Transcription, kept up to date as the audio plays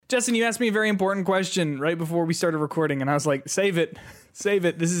Justin, you asked me a very important question right before we started recording, and I was like, save it. Save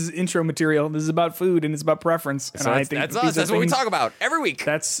it. This is intro material. This is about food, and it's about preference. And So I think that's us. That's what we talk about every week.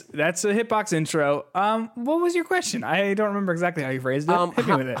 That's a Hitbox intro. What was your question? I don't remember exactly how you phrased it. Hit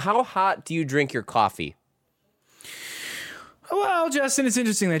me with it. How hot do you drink your coffee? Well, Justin, it's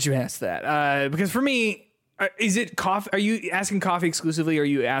interesting that you asked that. Because for me, is it coffee? Are you asking coffee exclusively, or are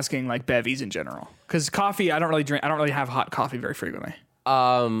you asking like bevies in general? Because coffee, I don't really have hot coffee very frequently.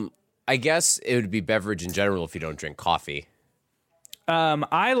 I guess it would be beverage in general if you don't drink coffee.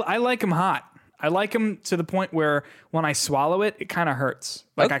 I like them hot. I like them to the point where when I swallow it, it kind of hurts.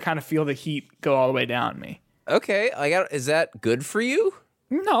 Like Okay. I kind of feel the heat go all the way down me. Okay, is that good for you?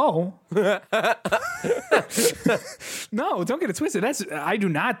 No. No, don't get it twisted. I do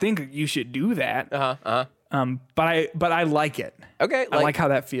not think you should do that. But I like it. Okay, I like how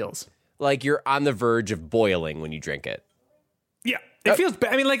that feels. like you're on the verge of boiling when you drink it. Yeah. It feels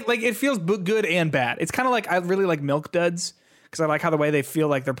bad. I mean, like it feels good and bad. It's kind of like I really like Milk Duds because I like how the way they feel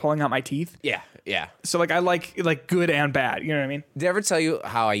like they're pulling out my teeth. Yeah. So like I like good and bad. You know what I mean? Did I ever tell you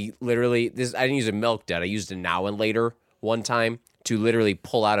how I didn't use a Milk Dud. I used a Now and Later one time to literally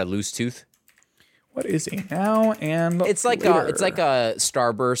pull out a loose tooth. What is a Now and It's like Later? it's like a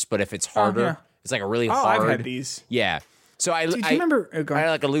Starburst, but if it's harder, yeah. it's like a really Oh, hard. I've had these. Yeah. So Do you remember? Go I had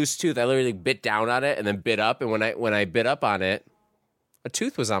ahead. like a loose tooth. I literally bit down on it and then bit up, and when I bit up on it, a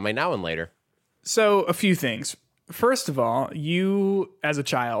tooth was on my Now and Later. So a few things. First of all, you as a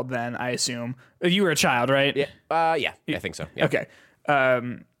child, then I assume you were a child, right? Yeah. Yeah, I think so. Yeah. Okay. I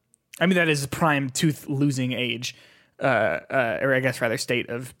mean that is prime tooth losing age, or I guess rather state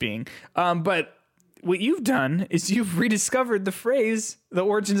of being. But what you've done is you've rediscovered the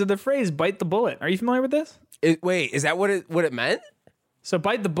origins of the phrase "bite the bullet." Are you familiar with this? Wait, is that what it meant? So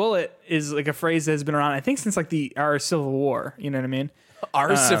 "bite the bullet" is like a phrase that has been around, I think, since like our Civil War. You know what I mean?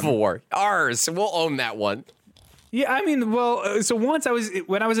 Our Civil War. Ours. We'll own that one. Yeah, I mean, well, so once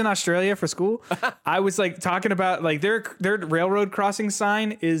when I was in Australia for school, I was like talking about like their railroad crossing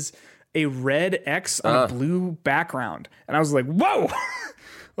sign is a red X on a blue background, and I was like, whoa.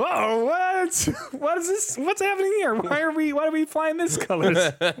 Whoa! What is this? What's happening here? Why are we flying this colors?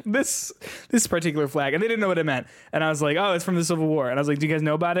 this particular flag, and they didn't know what it meant. And I was like, oh, it's from the Civil War. And I was like, do you guys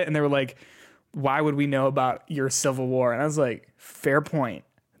know about it? And they were like, why would we know about your Civil War? And I was like, fair point.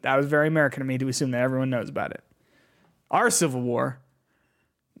 That was very American of me to assume that everyone knows about it. Our Civil War.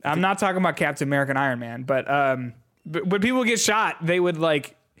 I'm not talking about Captain America and Iron Man, but when people get shot, they would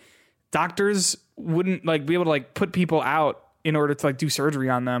like doctors wouldn't like be able to like put people out in order to like do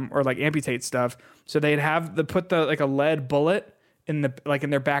surgery on them or like amputate stuff. So they'd have put like a lead bullet in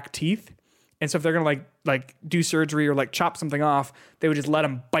their back teeth. And so if they're going to like do surgery or like chop something off, they would just let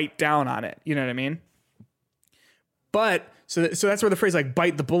them bite down on it. You know what I mean? But so that's where the phrase like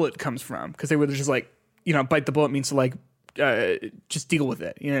bite the bullet comes from. Cause they would just like, you know, bite the bullet means to like, just deal with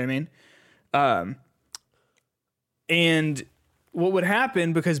it. You know what I mean? And what would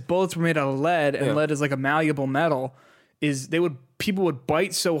happen, because bullets were made out of lead and lead is like a malleable metal, is people would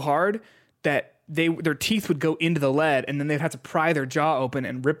bite so hard that their teeth would go into the lead, and then they'd have to pry their jaw open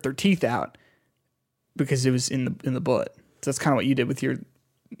and rip their teeth out because it was in the bullet. So that's kind of what you did with your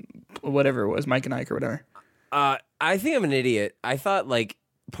whatever it was, Mike and Ike or whatever. I think I'm an idiot. I thought like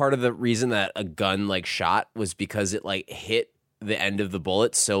part of the reason that a gun like shot was because it like hit the end of the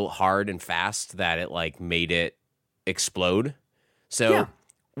bullet so hard and fast that it like made it explode. So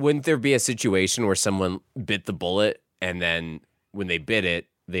wouldn't there be a situation where someone bit the bullet and then when they bit it,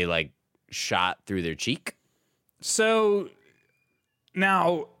 they like shot through their cheek? So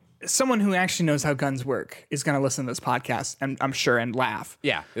now someone who actually knows how guns work is going to listen to this podcast, and I'm sure, and laugh.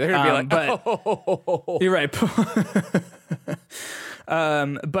 Yeah, they're gonna be like, but oh. You're right.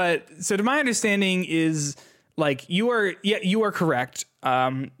 But so to my understanding is like you are correct.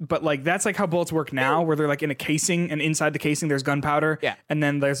 But like that's like how bullets work now, where they're like in a casing, and inside the casing there's gunpowder. Yeah. And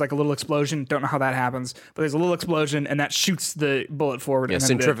then there's like a little explosion. Don't know how that happens, but there's a little explosion, and that shoots the bullet forward. Yeah, and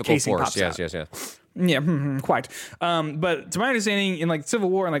then the centrifugal casing force. pops out. Yes. Yeah, quite. But to my understanding, in like Civil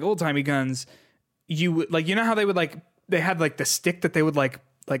War and like old timey guns, you would like, you know how they would like, they had like the stick that they would like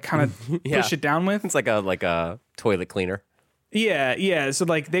kind of push it down with. It's like a toilet cleaner. Yeah. So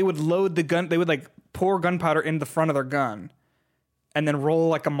like they would load the gun, they would like pour gunpowder in the front of their gun, and then roll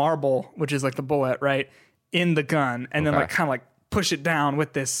like a marble, which is like the bullet, right, in the gun, and then like kind of like push it down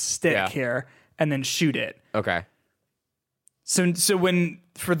with this stick here, and then shoot it. Okay. So when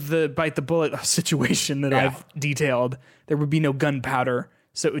for the bite the bullet situation that I've detailed, there would be no gunpowder,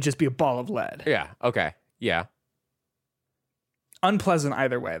 so it would just be a ball of lead. Yeah. Okay. Yeah. Unpleasant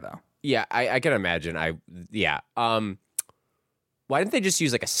either way, though. Yeah. I can imagine. Why didn't they just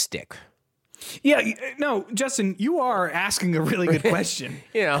use like a stick? Yeah, no, Justin, you are asking a really good question.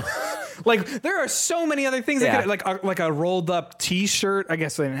 You know, Like there are so many other things. Yeah. Like a rolled up T-shirt. I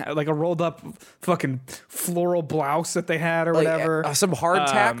guess they didn't have, like a rolled up fucking floral blouse that they had or whatever. some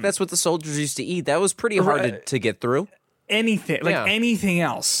hardtack. That's what the soldiers used to eat. That was pretty hard to get through. Anything like Yeah. anything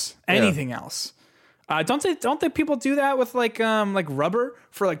else. Anything else. Don't they people do that with like rubber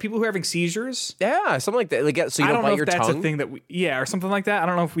for like people who are having seizures? Yeah, something like that. Like, so you I don't don't know bite if your that's tongue. a thing that or something like that. I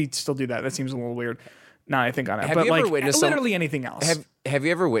don't know if we still do that. That seems a little weird. Now I think on it, Have but you ever like witnessed literally anything else. Have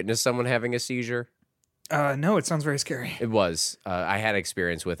you ever witnessed someone having a seizure? No, it sounds very scary. It was. I had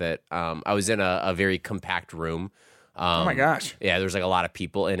experience with it. I was in a very compact room. Oh my gosh. Yeah, there was like a lot of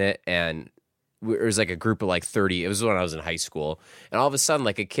people in it, and there was like a group of like 30. It was when I was in high school, and all of a sudden,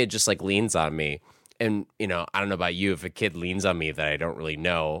 like a kid just like leans on me, and you know, I don't know about you, if a kid leans on me that I don't really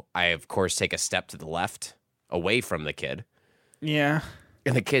know, I of course take a step to the left, away from the kid, Yeah.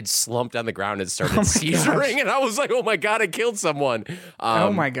 and the kid slumped on the ground and started my seizuring, and I was like, "Oh my god, I killed someone!"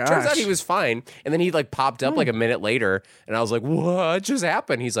 Oh my Turns out gosh. he was fine, and then he like popped up like a minute later, and I was like, "What just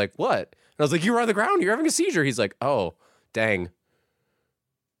happened?" He's like, "What?" And I was like, "You were on the ground. You're having a seizure." He's like, "Oh, dang."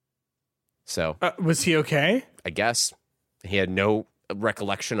 So Was he okay? I guess he had no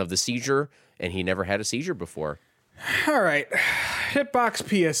recollection of the seizure, and he never had a seizure before. All right.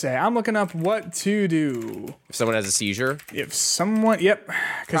 Hitbox PSA. I'm looking up what to do If someone has a seizure, if someone. Yep.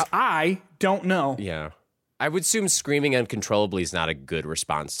 Because I don't know. yeah, I would assume screaming uncontrollably is not a good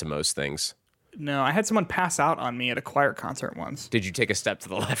response to most things. No, I had someone pass out on me at a choir concert once. Did you take a step to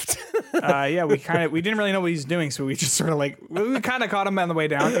the left? Yeah, we didn't really know what he's doing, so we just sort of we kind of caught him on the way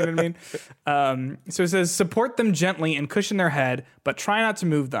down. You know what I mean? So it says support them gently and cushion their head, but try not to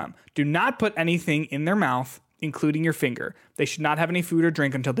move them. Do not put anything in their mouth, including your finger. They should not have any food or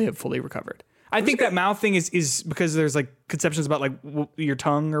drink until they have fully recovered. I think that mouth thing is because there's like conceptions about like your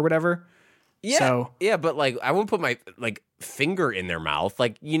tongue or whatever. Yeah, So- yeah, but like I won't put my like finger in their mouth.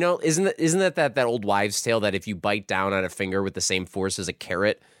 Like, you know, isn't that old wives' tale that if you bite down on a finger with the same force as a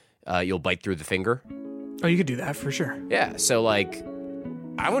carrot, you'll bite through the finger? Oh, you could do that for sure. Yeah. So like,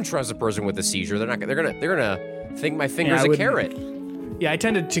 I wouldn't trust a person with a seizure. They're gonna think my finger's I a wouldn't. carrot. Yeah, I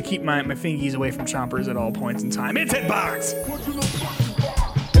tended to keep my fingies away from chompers at all points in time. It's Hitbox!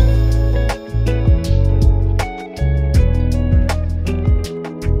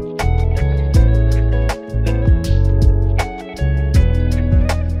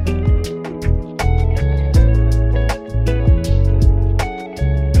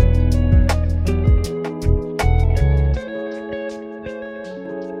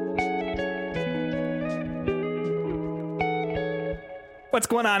 What's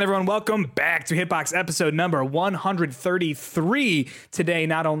going on, everyone? Welcome back to Hitbox episode number 133. Today,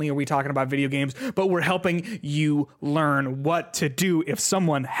 not only are we talking about video games, but we're helping you learn what to do if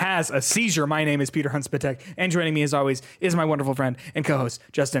someone has a seizure. My name is Peter Huntspatek, and joining me, as always, is my wonderful friend and co-host,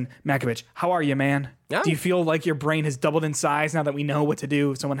 Justin Makovich. How are you, man? Yeah. Do you feel like your brain has doubled in size now that we know what to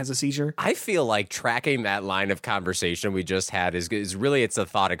do if someone has a seizure? I feel like tracking that line of conversation we just had is really, it's a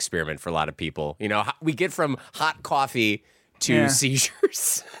thought experiment for a lot of people. You know, we get from hot coffee to Yeah.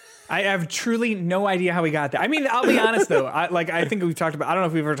 seizures. I have truly no idea how we got there. I mean, I'll be honest though. I think we've talked about. I don't know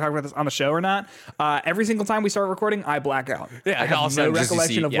if we've ever talked about this on the show or not. Every single time we start recording, I black out. Yeah, I have all of a sudden no just you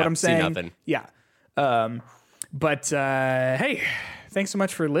recollection see- of yeah, what I'm see saying. nothing. Yeah. But hey, thanks so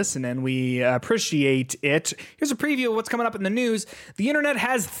much for listening. We appreciate it. Here's a preview of what's coming up in the news. The internet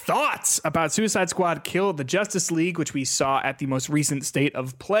has thoughts about Suicide Squad Kill the Justice League, which we saw at the most recent State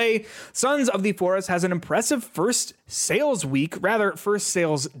of Play. Sons of the Forest has an impressive first sales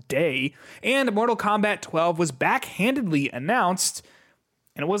day. And Mortal Kombat 12 was backhandedly announced.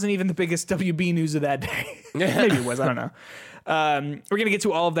 And it wasn't even the biggest WB news of that day. Maybe it was, I don't know. We're going to get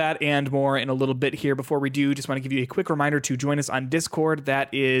to all of that and more in a little bit here. Before we do, just want to give you a quick reminder to join us on Discord.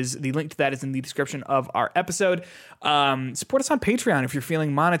 The link to that is in the description of our episode. Support us on Patreon if you're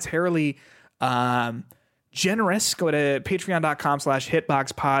feeling monetarily generous. Go to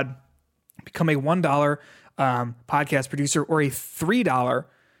patreon.com/hitboxpod. Become a $1 podcast producer or a $3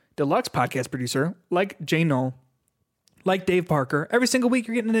 deluxe podcast producer like Jay Knoll, like Dave Parker. Every single week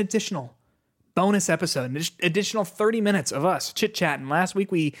you're getting an additional bonus episode, an additional 30 minutes of us chit-chatting. Last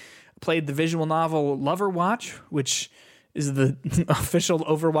week we played the visual novel Lover Watch, which is the official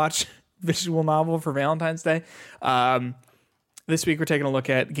Overwatch visual novel for Valentine's Day. This week we're taking a look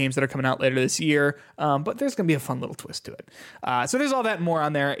at games that are coming out later this year, but there's going to be a fun little twist to it. So there's all that and more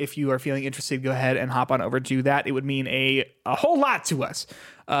on there. If you are feeling interested, go ahead and hop on over to that. It would mean a whole lot to us.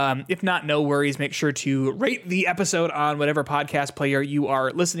 If not, no worries. Make sure to rate the episode on whatever podcast player you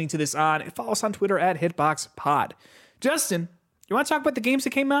are listening to this on. And follow us on Twitter at HitboxPod. Justin, You want to talk about the games that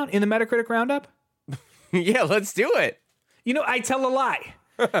came out in the Metacritic roundup? Yeah, let's do it. You know, I tell a lie.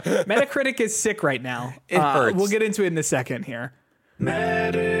 Metacritic is sick right now. It hurts. We'll get into it in a second here.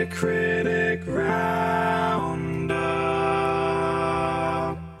 Metacritic roundup.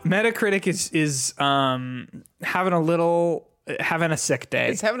 Metacritic is having a sick day.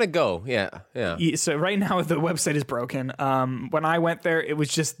 It's having a go. Yeah. So right now the website is broken. When I went there, it was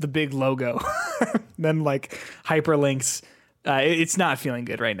just the big logo, then like hyperlinks. It's not feeling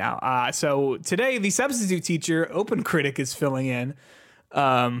good right now. So today, the substitute teacher, OpenCritic, is filling in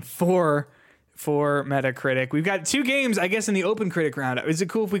for Metacritic. We've got 2 games, I guess, in the OpenCritic roundup. Is it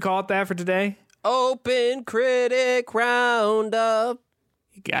cool if we call it that for today? OpenCritic roundup.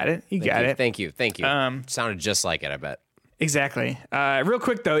 You got it. You got it. Thank you. Sounded just like it, I bet. Exactly. Real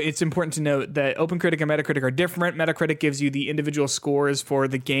quick, though, it's important to note that OpenCritic and Metacritic are different. Metacritic gives you the individual scores for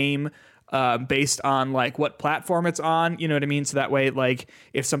the game based on like what platform it's on. You know what I mean? So that way, like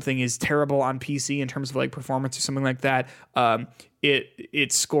if something is terrible on PC in terms of like performance or something like that,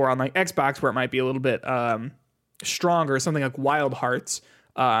 its score on like Xbox, where it might be a little bit stronger, something like Wild Hearts,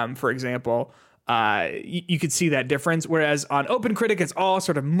 for example. You could see that difference, whereas on OpenCritic, it's all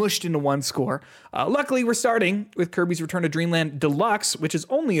sort of mushed into one score. Luckily, we're starting with Kirby's Return to Dreamland Deluxe, which is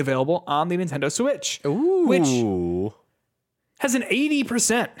only available on the Nintendo Switch. Ooh. Which has an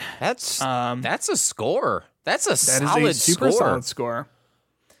 80%. That's a score. That's a solid score.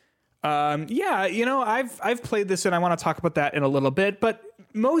 Yeah, you know, I've played this and I want to talk about that in a little bit, but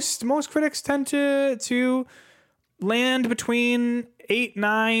most critics tend to land between 8,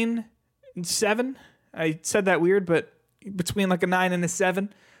 9, and 7. I said that weird, but between like a 9 and a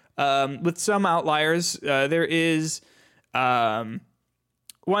 7. With some outliers, there is one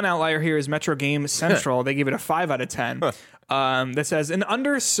outlier here is Metro Game Central. They give it a 5 out of 10. That says an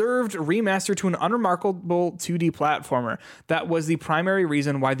underserved remaster to an unremarkable 2D platformer. That was the primary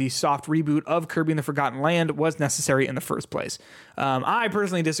reason why the soft reboot of Kirby and the Forgotten Land was necessary in the first place. I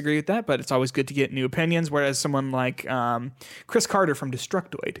personally disagree with that, but it's always good to get new opinions. Whereas someone like Chris Carter from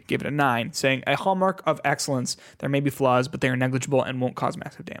Destructoid gave it a 9, saying a hallmark of excellence. There may be flaws, but they are negligible and won't cause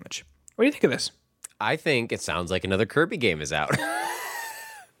massive damage. What do you think of this? I think it sounds like another Kirby game is out.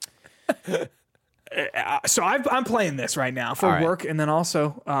 So I'm playing this right now for work and then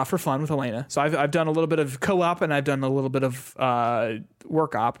also for fun with Elena. So I've done a little bit of co-op and I've done a little bit of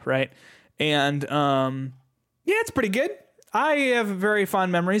work op, right? And yeah, it's pretty good. I have very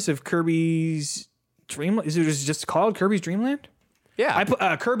fond memories of Kirby's Dreamland. Is it just called Kirby's Dreamland?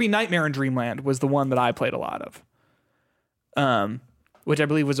 Yeah. Kirby Nightmare in Dreamland was the one that I played a lot of, which I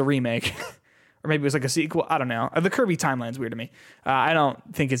believe was a remake. Or maybe it was like a sequel. I don't know. The Kirby timeline's weird to me. I don't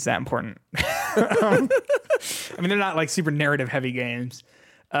think it's that important. I mean, they're not like super narrative heavy games.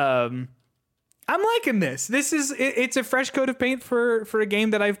 I'm liking this. It's a fresh coat of paint for a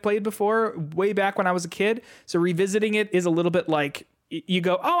game that I've played before way back when I was a kid. So revisiting it is a little bit like you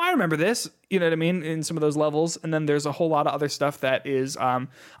go, oh, I remember this. You know what I mean? In some of those levels. And then there's a whole lot of other stuff that is on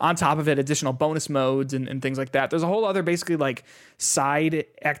top of it, additional bonus modes and things like that. There's a whole other basically like side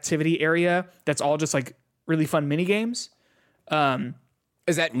activity area that's all just like really fun mini games.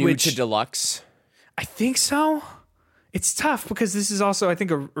 Is that new to Deluxe? I think so. It's tough because this is also, I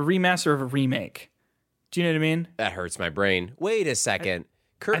think, a remaster of a remake. Do you know what I mean? That hurts my brain. Wait a second.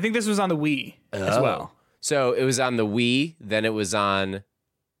 I think this was on the Wii as well. So it was on the Wii, then it was on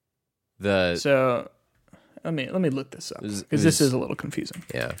the... So let me look this up because this is a little confusing.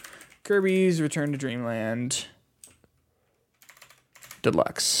 Yeah. Kirby's Return to Dreamland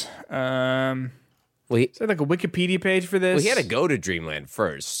Deluxe. Is there like a Wikipedia page for this? Well, he had to go to Dreamland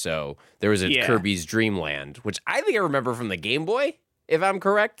first, so there was a Kirby's Dreamland, which I think I remember from the Game Boy, if I'm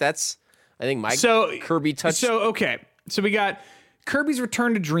correct. That's, I think, my Kirby touch. So, okay. So we got Kirby's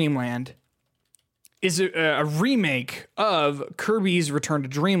Return to Dreamland is a remake of Kirby's Return to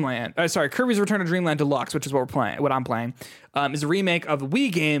Dreamland. Kirby's Return to Dreamland Deluxe, which is what I'm playing, is a remake of the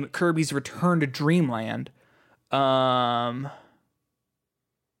Wii game Kirby's Return to Dreamland.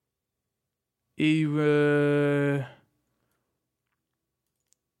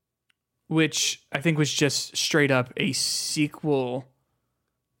 Which I think was just straight up a sequel.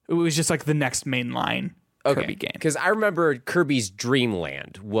 It was just like the next mainline Kirby game. Because I remember Kirby's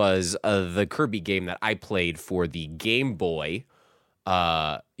Dreamland was the Kirby game that I played for the Game Boy.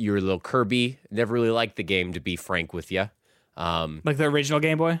 You're a little Kirby. Never really liked the game, to be frank with you. Like the original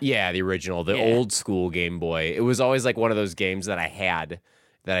Game Boy? Yeah, the original, old school Game Boy. It was always like one of those games that I had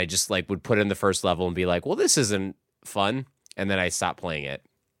that I just like would put in the first level and be like, well, this isn't fun. And then I stopped playing it.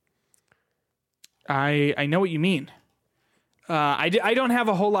 I know what you mean. I don't have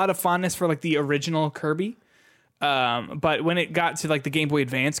a whole lot of fondness for like the original Kirby. But when it got to like the Game Boy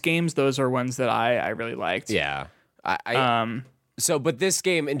Advance games, those are ones that I really liked. Yeah. But this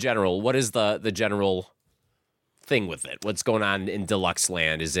game in general, what is the general thing with it? What's going on in Deluxe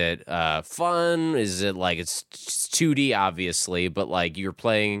Land? Is it fun? Is it like it's 2D obviously, but like you're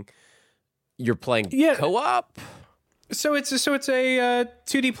playing co-op? So it's a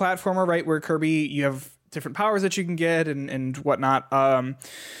 2D platformer, right? Where Kirby, you have different powers that you can get and whatnot.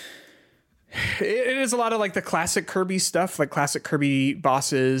 It is a lot of like the classic Kirby stuff, like classic Kirby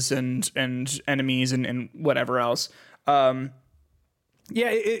bosses and enemies and whatever else.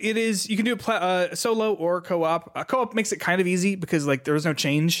 It is. You can do a solo or co-op. Co-op makes it kind of easy because like there's no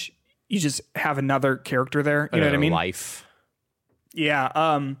change. You just have another character there. You know what I mean? Life. Yeah.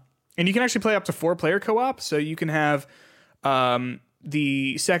 And you can actually play up to 4-player co-op. So you can have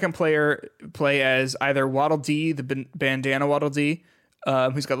the second player play as either Waddle Dee, the bandana Waddle Dee,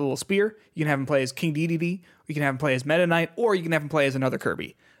 who's got the little spear. You can have him play as King Dedede. You can have him play as Meta Knight, or you can have him play as another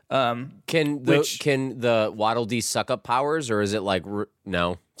Kirby. Can the Waddle Dee suck up powers, or is it like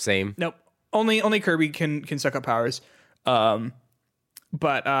no same? Nope. Only Kirby can suck up powers.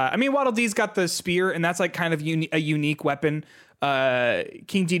 But I mean, Waddle Dee's got the spear, and that's like kind of a unique weapon.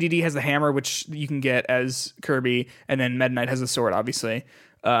 King Dedede has the hammer, which you can get as Kirby, and then Meta Knight has the sword, obviously.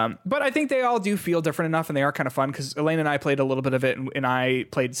 But I think they all do feel different enough, and they are kind of fun because Elaine and I played a little bit of it, and I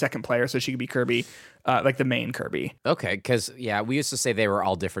played second player, so she could be Kirby, like the main Kirby. Okay, because we used to say they were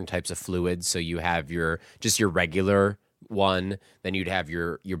all different types of fluids. So you have your regular one, then you'd have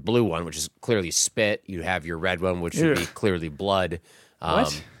your blue one, which is clearly spit. You'd have your red one, which would be clearly blood.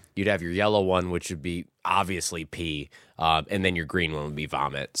 What? You'd have your yellow one, which would be obviously pee, and then your green one would be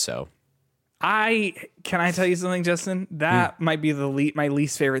vomit. So. Can I tell you something, Justin? That might be my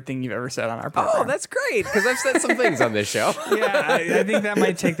least favorite thing you've ever said on our program. Oh, that's great because I've said some things on this show. Yeah, I think that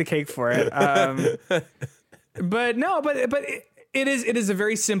might take the cake for it. But it is a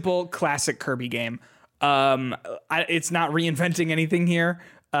very simple classic Kirby game. It's not reinventing anything here.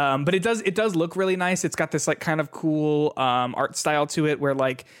 But it does look really nice. It's got this like kind of cool art style to it where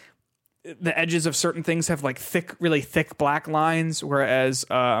like the edges of certain things have like really thick black lines, whereas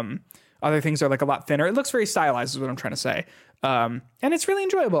other things are like a lot thinner. It looks very stylized is what I'm trying to say. And it's really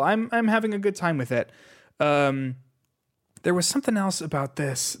enjoyable. I'm having a good time with it. There was something else about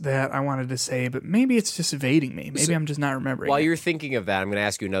this that I wanted to say, but maybe it's just evading me. Maybe I'm just not remembering. While you're thinking of that, I'm going to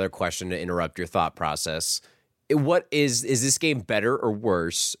ask you another question to interrupt your thought process. What is this game better or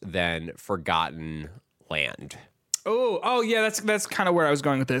worse than Forgotten Land? Oh yeah, that's kind of where I was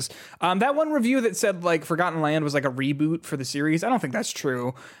going with this. That one review that said like Forgotten Land was like a reboot for the series. I don't think that's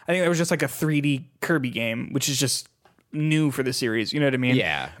true. I think it was just like a 3D Kirby game, which is just new for the series. You know what I mean?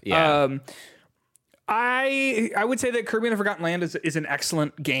 Yeah. I would say that Kirby and the Forgotten Land is an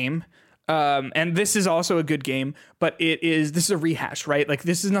excellent game. And this is also a good game, but this is a rehash, right? Like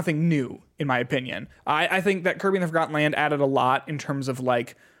this is nothing new in my opinion. I think that Kirby and the Forgotten Land added a lot in terms of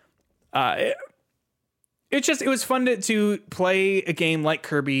like, it was fun to play a game like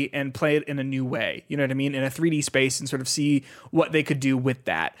Kirby and play it in a new way. You know what I mean? In a 3D space and sort of see what they could do with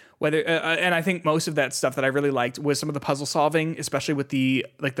that. And I think most of that stuff that I really liked was some of the puzzle solving, especially with the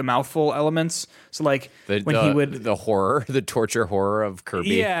mouthful elements. So like the torture horror of Kirby.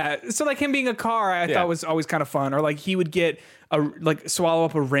 Yeah. So like him being a car, I thought was always kind of fun. Or like he would get swallow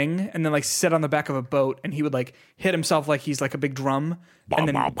up a ring and then like sit on the back of a boat and he would like hit himself like he's like a big drum and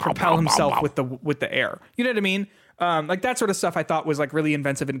then propel himself with the air. You know what I mean? Like that sort of stuff I thought was like really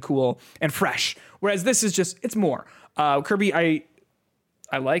inventive and cool and fresh. Whereas this is it's more. Kirby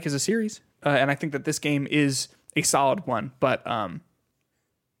I like as a series, and I think that this game is a solid one. But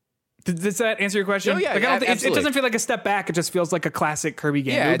does that answer your question? Oh, yeah, it doesn't feel like a step back. It just feels like a classic Kirby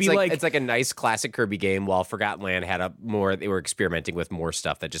game. Yeah, it's like a nice classic Kirby game. While Forgotten Land had they were experimenting with more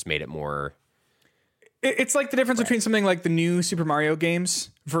stuff that just made it more. It's like the difference between something like the new Super Mario games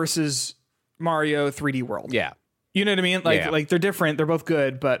versus Mario 3D World. Yeah, you know what I mean. Like they're different. They're both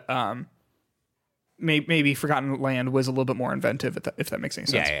good, but maybe Forgotten Land was a little bit more inventive, if that makes any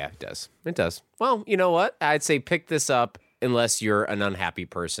sense. Yeah, it does. It does. Well, you know what? I'd say pick this up unless you're an unhappy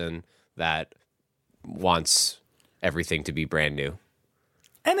person that wants everything to be brand new.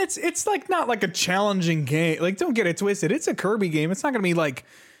 And it's like not like a challenging game. Like don't get it twisted. It's a Kirby game. It's not going to be like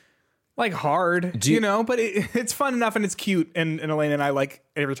hard, but it's fun enough and it's cute. And Elaine and I like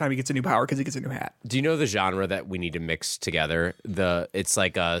every time he gets a new power because he gets a new hat. Do you know the genre that we need to mix together? It's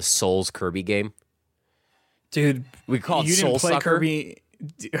like a Souls Kirby game. Dude, we call it Soul Sucker. Kirby.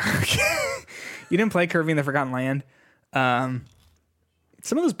 You didn't play Kirby in the Forgotten Land.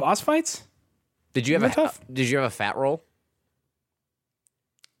 Some of those boss fights. Did you have a fat roll?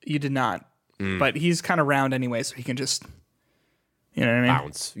 You did not. but he's kind of round anyway, so he can just, you know what I mean?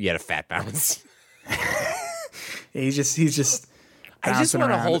 Bounce. You had a fat bounce. He's just. I just want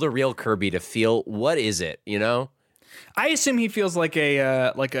to around. hold a real Kirby to feel what is it, you know? I assume he feels like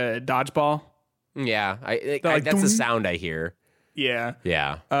a dodgeball. Yeah, Like, that's the sound I hear. Yeah.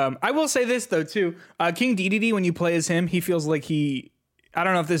 Yeah. I will say this though too. King Dedede, when you play as him, he feels like I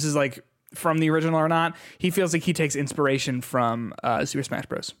don't know if this is like from the original or not. He feels like he takes inspiration from Super Smash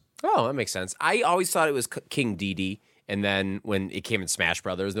Bros. Oh, that makes sense. I always thought it was King Dedede, and then when it came in Smash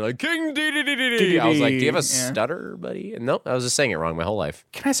Brothers, they're like King Dedede. I was like, do you have a stutter, buddy? And nope, I was just saying it wrong my whole life.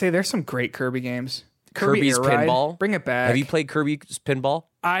 Can I say there's some great Kirby games? Kirby's Air Ride, Pinball. bring it back. Have you played Kirby's Pinball?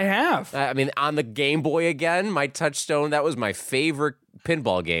 I have. I mean, on the Game Boy again, my Touchstone. That was my favorite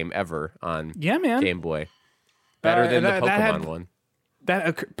pinball game ever on man. Game Boy. Better than the Pokemon one.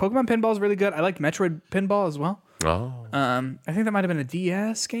 That Pokemon Pinball is really good. I liked Metroid Pinball as well. Oh. I think that might have been a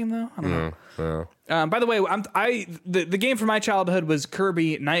DS game though. I don't know. Yeah. By the way, the game from my childhood was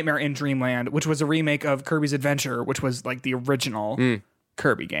Kirby Nightmare in Dreamland, which was a remake of Kirby's Adventure, which was like the original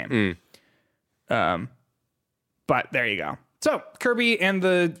Kirby game. But there you go. So Kirby and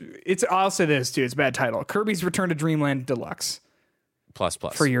I'll say this too. It's a bad title. Kirby's Return to Dreamland Deluxe Plus.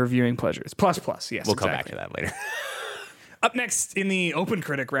 for your viewing pleasures. Plus. Yes, We'll come back to that later. Up next in the Open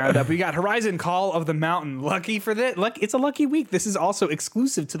Critic Roundup, we got Horizon Call of the Mountain. Lucky for that. It's a lucky week. This is also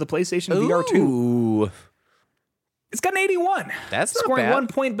exclusive to the PlayStation VR 2. Ooh. It's got an 81. That's not scoring bad. 1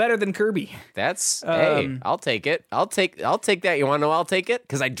 point better than Kirby. That's hey, I'll take it. I'll take that. You want to know I'll take it?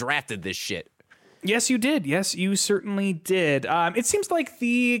 Because I drafted this shit. Yes, you did. Yes, you certainly did. It seems like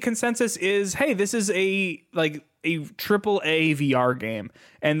the consensus is, hey, this is a triple A VR game,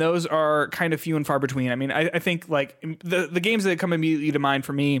 and those are kind of few and far between. I mean, I think like the games that come immediately to mind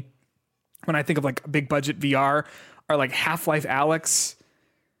for me when I think of like big budget VR are like Half-Life Alyx.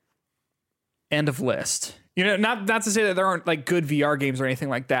 End of list. You know, not to say that there aren't like good VR games or anything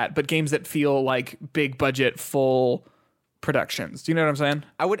like that, but games that feel like big budget, full productions. Do you know what I'm saying?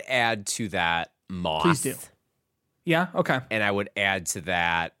 I would add to that Moth. Please do. Yeah. Okay. And I would add to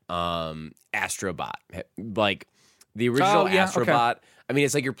that Astrobot. Like the original Astrobot. Okay. I mean,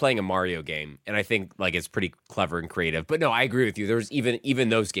 it's like you're playing a Mario game, and I think like it's pretty clever and creative. But no, I agree with you. There's even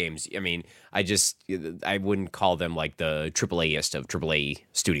those games. I mean, I wouldn't call them like the AAA-ist of AAA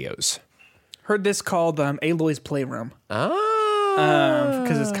studios. Heard this called Aloy's Playroom. Oh.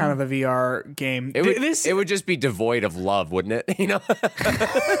 Because it's kind of a VR game. It would just be devoid of love, wouldn't it? You know,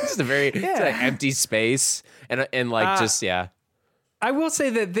 just a very it's an empty space and like just yeah. I will say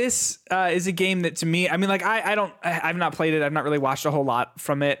that this is a game that to me, I mean, like I've not played it. I've not really watched a whole lot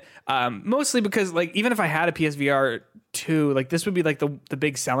from it. Mostly because like even if I had a PSVR 2, like this would be like the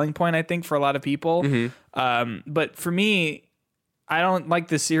big selling point I think for a lot of people. Mm-hmm. But for me, I don't like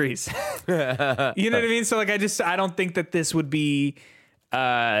this series. You know what I mean? So like I don't think that this would be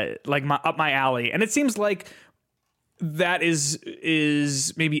like up my alley. And it seems like that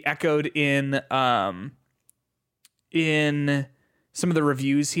is maybe echoed in some of the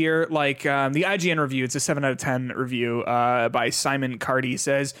reviews here, like the IGN review. It's a 7 out of 10 review by Simon Cardy.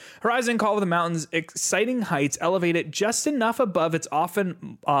 Says Horizon Call of the Mountain's exciting heights elevate it just enough above its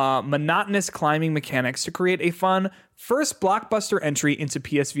often monotonous climbing mechanics to create a fun first blockbuster entry into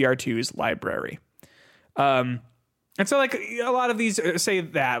PSVR 2's library. And so like a lot of these say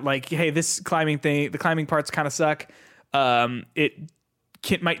that like, hey, this climbing thing, the climbing parts kind of suck.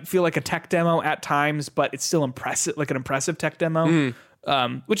 It might feel like a tech demo at times, but it's still impressive, like an impressive tech demo.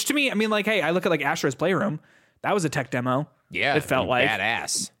 Which to me, I mean, like, hey, I look at like Astro's Playroom. That was a tech demo. Yeah, it felt like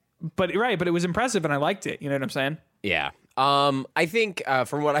badass. But it was impressive, and I liked it. You know what I'm saying? Yeah. I think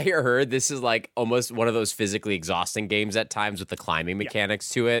from what I heard, this is like almost one of those physically exhausting games at times with the climbing mechanics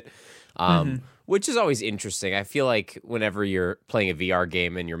to it, which is always interesting. I feel like whenever you're playing a VR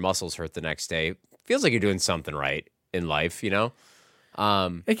game and your muscles hurt the next day, it feels like you're doing something right in life, you know?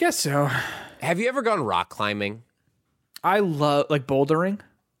 I guess so. Have you ever gone rock climbing? I love like bouldering.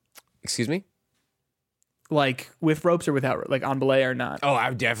 Excuse me? Like with ropes or without, like on belay or not? Oh, I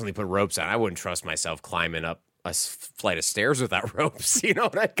would definitely put ropes on. I wouldn't trust myself climbing up a flight of stairs without ropes. You know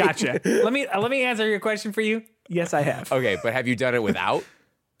what I mean? Gotcha. Let me answer your question for you. Yes, I have. Okay, but have you done it without?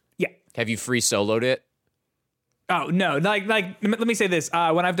 Yeah. Have you free soloed it? Oh no! Like let me say this.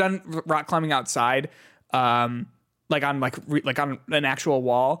 When I've done rock climbing outside, like on on an actual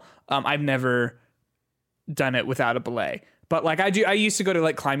wall, I've never done it without a belay. But like I used to go to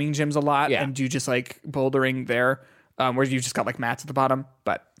like climbing gyms a lot and do just like bouldering there, where you just got like mats at the bottom.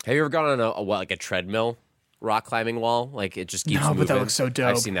 But have you ever gone on a treadmill? rock climbing wall. Like it just keeps moving. but that looks so dope.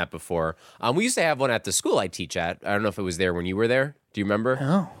 I've seen that before. We used to have one at the school I teach at. I don't know if it was there when you were there. Do you remember?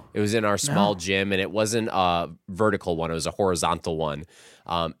 No. It was in our small gym, and it wasn't a vertical one. It was a horizontal one.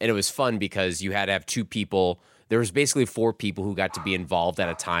 And it was fun because you had to have two people. There was basically 4 people who got to be involved at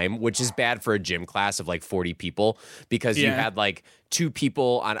a time, which is bad for a gym class of like 40 people because you had like 2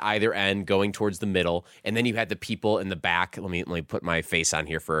 people on either end going towards the middle, and then you had the people in the back. Let me put my face on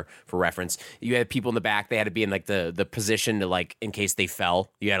here for reference. You had people in the back. They had to be in like the position to like in case they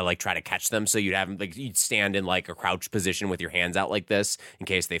fell, you had to like try to catch them. So you'd have like you'd stand in like a crouch position with your hands out like this in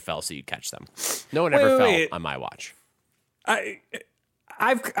case they fell, so you'd catch them. No one ever fell on my watch.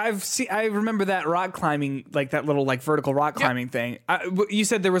 I've seen. I remember that rock climbing, like that little like vertical rock climbing thing. You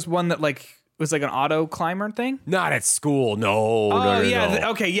said there was one that like was like an auto climber thing. Not at school. No. Oh yeah.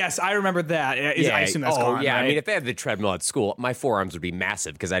 Okay. Yes, I remember that. I assume that's gone. Yeah. Right? I mean, if they had the treadmill at school, my forearms would be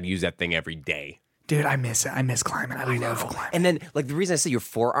massive because I'd use that thing every day. Dude, I miss it. I miss climbing. I love climbing. And then, like, the reason I say your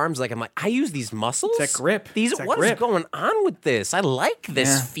forearms, like, I'm like, I use these muscles. It's that grip. What is going on with this? I like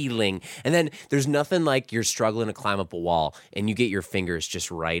this feeling. And then there's nothing like you're struggling to climb up a wall and you get your fingers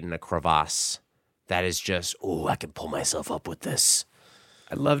just right in a crevasse. That is just, oh, I can pull myself up with this.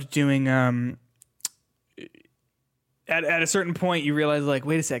 I loved doing. At a certain point, you realize, like,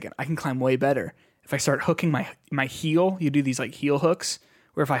 wait a second, I can climb way better if I start hooking my heel. You do these like heel hooks.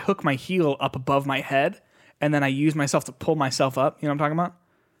 Where if I hook my heel up above my head and then I use myself to pull myself up, you know what I'm talking about?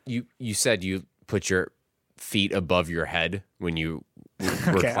 You said you put your feet above your head when you were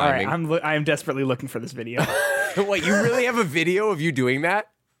okay, climbing. All right, I am desperately looking for this video. Wait, you really have a video of you doing that?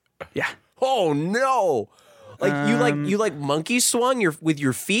 Yeah. Oh no! Like you like monkey swung with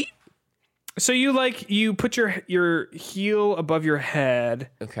your feet? So you put your heel above your head.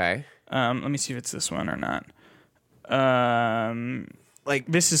 Okay. Let me see if it's this one or not. Like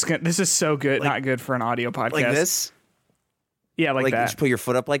this is so good, like, not good for an audio podcast. Like this? Yeah, like that. You just put your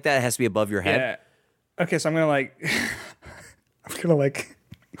foot up like that. It has to be above your head. Yeah. Okay, so I'm gonna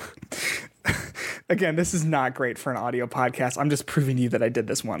again, this is not great for an audio podcast. I'm just proving to you that I did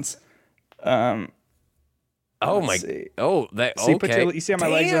this once. Oh my! See. Oh, that see, okay. You see how my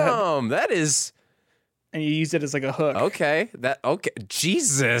legs are? Damn, that is. And you use it as like a hook. Okay,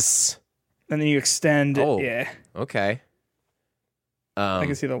 Jesus. And then you extend. Oh, yeah. Okay. I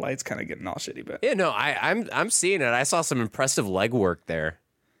can see the lights kind of getting all shitty, but yeah, no, I'm seeing it. I saw some impressive leg work there.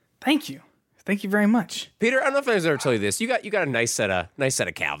 Thank you very much, Peter. I don't know if I've ever told you this. You got a nice set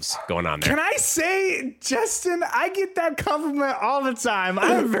of calves going on there. Can I say, Justin? I get that compliment all the time.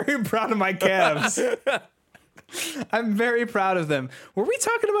 I'm very proud of my calves. I'm very proud of them. Were we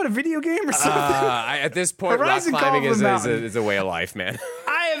talking about a video game or something? At this point, Horizon rock climbing Call of the is a way of life, man.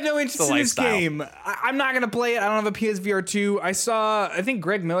 I have no interest in this game. I'm not going to play it. I don't have a PSVR 2. I think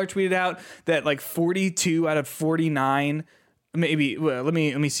Greg Miller tweeted out that like 42 out of 49, maybe, well, let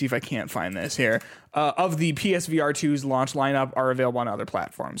me see if I can't find this here, of the PSVR 2's launch lineup are available on other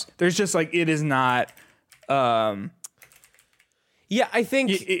platforms. There's just like, it is not... Yeah, I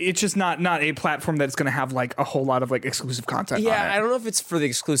think it's just not a platform that's going to have like a whole lot of like exclusive content. Yeah, on it. I don't know if it's for the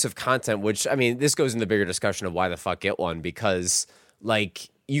exclusive content, which I mean, this goes in the bigger discussion of why the fuck get one, because like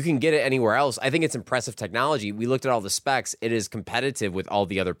you can get it anywhere else. I think it's impressive technology. We looked at all the specs. It is competitive with all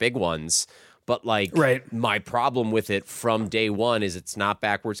the other big ones. But like my problem with it from day one is it's not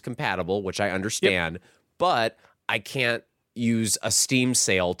backwards compatible, which I understand, but I can't use a Steam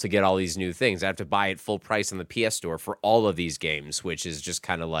sale to get all these new things. I have to buy it full price on the PS Store for all of these games, which is just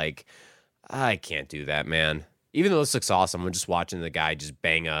kind of like, I can't do that, man. Even though this looks awesome, I'm just watching the guy just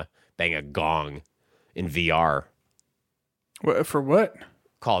bang a gong in VR. For what?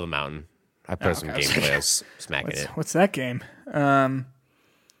 Call of the Mountain. I put some gameplay. I was smacking it. What's that game? Yeah,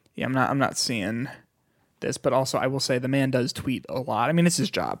 I'm not seeing this, but also I will say the man does tweet a lot. I mean, it's his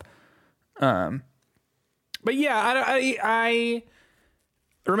job. But yeah, I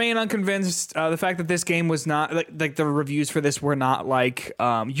remain unconvinced. The fact that this game was not like the reviews for this were not like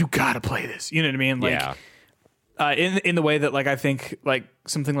you gotta play this. You know what I mean? Like, yeah. In the way that like I think like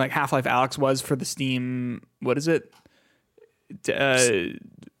something like Half-Life Alyx was for the Steam. What is it?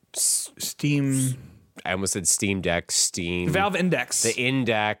 Steam. I almost said Steam Deck. Valve Index. The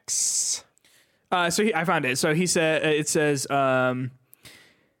Index. I found it. So he said it says.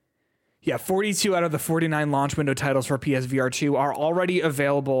 Yeah, 42 out of the 49 launch window titles for PSVR 2 are already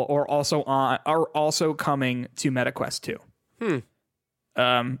available or are also coming to MetaQuest 2.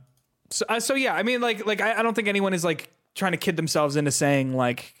 So yeah, I mean like I don't think anyone is like trying to kid themselves into saying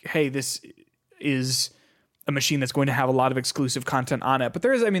like, hey, this is a machine that's going to have a lot of exclusive content on it. But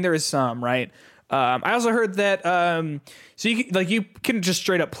there is some, right? I also heard that so you can just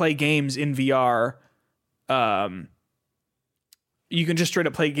straight up play games in VR. you can just straight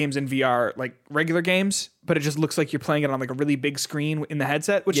up play games in VR, like regular games, but it just looks like you're playing it on like a really big screen in the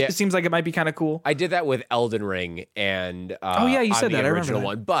headset, which seems like it might be kind of cool. I did that with Elden Ring and you said that. the I original remember that.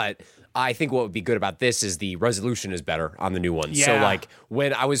 one, but I think what would be good about this is the resolution is better on the new one. Yeah. So like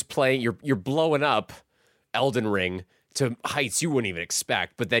when I was playing, you're blowing up Elden Ring to heights you wouldn't even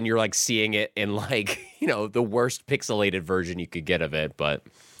expect, but then you're like seeing it in like, you know, the worst pixelated version you could get of it. But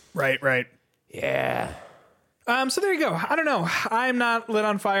Right. yeah. So there you go. I don't know. I'm not lit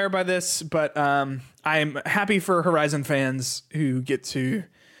on fire by this, but I'm happy for Horizon fans who get to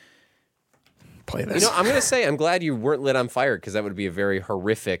play this. You know, I'm going to say I'm glad you weren't lit on fire because that would be a very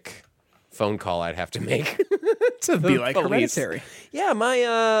horrific phone call I'd have to make to the be like police. Hereditary. Yeah, my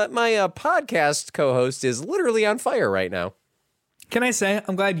podcast co-host is literally on fire right now. Can I say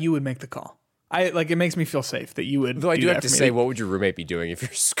I'm glad you would make the call? It makes me feel safe that you would. Though I do that have to for me. say, what would your roommate be doing if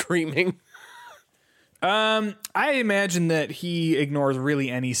you're screaming? I imagine that he ignores really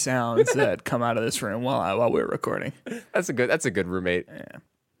any sounds that come out of this room while we're recording. That's a good roommate. Yeah.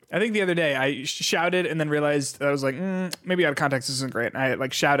 I think the other day I shouted and then realized I was like, maybe out of context this isn't great. And I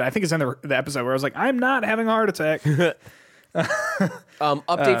like shouted. I think it's in the episode where I was like, I'm not having a heart attack.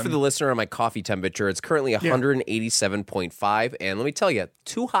 Update for the listener on my coffee temperature. It's currently 187.5, and let me tell you,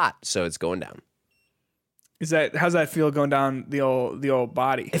 too hot, so it's going down. How's that feel going down the old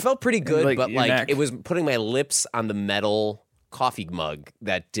body? It felt pretty good, Like, but your neck. it was putting my lips on the metal coffee mug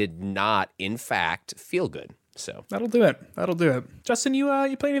that did not, in fact, feel good. So That'll do it. Justin, you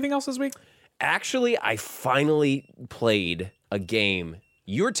play anything else this week? actually, I finally played a game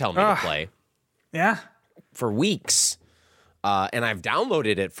you were telling me to play Yeah. for weeks, and I've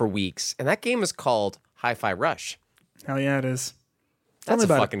downloaded it for weeks, and that game is called Hi-Fi Rush. Hell yeah, it is. Tell That's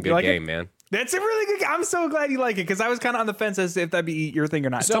me a about fucking it. good You like game, it? man. That's a really good. I'm so glad you like it because I was kind of on the fence as to if that'd be your thing or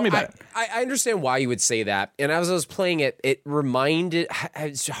not. Tell me about it. I understand why you would say that. And as I was playing it, it reminded,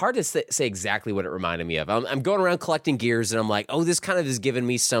 it's hard to say exactly what it reminded me of. I'm going around collecting gears and I'm like, oh, this kind of is giving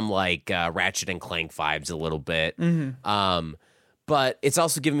me some like Ratchet and Clank vibes a little bit. But it's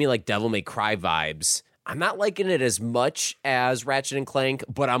also giving me like Devil May Cry vibes. I'm not liking it as much as Ratchet and Clank,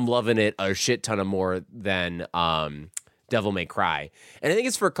 but I'm loving it a shit ton of more than Devil May Cry. And I think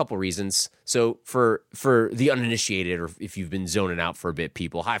it's for a couple reasons. So for the uninitiated, or if you've been zoning out for a bit,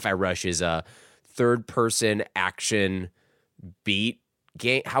 people, Hi-Fi Rush is a third-person action beat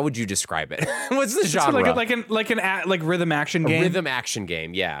game. How would you describe it? What's the genre? Like rhythm action game. Rhythm action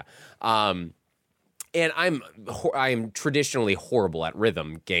game, yeah. And I'm traditionally horrible at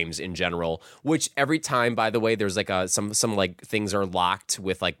rhythm games in general, which every time, by the way, there's like some like things are locked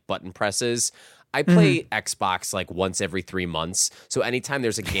with like button presses. I play Xbox like once every 3 months. So anytime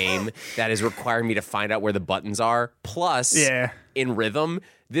there's a game that is requiring me to find out where the buttons are, plus in rhythm,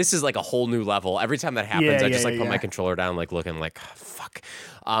 this is like a whole new level. Every time that happens, I just put my controller down, like looking like, oh, fuck.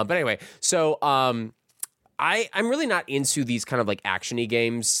 But anyway, so I'm really not into these kind of like action-y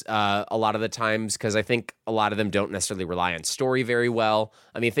games a lot of the times because I think a lot of them don't necessarily rely on story very well.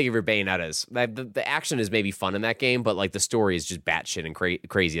 I mean, think of your Bayonettas. The action is maybe fun in that game, but like the story is just batshit and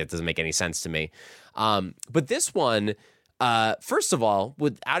crazy. That doesn't make any sense to me. But this one, first of all,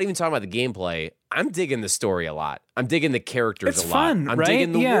 without even talking about the gameplay, I'm digging the story a lot. I'm digging the characters It's a lot. fun, I'm right?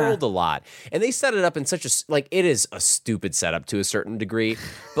 digging the Yeah. world a lot. And they set it up in such a, like, it is a stupid setup to a certain degree.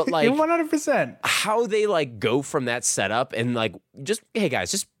 But like, 100%. how they like go from that setup and like, just, hey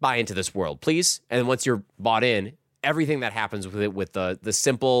guys, just buy into this world, please. And then once you're bought in, everything that happens with it, with the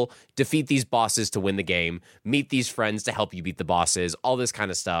simple defeat these bosses to win the game, meet these friends to help you beat the bosses, all this kind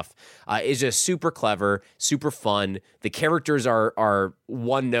of stuff is just super clever, super fun. The characters are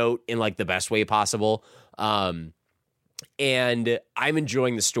one note in like the best way possible. And I'm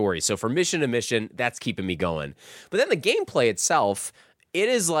enjoying the story. So from mission to mission, that's keeping me going. But then the gameplay itself, it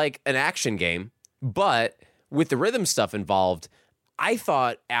is like an action game, but with the rhythm stuff involved, I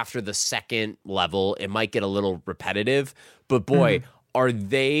thought after the second level, it might get a little repetitive, but boy, are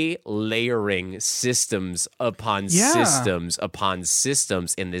they layering systems upon systems upon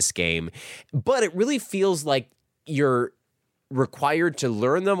systems in this game. But it really feels like you're required to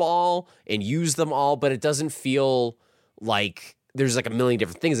learn them all and use them all, but it doesn't feel like there's like a million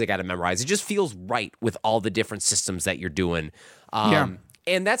different things I got to memorize. It just feels right with all the different systems that you're doing. And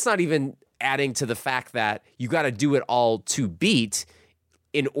that's not even adding to the fact that you got to do it all to beat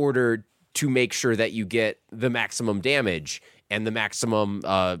in order to make sure that you get the maximum damage and the maximum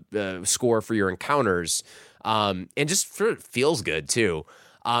score for your encounters. And just feels good too.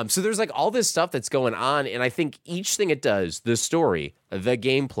 So there's like all this stuff that's going on. And I think each thing it does, the story, the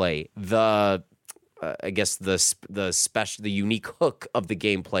gameplay, the I guess the unique hook of the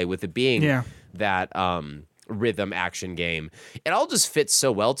gameplay with it being that rhythm action game. It all just fits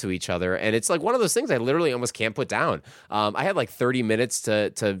so well to each other, and it's like one of those things I literally almost can't put down. I had like 30 minutes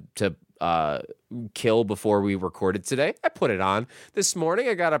to kill before we recorded today. I put it on this morning.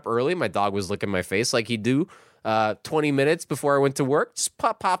 I got up early. My dog was licking my face like he'd do 20 minutes before I went to work. Just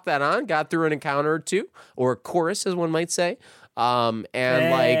pop that on. Got through an encounter or two, or a chorus, as one might say.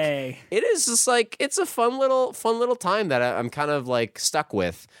 Like it is just like it's a fun little time that I'm kind of like stuck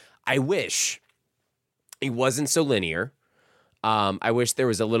with. I wish it wasn't so linear. I wish there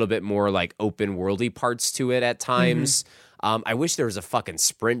was a little bit more like open worldy parts to it at times. I wish there was a fucking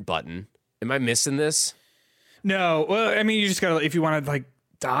sprint button. Am I missing this? No. Well, I mean, you just gotta, if you want to like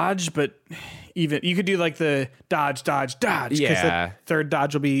dodge, but even you could do like the dodge. Because the third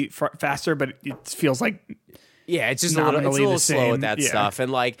dodge will be faster, but it feels like it's just a little slow with that stuff.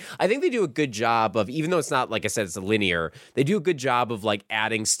 And like, I think they do a good job of, even though it's not, like I said, it's a linear, they do a good job of like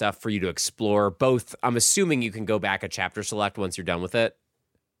adding stuff for you to explore. Both, I'm assuming you can go back a chapter select once you're done with it.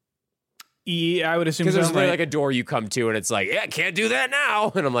 Yeah, I would assume because there's like a door you come to and it's like, can't do that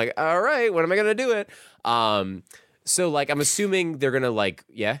now. And I'm like, all right, when am I going to do it? So like, I'm assuming they're going to like,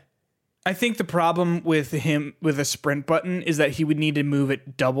 I think the problem with him with a sprint button is that he would need to move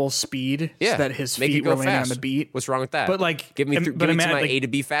at double speed so that his feet were landing on the beat. What's wrong with that? But like, give me to my A to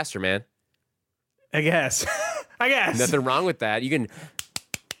B faster, man. I guess. Nothing wrong with that. You can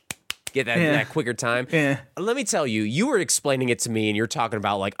get that quicker time. Yeah. Let me tell you, you were explaining it to me and you're talking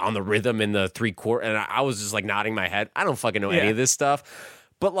about like on the rhythm in the 3/4, and I was just like nodding my head. I don't fucking know any of this stuff.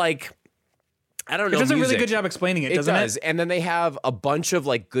 But like, I don't know. It does a really good job explaining it, doesn't it? It does. And then they have a bunch of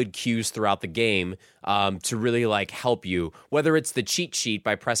like good cues throughout the game to really like help you. Whether it's the cheat sheet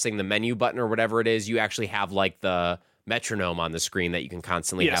by pressing the menu button or whatever it is, you actually have like the metronome on the screen that you can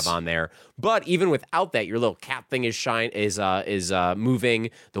constantly have on there. But even without that, your little cat thing is moving.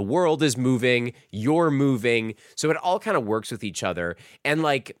 The world is moving. You're moving. So it all kind of works with each other. And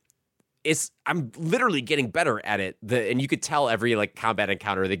like, I'm literally getting better at it. And you could tell every like combat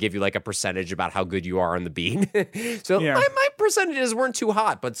encounter, they give you like a percentage about how good you are on the beat. So my percentages weren't too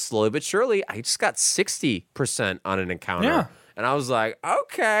hot, but slowly but surely, I just got 60% on an encounter. Yeah. And I was like,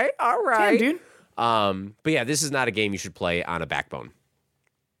 okay, all right. Damn, dude. But yeah, this is not a game you should play on a Backbone.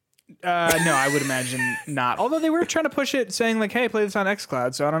 No, I would imagine not. Although they were trying to push it, saying like, "Hey, play this on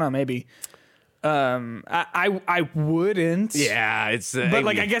xCloud." So I don't know, maybe. I wouldn't. Yeah, it's. But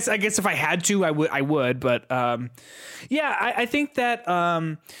like, I guess if I had to, I would. But I think that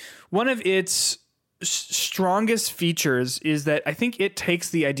one of its strongest features is that I think it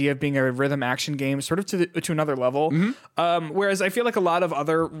takes the idea of being a rhythm action game sort of to another level. Whereas I feel like a lot of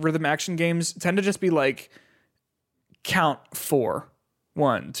other rhythm action games tend to just be like count 4.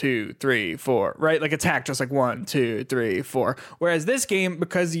 1, 2, 3, 4, right? Like attack, just like 1, 2, 3, 4. Whereas this game,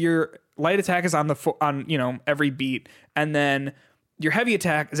 because your light attack is on every beat, and then your heavy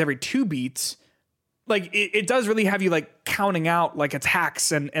attack is every 2 beats. Like it does really have you like counting out like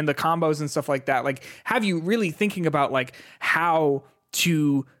attacks and the combos and stuff like that. Like have you really thinking about like how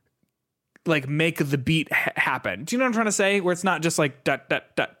to like make the beat happen. Do you know what I'm trying to say? Where it's not just like dot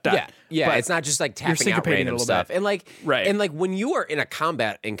dot dot dot. Yeah. It's not just like tapping out random stuff. Bit. And like, right. And like when you are in a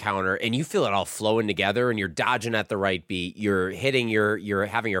combat encounter and you feel it all flowing together and you're dodging at the right beat, you're hitting you're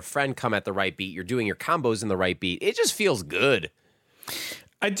having your friend come at the right beat, you're doing your combos in the right beat. It just feels good.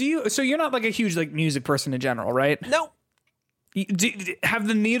 So you're not like a huge like music person in general, right? No. Have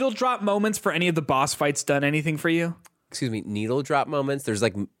the needle drop moments for any of the boss fights done anything for you? Excuse me, needle drop moments? There's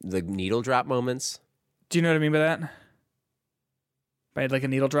like the needle drop moments. Do you know what I mean by that? By like a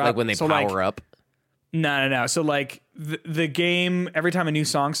needle drop? Like when they power up? No. So like the game, every time a new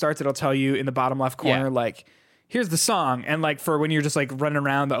song starts, it'll tell you in the bottom left corner, like, here's the song. And like for when you're just like running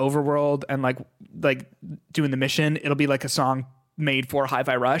around the overworld and like doing the mission, it'll be like a song made for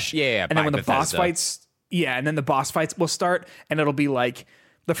Hi-Fi Rush. Yeah. And then when the boss fights, and then the boss fights will start and it'll be like,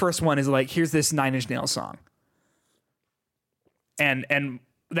 the first one is like, here's this Nine Inch Nails song. And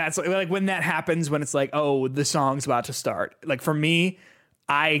that's like when that happens, when it's like, oh, the song's about to start. Like for me,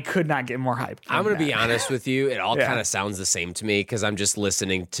 I could not get more hyped. I'm going to be honest with you. It all kind of sounds the same to me because I'm just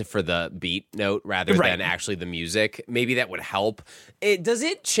listening for the beat note rather than actually the music. Maybe that would help. Does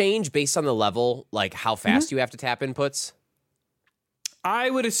it change based on the level, like how fast you have to tap inputs?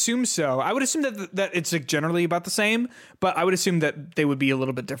 I would assume so. I would assume that it's like generally about the same, but I would assume that they would be a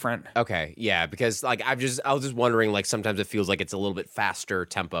little bit different. Okay, yeah, because like I was just wondering, like sometimes it feels like it's a little bit faster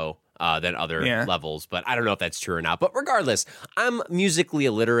tempo than other levels, but I don't know if that's true or not. But regardless, I'm musically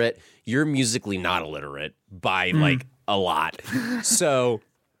illiterate. You're musically not illiterate by like a lot. So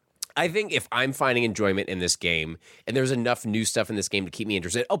I think if I'm finding enjoyment in this game, and there's enough new stuff in this game to keep me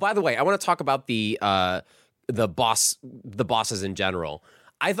interested. Oh, by the way, I want to talk about the bosses in general.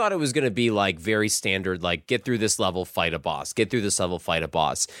 I thought it was going to be like very standard, like get through this level, fight a boss. Get through this level, fight a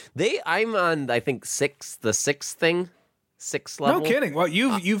boss. I'm on, I think sixth level. No kidding. Well,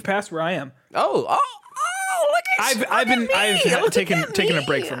 you've passed where I am. Oh, look at I've taken a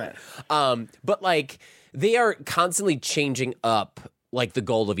break from it. But like they are constantly changing up like the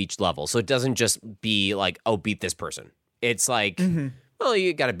goal of each level, so it doesn't just be like, oh, beat this person. It's like. Well,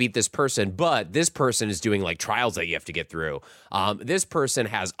 you got to beat this person, but this person is doing like trials that you have to get through. This person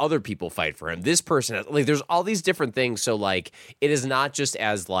has other people fight for him. This person has, like, there's all these different things. So like, it is not just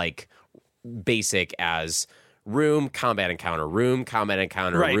as like basic as room, combat encounter, room, combat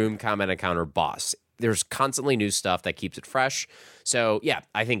encounter, Right. room, combat encounter, boss. There's constantly new stuff that keeps it fresh. So yeah,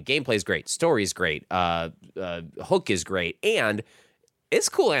 I think gameplay is great, story is great, hook is great, and it's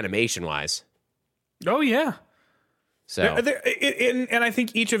cool animation wise. Oh yeah. So And I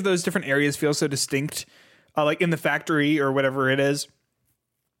think each of those different areas feels so distinct, like in the factory or whatever it is.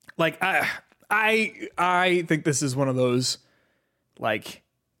 Like I think this is one of those, like,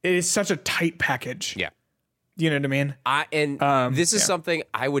 it is such a tight package. yeah. You know what I mean? This is something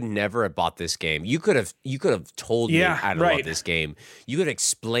I would never have bought this game. You could have told me Yeah, I'd right. love this game. You could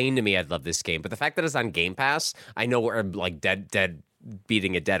explain to me I'd love this game. But the fact that it's on Game Pass, I know we're like dead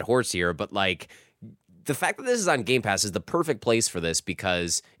beating a dead horse here, but like the fact that this is on Game Pass is the perfect place for this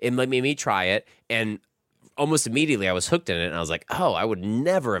because it made me try it, and almost immediately I was hooked in it, and I was like, oh, I would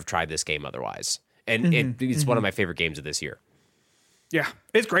never have tried this game otherwise. And it's one of my favorite games of this year. Yeah,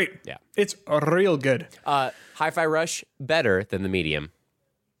 it's great. Yeah. It's real good. Hi-Fi Rush, better than the medium.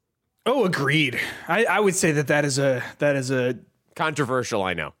 Oh, agreed. I would say that is a Controversial,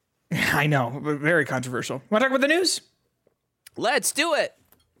 I know. I know, but very controversial. Want to talk about the news? Let's do it.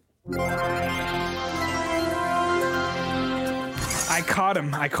 I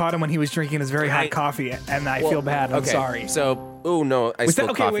caught him when he was drinking his very hot coffee, and I feel bad. I'm sorry. So, oh no, I Was that, spilled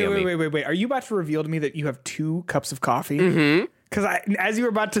okay, coffee on me. wait. Are you about to reveal to me that you have 2 cups of coffee? Mm-hmm. Because as you were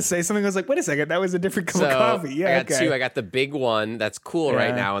about to say something, I was like, wait a second, that was a different cup of coffee. Yeah, I got 2. I got the big one that's cool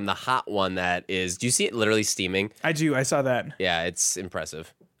right now, and the hot one that is. Do you see it literally steaming? I do. I saw that. Yeah, it's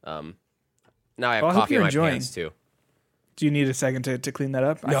impressive. Now I have Well, I hope coffee in you're my enjoying. pants too. Do you need a second to clean that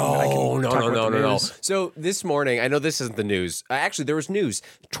up? No. So this morning, I know this isn't the news. Actually, there was news.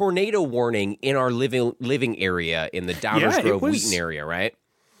 Tornado warning in our living area in the Downers Grove Wheaton area, right?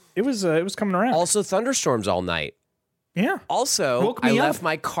 It was coming around. Also, thunderstorms all night. Yeah. Also, Woke me I up. left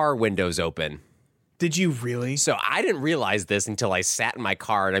my car windows open. Did you really? So I didn't realize this until I sat in my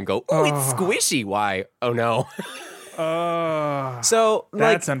car and I'm go, oh, it's squishy. Why? Oh no. So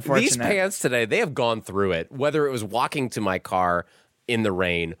that's like unfortunate. these pants today, they have gone through it. Whether it was walking to my car in the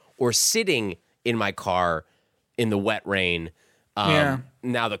rain or sitting in my car in the wet rain.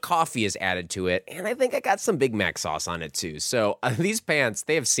 Now the coffee is added to it, and I think I got some Big Mac sauce on it too. So these pants,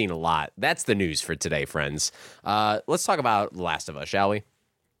 they have seen a lot. That's the news for today, friends. Let's talk about The Last of Us, shall we?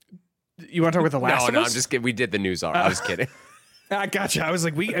 You want to talk about The Last of Us? No, I'm just kidding. We did the news already. I was kidding. I gotcha. I was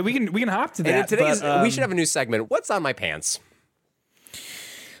like, we can hop to that. And today's, but, we should have a new segment. What's on my pants?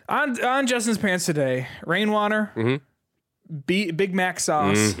 on Justin's pants today. Rainwater, Big Mac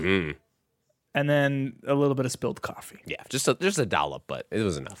sauce, and then a little bit of spilled coffee. Yeah, just a dollop, but it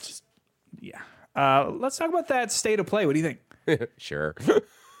was enough. Yeah. Let's talk about that state of play. What do you think? Sure.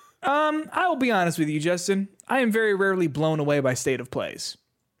 I will be honest with you, Justin. I am very rarely blown away by state of plays.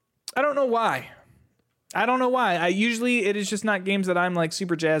 I don't know why. I usually it is just not games that I'm like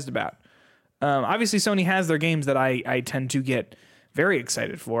super jazzed about. Obviously, Sony has their games that I tend to get very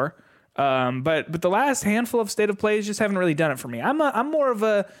excited for. But the last handful of state of plays just haven't really done it for me. I'm more of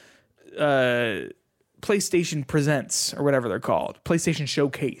a PlayStation Presents or whatever they're called, PlayStation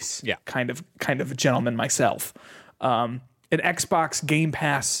Showcase. Yeah. kind of a gentleman myself. An Xbox Game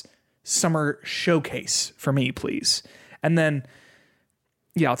Pass Summer Showcase for me, please. And then,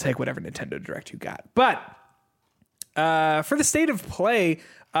 yeah, I'll take whatever Nintendo Direct you got. But for the state of play,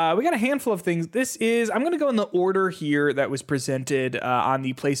 we got a handful of things. I'm going to go in the order here that was presented on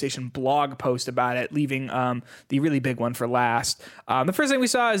the PlayStation blog post about it, leaving the really big one for last. The first thing we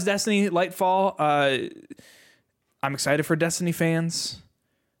saw is Destiny Lightfall. I'm excited for Destiny fans.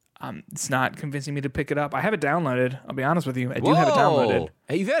 It's not convincing me to pick it up. I have it downloaded. I'll be honest with you. I do have it downloaded.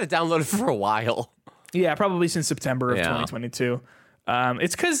 Hey, you've had it downloaded for a while. Yeah, probably since September of 2022.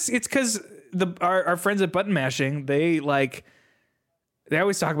 It's because our friends at Button Mashing, they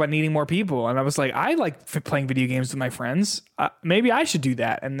always talk about needing more people, and I was like, I like playing video games with my friends. Maybe I should do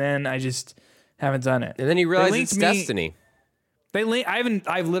that, and then I just haven't done it. And then you realize it's Destiny.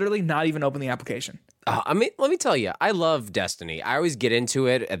 I've literally not even opened the application. I mean, let me tell you, I love Destiny. I always get into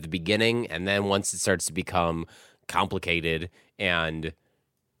it at the beginning, and then once it starts to become complicated and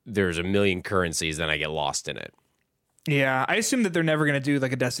there's a million currencies, then I get lost in it. Yeah, I assume that they're never going to do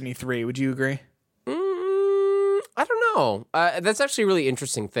like a Destiny 3. Would you agree? I don't know. That's actually a really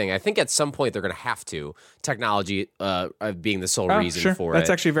interesting thing. I think at some point they're going to have to. Technology being the sole reason for it. That's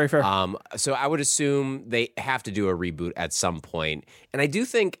actually very fair. So I would assume they have to do a reboot at some point. And I do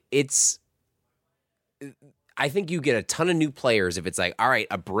think I think you get a ton of new players if it's like, all right,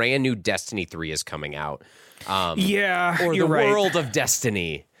 a brand new Destiny 3 is coming out. Yeah, or you're the right. World of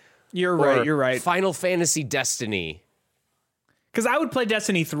Destiny. You're Or right. You're right. Final Fantasy Destiny. Because I would play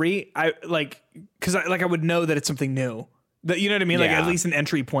Destiny 3. I would know that it's something new. That, you know what I mean? Like Yeah. at least an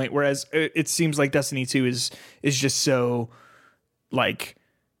entry point. Whereas it seems like Destiny 2 is just so like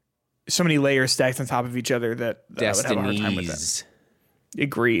so many layers stacked on top of each other that I would have a hard time with it. Destiny's.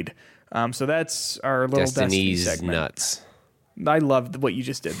 Agreed. So that's our little Destiny Destiny's segment. nuts. I loved what you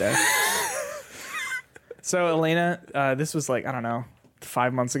just did there. So Elena, this was like, I don't know,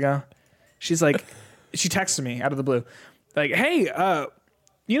 5 months ago. She's like, she texted me out of the blue. Like, hey,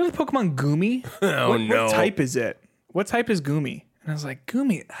 you know the Pokemon Goomy? No. What type is it? What type is Goomy? And I was like,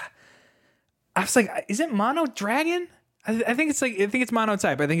 Goomy. I was like, is it mono dragon? I think it's mono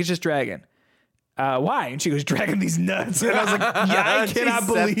type. I think it's just dragon. Why? And she goes, dragging these nuts. And I was like, yeah, I cannot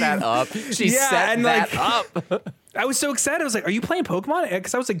believe that up. She set that up. I was so excited. I was like, are you playing Pokemon?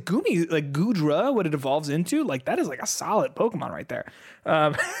 Because I was like, Goomy, like Goodra, what it evolves into, like that is like a solid Pokemon right there.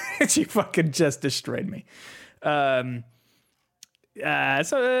 She fucking just destroyed me.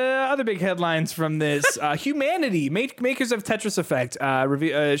 Other big headlines from this: Humanity, makers of Tetris Effect,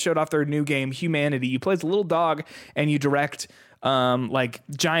 showed off their new game Humanity. You play as a little dog and you direct like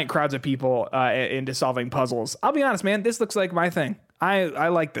giant crowds of people into solving puzzles. I'll be honest, man, this looks like my thing. I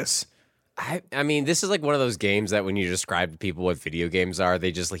like this. I mean, this is like one of those games that when you describe to people what video games are,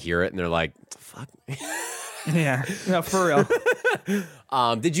 they just hear it and they're like, "What the fuck?" Yeah, no, for real.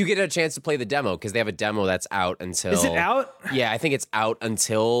 Did you get a chance to play the demo? Because they have a demo that's out until... Is it out? Yeah, I think it's out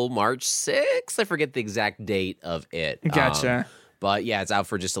until March 6th. I forget the exact date of it. Gotcha. But yeah, it's out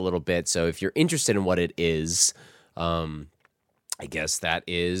for just a little bit. So if you're interested in what it is, I guess that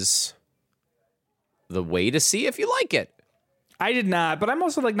is the way to see if you like it. I did not, but I'm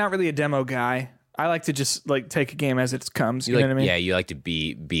also like not really a demo guy. I like to just like take a game as it comes. You know what I mean? Yeah, you like to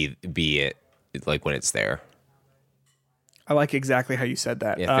be it like when it's there. I like exactly how you said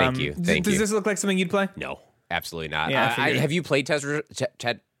that. Yeah, thank you. Does this look like something you'd play? No, absolutely not. Yeah, I figured. Have you played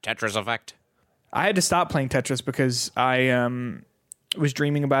Tetris Effect? I had to stop playing Tetris because I was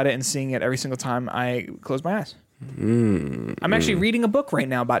dreaming about it and seeing it every single time I closed my eyes. I'm actually reading a book right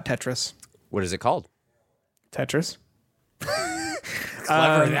now about Tetris. What is it called? Tetris.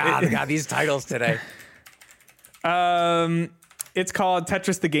 Clever. They got these titles today. It's called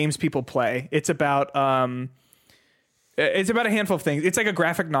Tetris: The Games People Play. It's about a handful of things. It's like a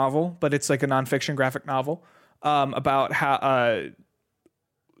graphic novel, but it's like a nonfiction graphic novel about how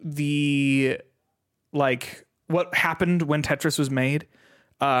what happened when Tetris was made.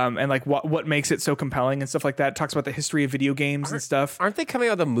 And like what makes it so compelling and stuff like that. It talks about the history of video games and stuff. Aren't they coming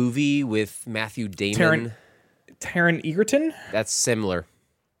out with a movie with Matthew Damon? Taron Egerton? That's similar.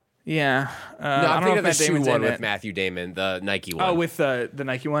 Yeah. No, I'm thinking of the shoe Damon's one in with it. Matthew Damon, the Nike one. Oh, with the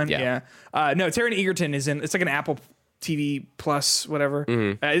Nike one? Yeah. No, Taron Egerton is in. It's like an Apple TV Plus, whatever.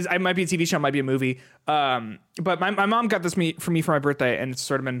 Mm-hmm. It might be a TV show, it might be a movie. But my mom got this for me for my birthday, and it's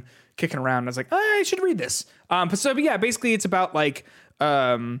sort of been kicking around. I was like, I should read this. But yeah, basically it's about like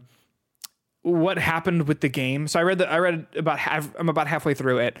what happened with the game. So I read about I'm about halfway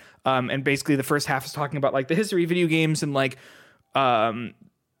through it. And basically the first half is talking about like the history of video games and like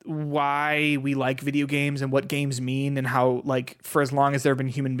why we like video games and what games mean and how like for as long as there have been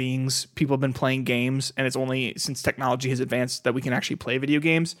human beings, people have been playing games, and it's only since technology has advanced that we can actually play video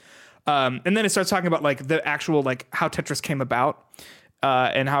games. And then it starts talking about like the actual like how Tetris came about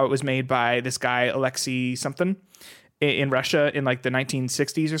and how it was made by this guy Alexei something in Russia in like the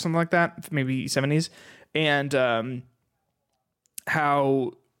 1960s or something like that, maybe 70s, and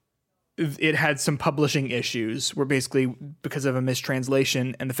how it had some publishing issues where basically because of a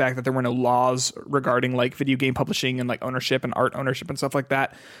mistranslation and the fact that there were no laws regarding like video game publishing and like ownership and art ownership and stuff like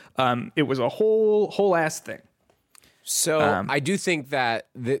that, it was a whole ass thing. So I do think that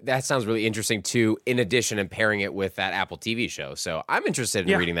that sounds really interesting too, in addition and pairing it with that Apple TV show. So I'm interested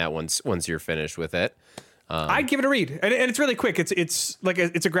in reading that once you're finished with it. I'd give it a read, and it's really quick. It's like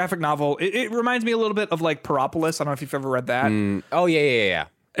it's a graphic novel. It reminds me a little bit of like Peropolis. I don't know if you've ever read that. Oh yeah.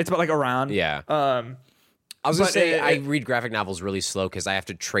 It's about like Iran. Yeah. I was gonna say I read graphic novels really slow because I have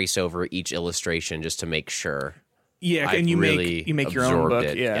to trace over each illustration just to make sure. Yeah, I've and you really make your own book.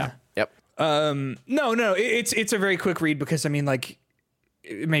 it. Yeah. Yep. No, it's a very quick read because I mean, like,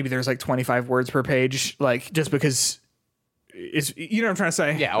 maybe there's like 25 words per page, like just because. Is you know what I'm trying to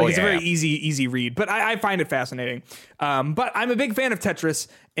say? Yeah, like, it's a very easy read, but I find it fascinating. But I'm a big fan of Tetris,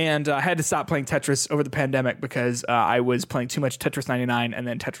 and I had to stop playing Tetris over the pandemic because I was playing too much Tetris 99 and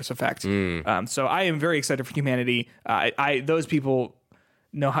then Tetris Effect. So I am very excited for Humanity. Those people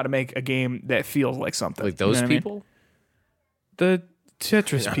know how to make a game that feels like something. Like those people? The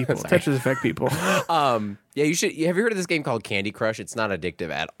Tetris people, Tetris Effect people. Yeah, you should. Have you heard of this game called Candy Crush? It's not addictive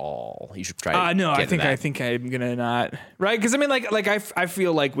at all. You should try. No, I think I'm gonna not. Right, because I mean, like I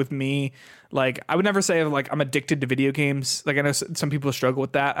feel like with me, like I would never say like I'm addicted to video games. Like I know some people struggle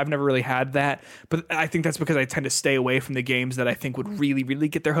with that. I've never really had that, but I think that's because I tend to stay away from the games that I think would really, really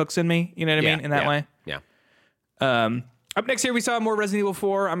get their hooks in me. You know what I mean? In that way. Yeah. Up next here, we saw more Resident Evil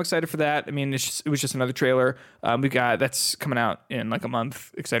 4. I'm excited for that. I mean, it was just another trailer. We got that's coming out in like a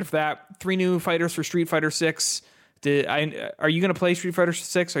month. Excited for that. 3 new fighters for Street Fighter 6. Are you going to play Street Fighter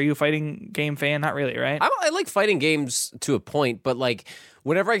 6? Are you a fighting game fan? Not really, right? I like fighting games to a point, but like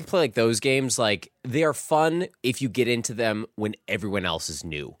whenever I play like those games, like they are fun if you get into them when everyone else is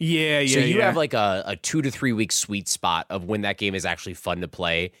new. Yeah. So you have like a 2 to 3 week sweet spot of when that game is actually fun to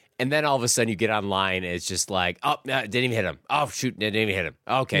play. And then all of a sudden you get online and it's just like, oh, no, didn't even hit him. Oh, shoot, didn't even hit him.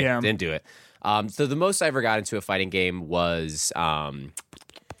 Okay, didn't do it. So the most I ever got into a fighting game was, what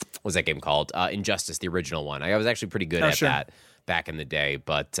was that game called? Injustice, the original one. I was actually pretty good at that back in the day.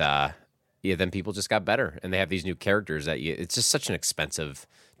 But then people just got better. And they have these new characters it's just such an expensive,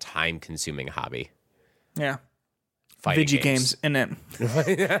 time-consuming hobby. Yeah. Fighting games in it.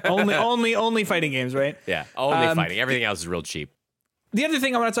 only fighting games, right? Yeah, only fighting. Everything else is real cheap. The other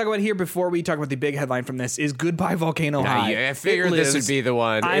thing I want to talk about here before we talk about the big headline from this is Goodbye Volcano High. Yeah, I figured this would be the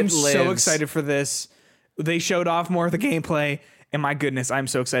one. I'm so excited for this. They showed off more of the gameplay, and my goodness, I'm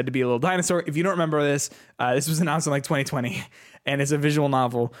so excited to be a little dinosaur. If you don't remember this was announced in like 2020, and it's a visual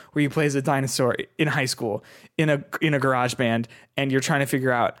novel where you play as a dinosaur in high school in a garage band, and you're trying to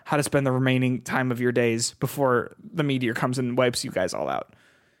figure out how to spend the remaining time of your days before the meteor comes and wipes you guys all out.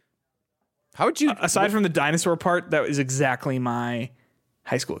 How would you? Aside from the dinosaur part, that was exactly my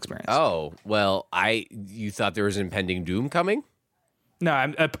high school experience. Oh, well, you thought there was impending doom coming?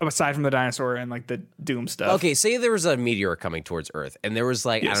 No, aside from the dinosaur and like the doom stuff. Okay, say there was a meteor coming towards Earth and there was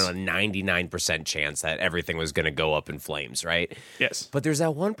like, I don't know, 99% chance that everything was going to go up in flames, right? Yes. But there's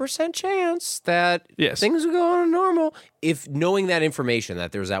that 1% chance that Yes. things would go on normal. If knowing that information,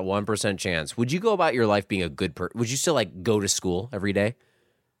 that there's that 1% chance, would you go about your life being a good person? Would you still like go to school every day?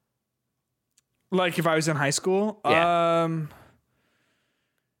 Like if I was in high school? Yeah.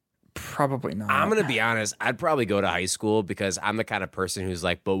 Probably not. I'm going to be honest. I'd probably go to high school because I'm the kind of person who's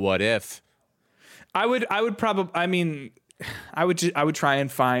like, but what if? I would probably, I mean, I would try and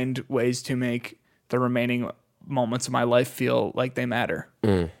find ways to make the remaining moments of my life feel like they matter.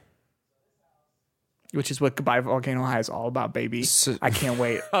 Which is what Goodbye Volcano High is all about, baby. I can't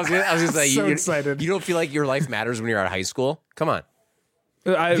wait. I was gonna say, so excited. You don't feel like your life matters when you're out of high school? Come on.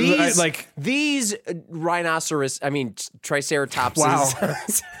 These triceratops. Wow.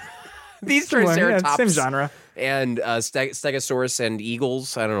 These triceratops, same genre, and Stegosaurus and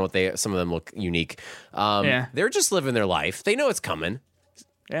eagles. I don't know what some of them look unique. They're just living their life. They know it's coming.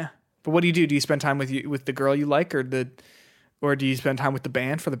 Yeah, but what do? Do you spend time with the girl you like, or do you spend time with the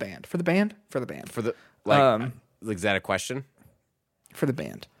band? For the band. Is that a question? For the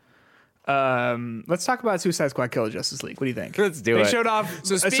band. Let's talk about Suicide Squad Kill the Justice League. What do you think? Let's do it. They showed off.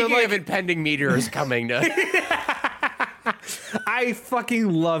 So speaking of impending meteors coming to. I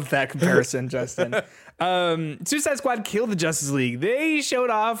fucking love that comparison, Justin. Suicide Squad Kill the Justice League. They showed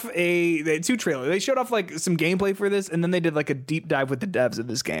off two trailers. They showed off like some gameplay for this, and then they did like a deep dive with the devs of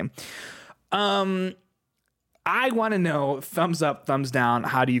this game. I want to know, thumbs up, thumbs down.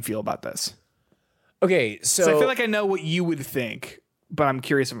 How do you feel about this? Okay, so I feel like I know what you would think, but I'm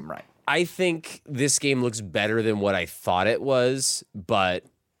curious if I'm right. I think this game looks better than what I thought it was, but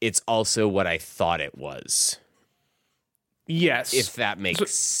it's also what I thought it was. Yes, if that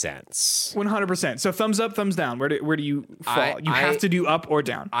makes sense. 100%. So thumbs up, thumbs down. Where do you fall? You have to do up or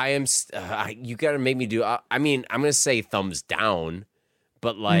down. I am. You got to make me do. I mean, I'm gonna say thumbs down,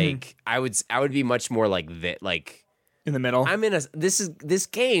 but like I would be much more like that. Like in the middle. This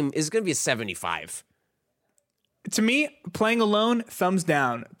game is gonna be a 75. To me, playing alone, thumbs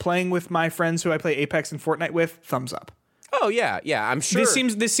down. Playing with my friends who I play Apex and Fortnite with, thumbs up. Oh yeah, I'm sure.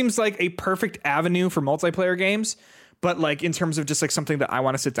 This seems like a perfect avenue for multiplayer games. But like in terms of just like something that I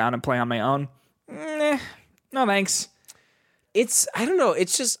want to sit down and play on my own, No, thanks. I don't know,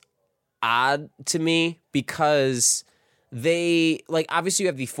 it's just odd to me because they, like, obviously you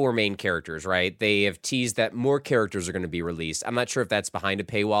have the 4 main characters, right? They have teased that more characters are going to be released. I'm not sure if that's behind a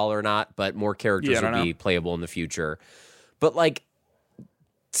paywall or not, but more characters will be playable in the future. But, like,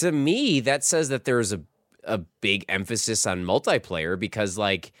 to me, that says that there's a big emphasis on multiplayer because,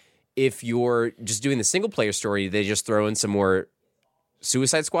 like, if you're just doing the single player story, they just throw in some more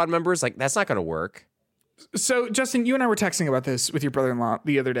Suicide Squad members. Like, that's not going to work. So, Justin, you and I were texting about this with your brother-in-law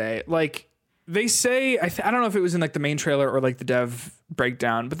the other day. Like, they say, I don't know if it was in like the main trailer or like the dev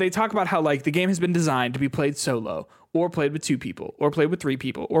breakdown, but they talk about how like the game has been designed to be played solo or played with 2 people or played with 3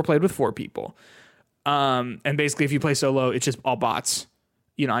 people or played with 4 people. And basically if you play solo, it's just all bots,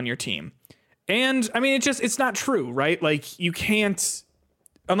 you know, on your team. And I mean, it's not true, right? Like you can't,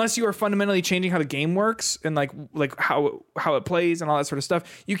 unless you are fundamentally changing how the game works and like how it plays and all that sort of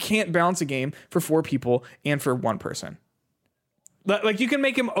stuff, you can't balance a game for 4 people and for 1 person. Like you can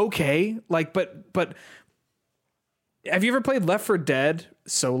make him okay, like, but have you ever played Left 4 Dead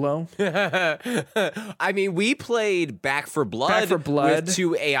solo? I mean, we played Back 4 Blood with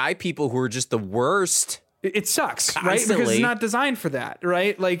 2 AI people who were just the worst. It sucks, Constantly. right? Because it's not designed for that,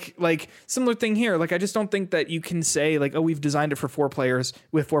 right? Like similar thing here. Like I just don't think that you can say like, oh, we've designed it for 4 players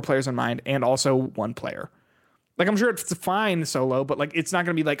with 4 players in mind and also 1 player. Like I'm sure it's fine solo, but like it's not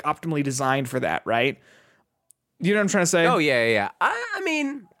going to be like optimally designed for that, right? You know what I'm trying to say? Oh, yeah. I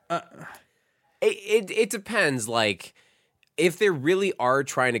mean, it depends. Like, if they really are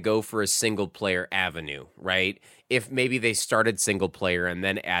trying to go for a single-player avenue, right? If maybe they started single-player and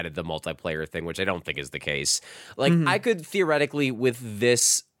then added the multiplayer thing, which I don't think is the case. Like, I could theoretically, with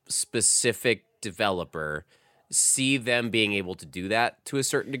this specific developer, see them being able to do that to a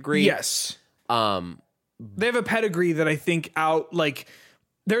certain degree. Yes. They have a pedigree that I think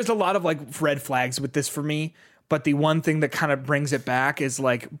there's a lot of like red flags with this for me. But the one thing that kind of brings it back is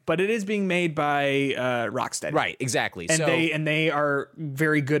like, but it is being made by Rocksteady. Right, exactly. And they are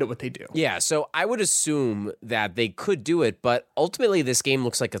very good at what they do. Yeah, so I would assume that they could do it, but ultimately this game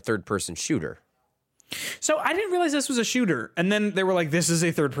looks like a third-person shooter. So I didn't realize this was a shooter. And then they were like, this is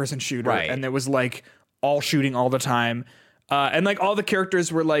a third-person shooter. Right. And it was like all shooting all the time. And like all the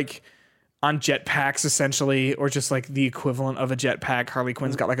characters were like on jetpacks essentially, or just like the equivalent of a jetpack. Harley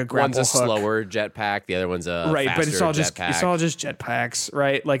Quinn's got like a grapple One's a hook. slower jetpack, the other one's a right, faster but it's all just jetpacks,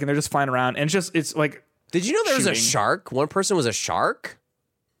 right? Like, and they're just flying around, and it's like. Did you know there was a shooting. shark? One person was a shark.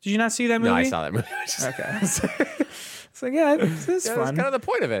 Did you not see that movie? No, I saw that movie. Okay, it's like it's fun. That's kind of the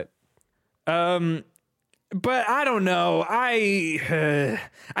point of it. But I don't know. I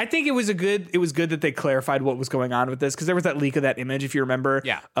think it was good that they clarified what was going on with this, because there was that leak of that image, if you remember,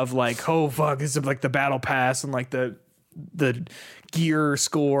 of like, oh fuck, this is like the battle pass and like the gear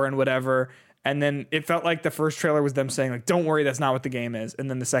score and whatever. And then it felt like the first trailer was them saying like, don't worry, that's not what the game is. And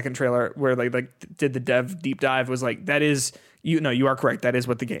then the second trailer where they like did the dev deep dive was like, that is, you are correct, that is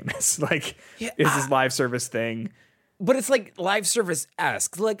what the game is. Like, it's this live service thing. But it's like live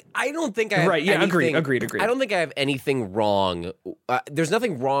service-esque. Like, I don't think I have anything... Agreed. I don't think I have anything wrong. There's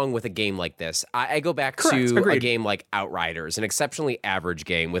nothing wrong with a game like this. I go back to a game like Outriders, an exceptionally average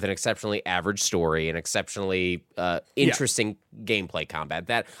game with an exceptionally average story, an exceptionally interesting gameplay combat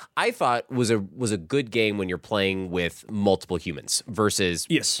that I thought was a good game when you're playing with multiple humans versus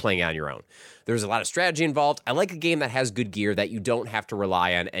playing on your own. There's a lot of strategy involved. I like a game that has good gear that you don't have to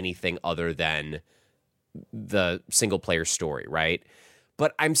rely on anything other than the single player story, right?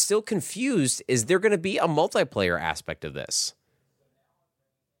 But I'm still confused. Is there going to be a multiplayer aspect of this?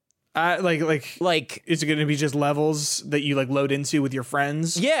 Like, is it going to be just levels that you like load into with your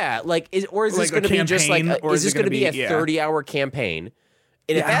friends? Yeah, is this going to be just like, is this going to be a 30-hour campaign?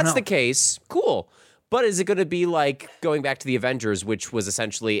 And if that's the case, cool. But is it going to be like going back to the Avengers, which was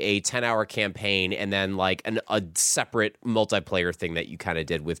essentially a 10-hour campaign and then like a separate multiplayer thing that you kind of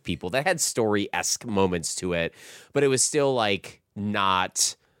did with people that had story-esque moments to it, but it was still like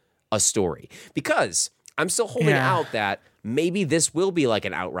not a story? Because I'm still holding out that maybe this will be like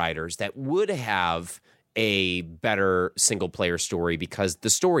an Outriders that would have a better single-player story because the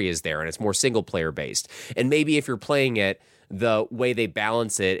story is there and it's more single-player based. And maybe if you're playing it, the way they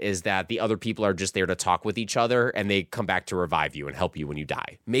balance it is that the other people are just there to talk with each other and they come back to revive you and help you when you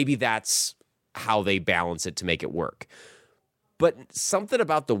die. Maybe that's how they balance it to make it work. But something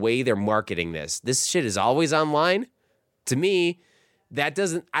about the way they're marketing this shit is always online. To me, that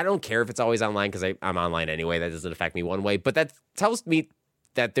doesn't, I don't care if it's always online because I'm online anyway. That doesn't affect me one way. But that tells me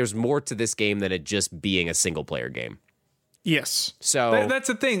that there's more to this game than it just being a single player game. Yes. So that's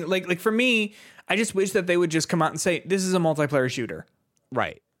the thing. Like for me, I just wish that they would just come out and say, this is a multiplayer shooter.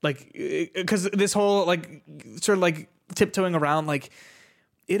 Right. Like, because this whole like sort of like tiptoeing around like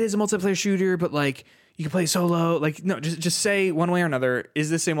it is a multiplayer shooter, but like you can play solo. Like, no, just say one way or another, is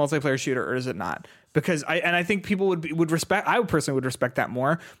this a multiplayer shooter or is it not? Because I think people would respect. I personally would respect that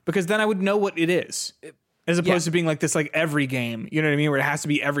more because then I would know what it is, as opposed to being like this like every game. You know what I mean? Where it has to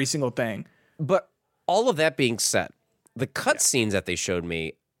be every single thing. But all of that being said, the cutscenes that they showed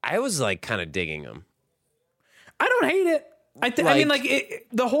me, I was like kind of digging them. I don't hate it. I mean, like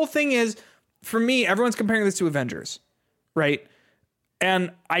the whole thing is, for me, everyone's comparing this to Avengers, right?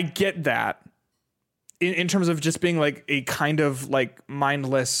 And I get that in terms of just being like a kind of like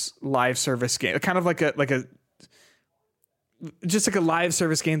mindless live service game, kind of like a just like a live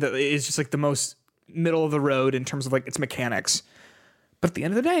service game that is just like the most middle of the road in terms of like its mechanics. But at the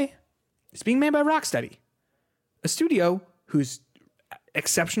end of the day, it's being made by Rocksteady, a studio who's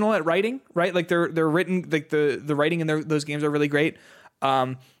exceptional at writing, right? Like they're written, like the writing in those games are really great.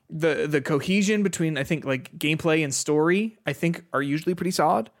 The cohesion between, I think, like gameplay and story, I think are usually pretty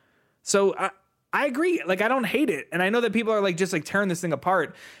solid. So I agree. Like, I don't hate it. And I know that people are like just like tearing this thing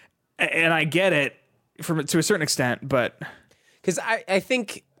apart, and I get it to a certain extent, but because I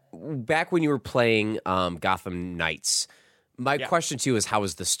think back when you were playing Gotham Knights, my question to you is, how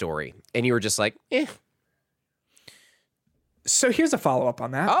was the story? And you were just like, eh. So here's a follow-up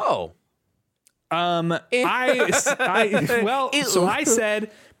on that. Oh. I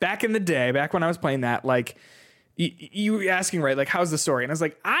said back in the day, back when I was playing that, like you were asking, right? Like, how's the story? And I was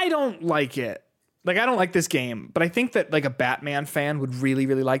like, I don't like it. Like, I don't like this game, but I think that like a Batman fan would really,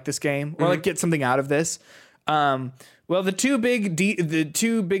 really like this game or like get something out of this. Well, the two biggest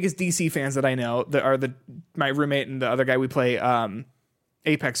DC fans that I know that are my roommate and the other guy we play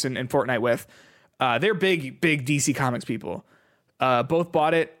Apex and Fortnite with. They're big DC Comics people. Both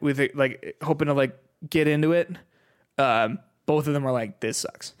bought it with like hoping to like get into it. Both of them are like, this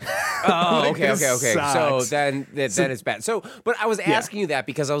sucks. Oh, Like, okay. sucks. So then it's bad. So, but I was asking you that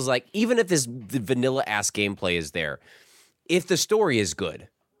because I was like, even if the vanilla ass gameplay is there, if the story is good,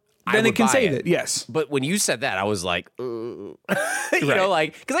 then it can save it. Yes. But when you said that, I was like, you know,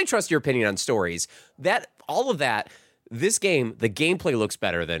 like, because I trust your opinion on stories. That all of that, this game, the gameplay looks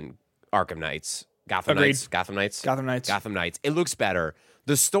better than Arkham Knights. Gotham Knights. It looks better.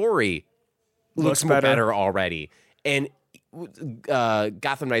 The story looks more better already. And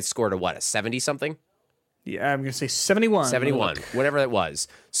Gotham Knights scored a 70 something? Yeah, I'm gonna say 71. 71, whatever that was.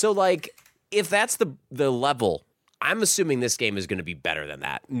 So like, if that's the level, I'm assuming this game is going to be better than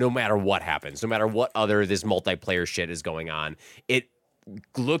that. No matter what happens, no matter what other this multiplayer shit is going on, it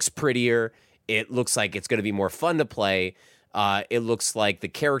looks prettier. It looks like it's going to be more fun to play. It looks like the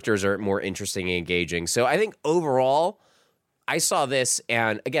characters are more interesting and engaging. So I think overall, I saw this,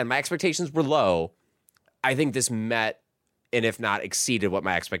 and again, my expectations were low. I think this met, and if not exceeded, what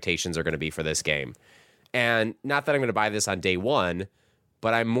my expectations are going to be for this game. And not that I'm going to buy this on day one,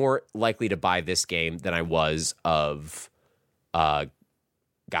 but I'm more likely to buy this game than I was of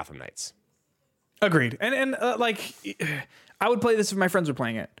Gotham Knights. Agreed. And like, I would play this if my friends were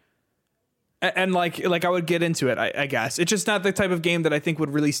playing it. And like I would get into it, I guess. It's just not the type of game that I think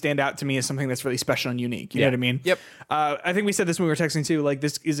would really stand out to me as something that's really special and unique. You know what I mean? Yep. I think we said this when we were texting too. Like,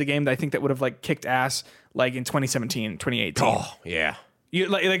 this is a game that I think that would have like kicked ass like in 2017, 2018. Oh, yeah.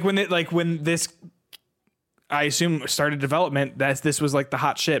 You when this, I assume, started development, this was like the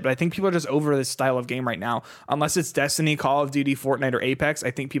hot shit. But I think people are just over this style of game right now. Unless it's Destiny, Call of Duty, Fortnite, or Apex, I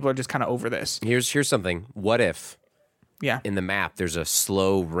think people are just kind of over this. Here's something. What if in the map there's a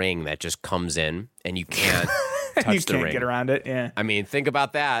slow ring that just comes in and you can't touch you the can't ring? get around it. Yeah. I mean, think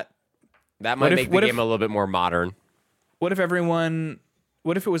about that. That might make the game a little bit more modern. What if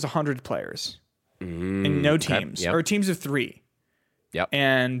it was 100 players and no teams, or teams of 3? Yep.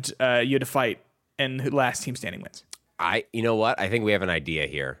 And you had to fight, and the last team standing wins. You know what? I think we have an idea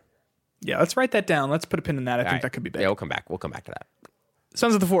here. Yeah, let's write that down. Let's put a pin in that. I think that could be big. Yeah, we'll come back. We'll come back to that.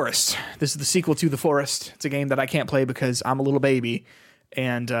 Sons of the Forest. This is the sequel to The Forest. It's a game that I can't play because I'm a little baby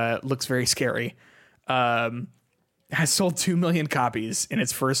and looks very scary. Has sold 2 million copies in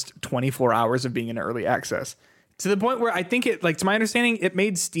its first 24 hours of being in early access. To the point where I think it, like, to my understanding, it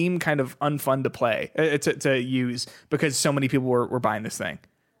made Steam kind of unfun to play, to use, because so many people were buying this thing.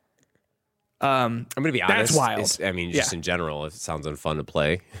 I'm going to be honest. That's wild. Just in general, it sounds unfun to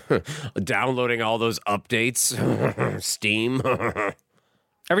play. Downloading all those updates, Steam.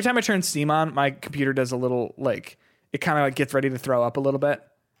 Every time I turn Steam on, my computer does a little, like, it kind of like gets ready to throw up a little bit.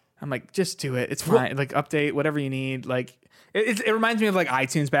 I'm like, just do it. It's fine. Like, update whatever you need. Like, it reminds me of like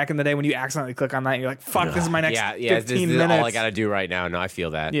iTunes back in the day when you accidentally click on that and you're like, fuck, this is my next 15 this minutes. is all I got to do right now. No, I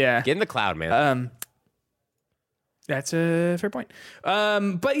feel that. Yeah. Get in the cloud, man. That's a fair point.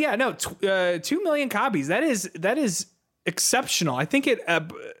 But yeah, no, 2 million copies. That is exceptional. I think it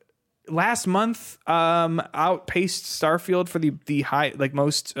last month outpaced Starfield for the high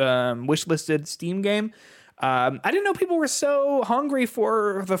most wish listed Steam game. I didn't know people were so hungry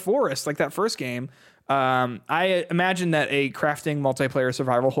for The Forest, like that first game. I imagine that a crafting multiplayer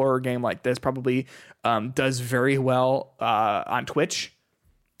survival horror game like this probably does very well on Twitch,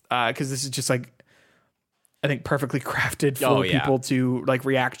 because this is just like, I think, perfectly crafted for people to like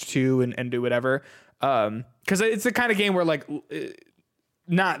react to and do whatever. Because it's the kind of game where like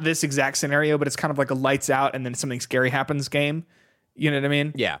not this exact scenario, but it's kind of like a lights out and then something scary happens game. You know what I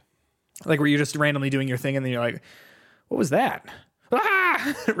mean? Yeah. Like where you're just randomly doing your thing and then you're like, what was that?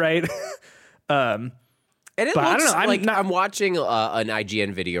 Ah! Right? And it But I looks don't know, I'm watching an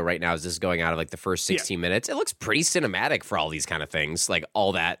IGN video right now as this is going out of like the first 16 minutes. It looks pretty cinematic for all these kind of things. Like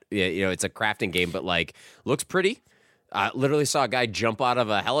all that, you know, it's a crafting game, but like looks pretty. Literally saw a guy jump out of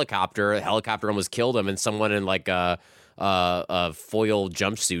a helicopter. The helicopter almost killed him, and someone in like a foil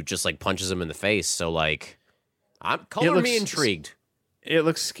jumpsuit just like punches him in the face. So like, color me intrigued. It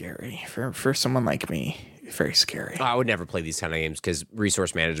looks scary for someone like me. Very scary. I would never play these kind of games because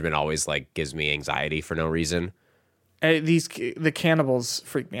resource management always like gives me anxiety for no reason. The cannibals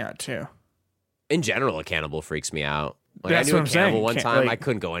freak me out too. In general, a cannibal freaks me out. Like That's I knew what a I'm cannibal saying. one time. I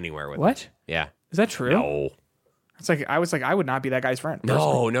couldn't go anywhere with What? it. Yeah. Is that true? No. It's like I was like, I would not be that guy's friend.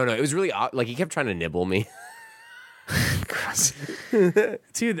 No. It was really odd. Like he kept trying to nibble me. Gross.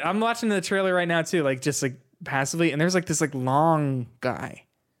 Dude, I'm watching the trailer right now too, like just like passively, and there's like this like long guy.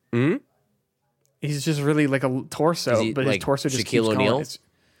 Hmm? He's just really like a torso, but his torso just keeps Shaquille O'Neal? going.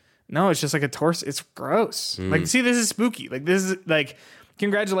 No, it's just like a torso. It's gross. Like, see, this is spooky. Like, this is like,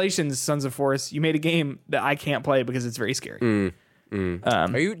 congratulations, Sons of Forest. You made a game that I can't play because it's very scary.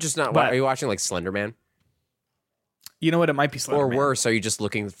 Are you just not? Are you watching like Slender Man? You know what? It might be Slender Or Man. worse, are you just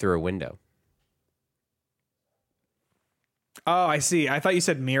looking through a window? Oh, I see. I thought you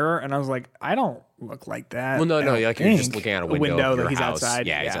said mirror, and I was like, I don't look like that. Well, no, I don't like you're just think. looking out a window of your that he's house. outside.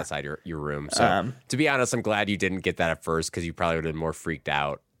 Yeah, he's outside your room. So to be honest, I'm glad you didn't get that at first because you probably would have been more freaked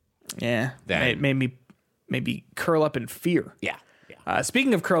out. Yeah, Then. it made me maybe curl up in fear. Yeah.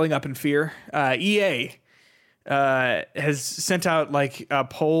 Speaking of curling up in fear, EA has sent out like a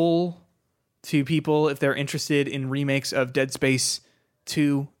poll to people if they're interested in remakes of Dead Space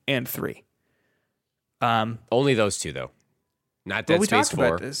 2 and 3. Only those two though. Not Dead Space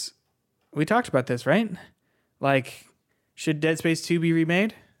 4. We talked about this, right? Like, should Dead Space 2 be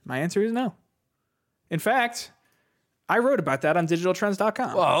remade? My answer is no. In fact, I wrote about that on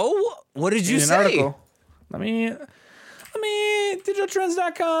digitaltrends.com. Whoa! What did you In an say? article. Let me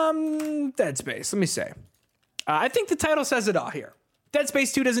digitaltrends.com Dead Space. Let me say. I think the title says it all here. Dead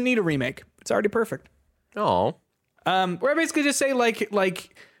Space 2 doesn't need a remake. It's already perfect. Oh. Where I basically just say let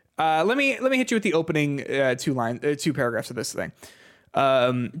me hit you with the opening two paragraphs of this thing.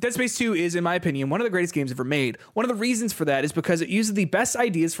 Dead Space 2 is, in my opinion, one of the greatest games ever made. One of the reasons for that is because it uses the best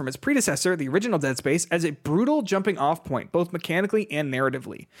ideas from its predecessor, the original Dead Space, as a brutal jumping off point, both mechanically and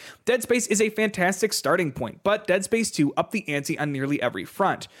narratively. Dead Space is a fantastic starting point, but Dead Space 2 upped the ante on nearly every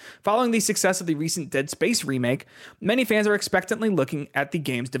front. Following the success of the recent Dead Space remake, many fans are expectantly looking at the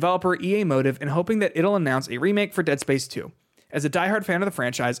game's developer, EA Motive, and hoping that it'll announce a remake for Dead Space 2. As a diehard fan of the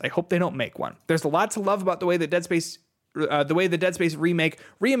franchise, I hope they don't make one. There's a lot to love about the way the Dead Space remake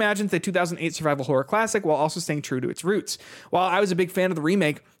reimagines the 2008 survival horror classic while also staying true to its roots. While I was a big fan of the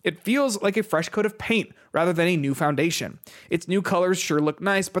remake, it feels like a fresh coat of paint rather than a new foundation. Its new colors sure look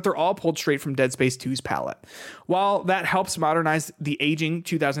nice, but they're all pulled straight from Dead Space 2's palette. While that helps modernize the aging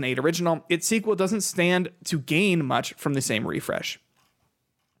 2008 original, its sequel doesn't stand to gain much from the same refresh.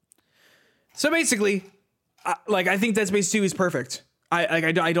 So basically, I think Dead Space 2 is perfect.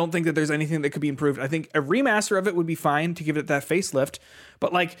 I don't think that there's anything that could be improved. I think a remaster of it would be fine to give it that facelift.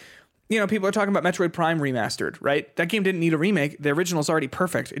 But people are talking about Metroid Prime remastered, right? That game didn't need a remake. The original's already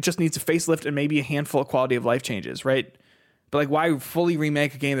perfect. It just needs a facelift and maybe a handful of quality of life changes, right? But why fully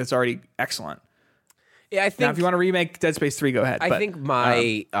remake a game that's already excellent? Yeah, I think. Now, if you want to remake Dead Space 3, go ahead. I think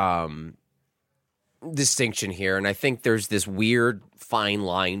my distinction here, and I think there's this weird fine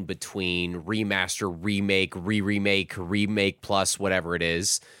line between remaster, remake, remake plus whatever it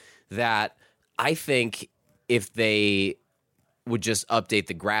is, that I think if they would just update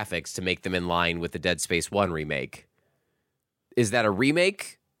the graphics to make them in line with the Dead Space 1 remake, is that a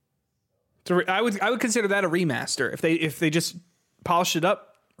remake? So I would consider that a remaster. If they just polish it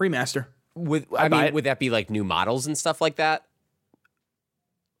up, remaster. Would that be like new models and stuff like that?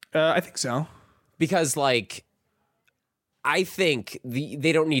 I think so. Because I think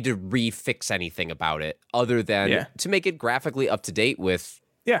they don't need to refix anything about it other than to make it graphically up to date with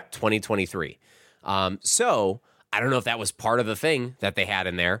 2023. So I don't know if that was part of the thing that they had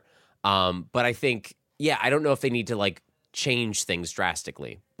in there. But I think, I don't know if they need to like change things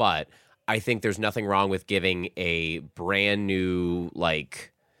drastically, but I think there's nothing wrong with giving a brand new,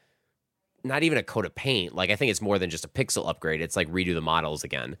 like, not even a coat of paint. Like, I think it's more than just a pixel upgrade. It's like redo the models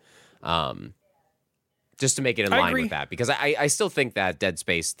again. Just to make it in line with that, because I still think that Dead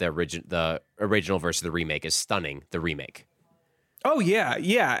Space, the original versus the remake, is stunning. The remake. Oh yeah,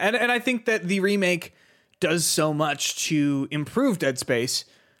 and I think that the remake does so much to improve Dead Space.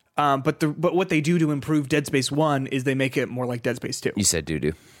 But what they do to improve Dead Space 1 is they make it more like Dead Space 2. You said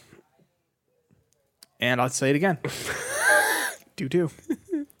doo-doo. And I'll say it again. Doo-doo.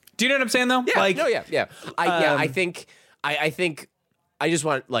 Do you know what I'm saying though? Yeah. I think I just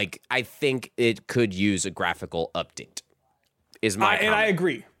want, like, I think it could use a graphical update. Is my comment. And I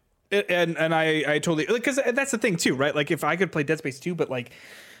agree. And I totally, because that's the thing too, right? Like if I could play Dead Space 2, but like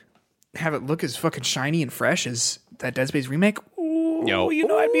have it look as fucking shiny and fresh as that Dead Space remake, I'd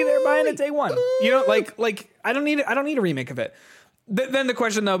be there buying it day one. Like I don't need a remake of it. Then the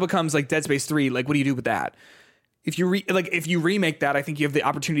question though becomes like Dead Space 3, like what do you do with that? If you remake that, I think you have the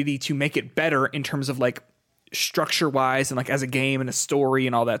opportunity to make it better in terms of like structure wise and like as a game and a story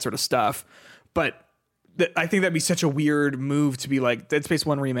and all that sort of stuff. But I think that'd be such a weird move to be like Dead Space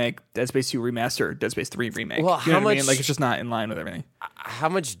 1 remake, Dead Space 2 remaster, Dead Space 3 remake. Well, you know what I mean? Like it's just not in line with everything. How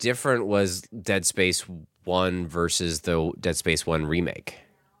much different was Dead Space 1 versus the Dead Space 1 remake?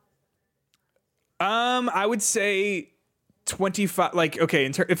 I would say 25. Like, okay,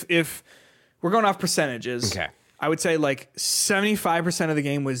 if we're going off percentages, okay, I would say like 75% of the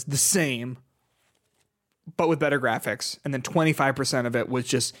game was the same, but with better graphics, and then 25% of it was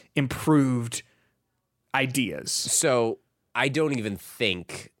just improved ideas. So I don't even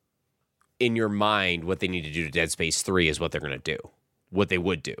think in your mind what they need to do to Dead Space 3 is what they're going to do, what they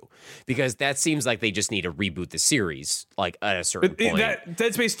would do, because that seems like they just need to reboot the series like at a certain point.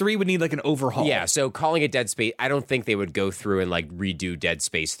 Dead Space 3 would need like an overhaul. Yeah, so calling it Dead Space, I don't think they would go through and like redo Dead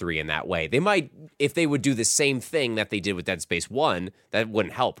Space 3 in that way. They might, if they would do the same thing that they did with Dead Space 1, that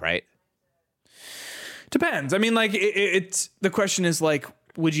wouldn't help, right? Depends. I mean, like it's the question is like,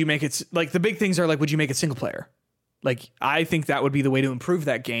 would you make it like the big things are like, would you make it single player? Like, I think that would be the way to improve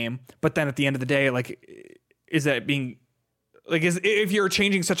that game. But then at the end of the day, like, is that being like, if you're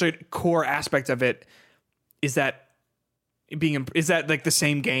changing such a core aspect of it, is that like the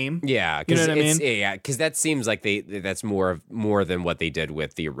same game? Yeah. You know what I mean? Yeah. Cause that seems like that's more than what they did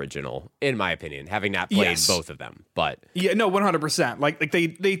with the original, in my opinion, having not played both of them, but yeah, no, 100%. Like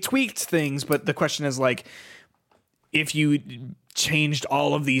they tweaked things, but the question is like, if you changed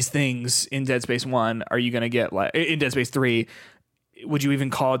all of these things in Dead Space 1, are you going to get like in Dead Space 3, would you even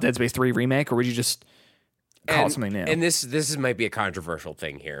call it Dead Space 3 remake, or would you just call it something new? And this might be a controversial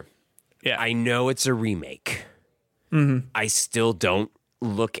thing here. Yeah. I know it's a remake. Mm-hmm. I still don't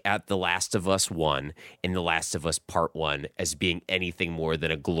look at The Last of Us 1 and The Last of Us Part 1 as being anything more than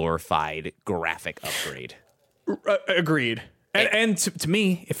a glorified graphic upgrade. Agreed. And to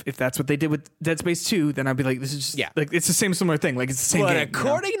me, if that's what they did with Dead Space 2, then I'd be like, this is just like it's the same similar thing. Like it's the same but game. But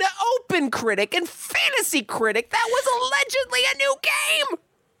according to OpenCritic and Fantasy Critic, that was allegedly a new game.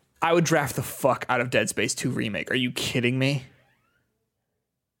 I would draft the fuck out of Dead Space 2 remake. Are you kidding me?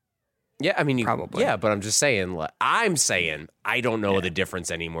 Yeah, I mean, probably. Yeah, but I'm just saying. I'm saying I don't know the difference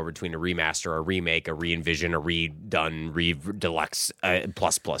anymore between a remaster, a remake, a re-envision, a redone, deluxe,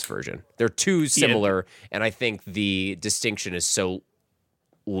 plus version. They're too similar, and I think the distinction is so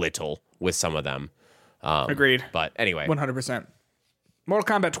little with some of them. Agreed. But anyway, 100%.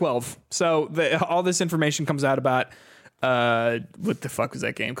 Mortal Kombat 12. So all this information comes out about what the fuck was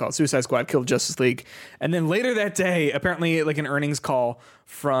that game called? Suicide Squad Kill Justice League. And then later that day, apparently like an earnings call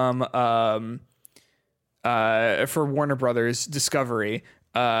from for Warner Brothers Discovery,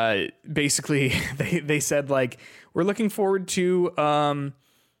 basically they said like, we're looking forward to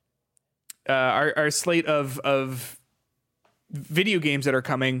our slate of video games that are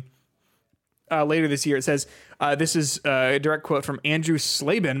coming later this year. It says, this is a direct quote from Andrew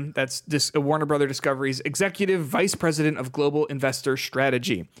Slabin, that's Warner Brother Discovery's Executive Vice President of Global Investor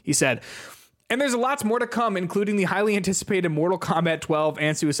Strategy. He said, and there's lots more to come, including the highly anticipated Mortal Kombat 12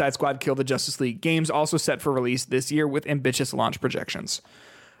 and Suicide Squad Kill the Justice League games, also set for release this year with ambitious launch projections.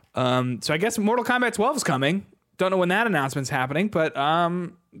 So I guess Mortal Kombat 12 is coming. Don't know when that announcement's happening, but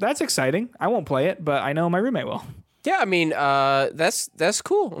that's exciting. I won't play it, but I know my roommate will. Yeah, I mean, that's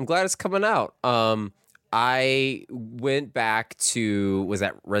cool. I'm glad it's coming out. I went back to, was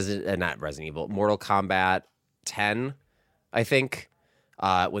that not Resident Evil, Mortal Kombat 10 I think.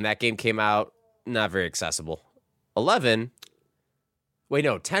 When that game came out, not very accessible. 11. Wait,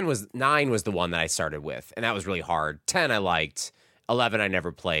 no, 9 was the one that I started with, and that was really hard. 10 I liked. 11 I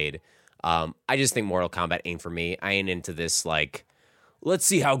never played. I just think Mortal Kombat ain't for me. I ain't into this, like, let's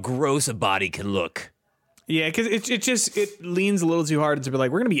see how gross a body can look. Yeah, because it leans a little too hard to be like,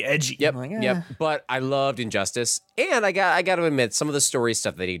 we're gonna be edgy. Yep, like, yep. But I loved Injustice, and I got to admit, some of the story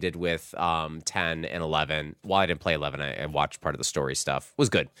stuff that he did with 10 and 11. While I didn't play 11, I watched part of the story stuff. Was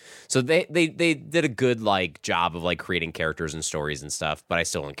good. So they did a good like job of like creating characters and stories and stuff. But I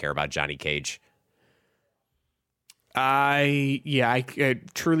still don't care about Johnny Cage. I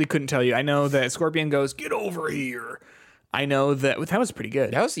truly couldn't tell you. I know that Scorpion goes, "Get over here." I know that was pretty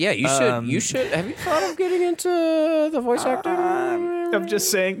good. That was You should. Have you thought of getting into the voice acting? I'm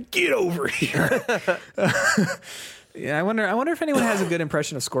just saying, get over here. Yeah, I wonder if anyone has a good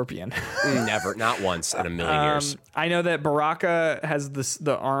impression of Scorpion. Never, not once in a million years. I know that Baraka has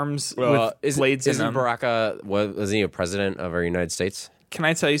the arms with blades in them. Isn't Baraka? Wasn't he a president of our United States? Can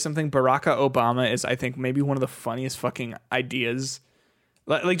I tell you something? Baraka Obama is, I think, maybe one of the funniest fucking ideas,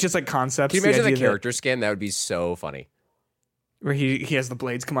 like just like concepts. Can you imagine the character skin? That would be so funny. Where he has the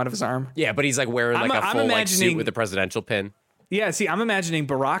blades come out of his arm. Yeah, but he's like wearing like a full like suit with a presidential pin. Yeah, see, I'm imagining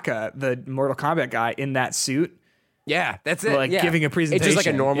Baraka, the Mortal Kombat guy, in that suit. Yeah, that's it. Like giving a presentation. It's just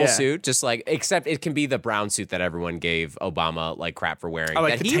like a normal suit, just like, except it can be the brown suit that everyone gave Obama like crap for wearing. Oh,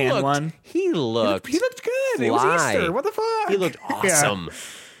 like the tan one. He looked good. Fly. It was Easter. What the fuck? He looked awesome.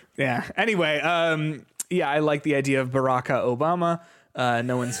 Yeah. Anyway, I like the idea of Baraka Obama.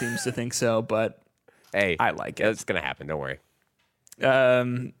 No one seems to think so, but hey, I like it. It's gonna happen. Don't worry.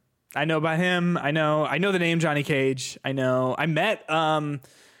 I know about him. I know the name Johnny Cage. I met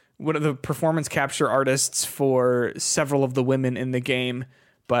one of the performance capture artists for several of the women in the game,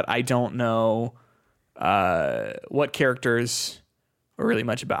 but I don't know what characters or really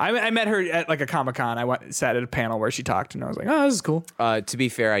much about. I met her at like a Comic-Con. Sat at a panel where she talked, and I was like, oh, this is cool. To be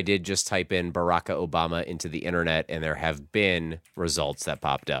fair, I did just type in Baraka Obama into the internet, and there have been results that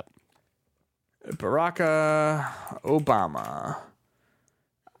popped up. Baraka Obama.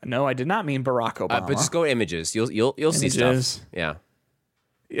 No, I did not mean Barack Obama. But just go to images. You'll see stuff. Yeah.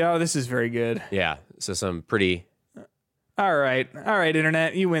 Yeah, this is very good. Yeah. So some pretty. All right,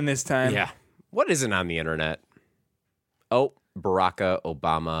 internet, you win this time. Yeah. What isn't on the internet? Oh, Baraka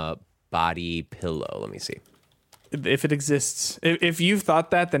Obama body pillow. Let me see. If it exists, if you've thought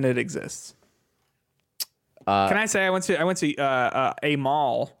that, then it exists. Can I say I went to a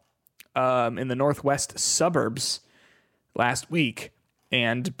mall in the northwest suburbs last week.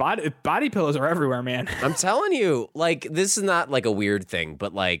 And body pillows are everywhere, man. I'm telling you, like, this is not like a weird thing,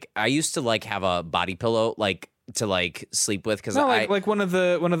 but like I used to like have a body pillow like to like sleep with because like one of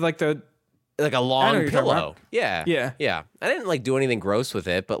the like a long pillow. Yeah. I didn't like do anything gross with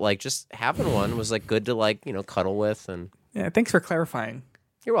it, but like just having one was like good to like cuddle with. And yeah, thanks for clarifying.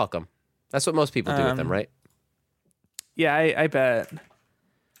 You're welcome. That's what most people do with them, right? Yeah, I bet.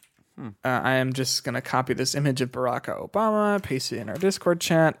 I am just going to copy this image of Barack Obama, paste it in our Discord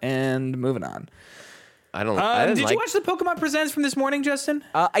chat, and moving on. I didn't did you watch the Pokemon Presents from this morning, Justin?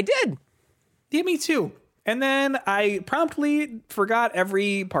 I did. Yeah, me too. And then I promptly forgot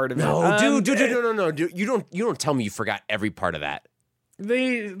every part of it. No, dude, no. You don't tell me you forgot every part of that.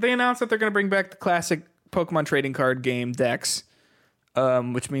 They announced that they're going to bring back the classic Pokemon trading card game decks,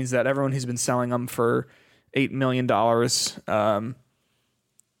 which means that everyone who's been selling them for $8 million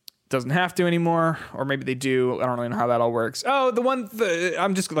doesn't have to anymore, or maybe they do. I don't really know how that all works. Oh,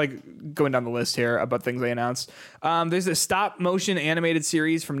 I'm just like going down the list here about things they announced. There's a stop motion animated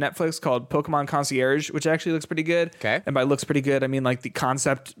series from Netflix called Pokemon Concierge, which actually looks pretty good. Okay. And by looks pretty good, I mean like the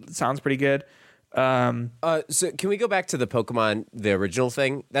concept sounds pretty good. So can we go back to the Pokemon, the original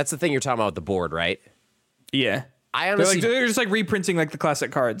thing? That's the thing you're talking about with the board, right? Yeah. I honestly, they're just like reprinting like the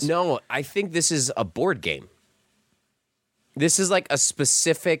classic cards. No, I think this is a board game. This is like a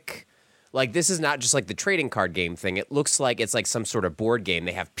specific, like this is not just like the trading card game thing. It looks like it's like some sort of board game.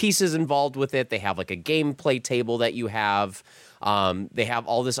 They have pieces involved with it. They have like a gameplay table that you have. They have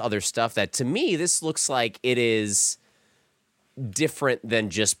all this other stuff that to me, this looks like it is different than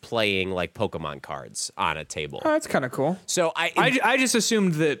just playing like Pokemon cards on a table. Oh, that's kind of cool. So I just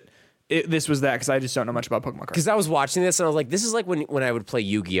assumed that this was that because I just don't know much about Pokemon cards. Because I was watching this and I was like, this is like when I would play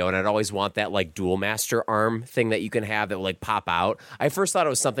Yu-Gi-Oh! And I'd always want that like dual master arm thing that you can have that will like pop out. I first thought it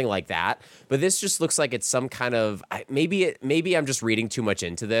was something like that, but this just looks like it's some kind of maybe I'm just reading too much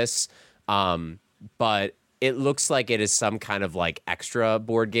into this, but it looks like it is some kind of like extra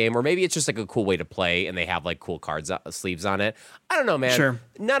board game, or maybe it's just like a cool way to play and they have like cool cards sleeves on it. I don't know, man. Sure.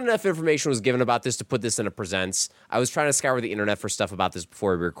 Not enough information was given about this to put this in a presents. I was trying to scour the internet for stuff about this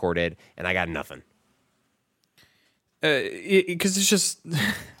before we recorded, and I got nothing. Because it's just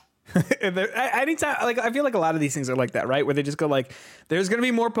anytime, like, I feel like a lot of these things are like that, right? Where they just go like, "There's gonna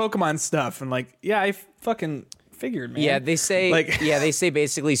be more Pokemon stuff," and like, yeah, I fucking figured, man. Yeah, they say like,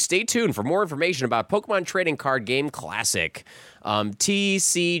 basically, stay tuned for more information about Pokemon Trading Card Game Classic.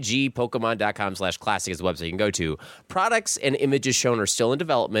 TCGPokemon.com/classic is the website you can go to. Products and images shown are still in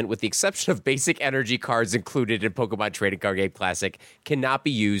development, with the exception of basic energy cards included in Pokemon Trading Card Game Classic cannot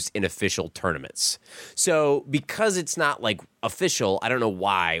be used in official tournaments. So because it's not like official, I don't know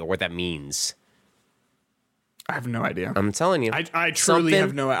why or what that means. I have no idea. I'm telling you. I truly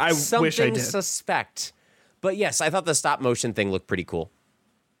have no idea. I wish I did. Suspect. But yes, I thought the stop motion thing looked pretty cool.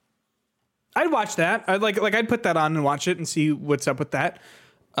 I'd watch that. I'd put that on and watch it and see what's up with that.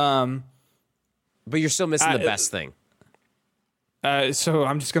 But you're still missing the best thing. So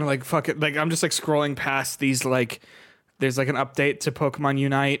I'm just gonna like fuck it. Like I'm just like scrolling past these. Like there's like an update to Pokemon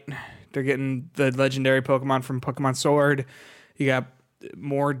Unite. They're getting the legendary Pokemon from Pokemon Sword. You got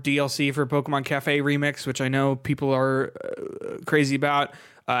more DLC for Pokemon Cafe Remix, which I know people are crazy about.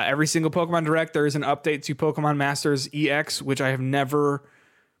 Every single Pokemon Direct, there is an update to Pokemon Masters EX, which I have never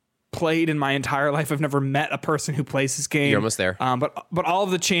played in my entire life. I've never met a person who plays this game. You're almost there. But all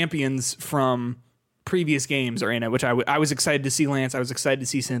of the champions from previous games are in it, which I was excited to see Lance. I was excited to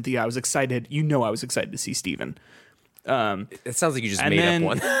see Cynthia. I was excited. I was excited to see Steven. It sounds like you just made up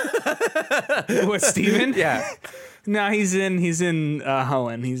one. What, Steven? Yeah. No, he's in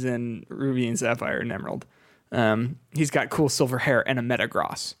Hoenn. He's in Ruby and Sapphire and Emerald. He's got cool silver hair and a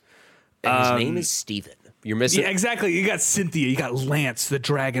Metagross. And his name is Steven. You're missing. Yeah, exactly. You got Cynthia. You got Lance, the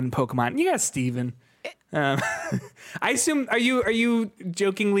dragon Pokemon. You got Steven. I assume. Are you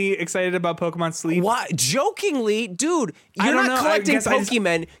jokingly excited about Pokemon Sleep? What? Jokingly, dude? You're not collecting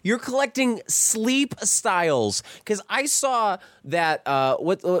Pokemon. You're collecting sleep styles. Because I saw that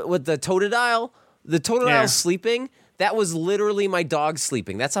with the Totodile, sleeping. That was literally my dog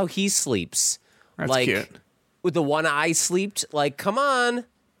sleeping. That's how he sleeps. That's like, cute. With the one eye sleeped. Like, come on.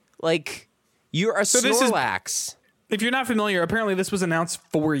 Like, you're a Snorlax. If you're not familiar, apparently this was announced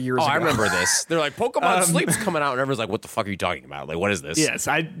 4 years ago. I remember this. They're like, Pokemon Sleep's coming out, and everyone's like, what the fuck are you talking about? Like, what is this? Yes,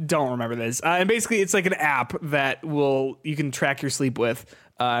 I don't remember this. And basically, it's like an app that you can track your sleep with,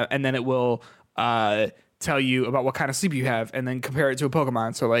 and then it will tell you about what kind of sleep you have, and then compare it to a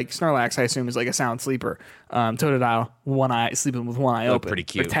Pokemon. So, like, Snorlax, I assume, is like a sound sleeper. Totodile, sleeping with one eye open. Pretty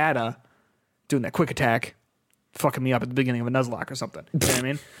cute. Rattata, doing that quick attack, fucking me up at the beginning of a Nuzlocke or something. You know what I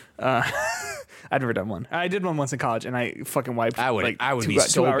mean? I'd never done one. I did one once in college, and I fucking wiped. I would be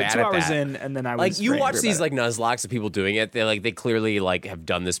so bad at 2 hours that. in, and then I was like, you watch these like Nuzlocks of people doing it. They clearly like have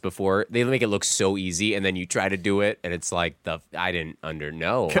done this before. They make it look so easy, and then you try to do it, and it's like I didn't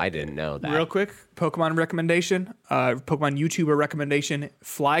know that. Real quick, Pokemon recommendation, Pokemon YouTuber recommendation,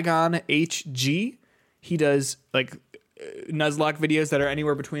 Flygon HG. He does like Nuzlocke videos that are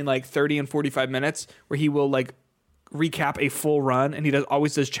anywhere between like 30 and 45 minutes, where he will like recap a full run, and he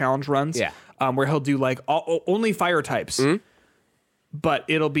always does challenge runs. Yeah. Where he'll do like only fire types, but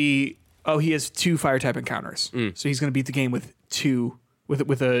it'll be he has 2 fire type encounters, so he's gonna beat the game with 2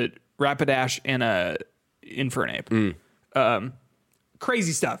 with a Rapidash and a Infernape.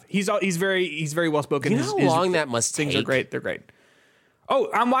 Crazy stuff. He's very well spoken. You know how long that must take? Things are great. They're great.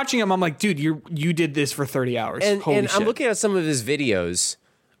 Oh, I'm watching him. I'm like, dude, you did this for 30 hours. And Holy shit. I'm looking at some of his videos,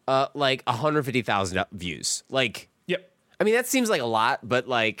 like 150,000 views. Like, yep. I mean, that seems like a lot, but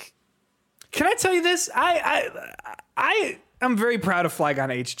like, can I tell you this? I am very proud of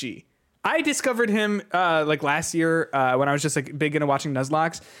Flygon HG. I discovered him like last year when I was just like big into watching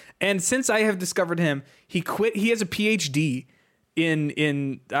Nuzlocks, and since I have discovered him, he quit. He has a PhD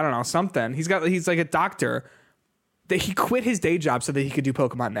in I don't know something. He's like a doctor. That he quit his day job so that he could do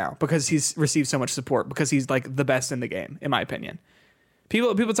Pokemon now because he's received so much support because he's like the best in the game, in my opinion.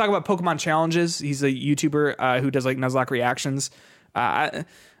 People talk about Pokemon challenges. He's a YouTuber who does like Nuzlocke reactions. I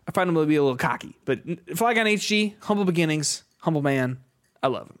find him to be a little cocky, but Flygon HG, humble beginnings, humble man. I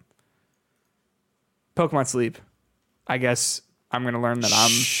love him. Pokemon Sleep. I guess I'm gonna learn that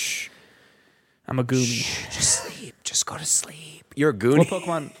I'm a Goomy. Just sleep. Just go to sleep. You're a Goonie. What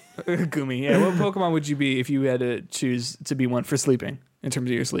Pokemon? Goomy. Yeah. What Pokemon would you be if you had to choose to be one for sleeping in terms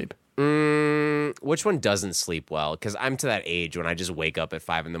of your sleep? Which one doesn't sleep well? Because I'm to that age when I just wake up at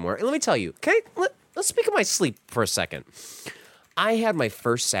 5 a.m. Let me tell you. Okay, let's speak of my sleep for a second. I had my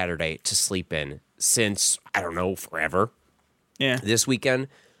first Saturday to sleep in since, I don't know, forever. Yeah. This weekend,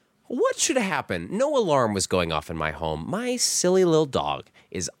 What should happen? No alarm was going off in my home. My silly little dog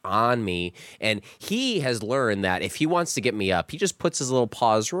is on me, and he has learned that if he wants to get me up, he just puts his little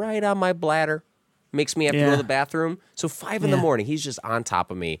paws right on my bladder, makes me have to go to the bathroom. So 5 in the morning, he's just on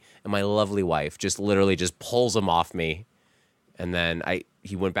top of me, and my lovely wife just literally just pulls him off me, and then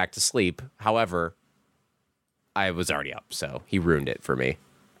he went back to sleep. However, I was already up, so he ruined it for me.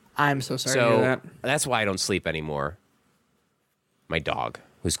 I'm so sorry to hear that. That's why I don't sleep anymore. My dog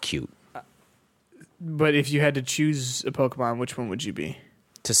was cute. But if you had to choose a Pokemon, which one would you be?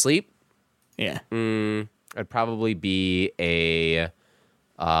 To sleep? Yeah. I'd probably be a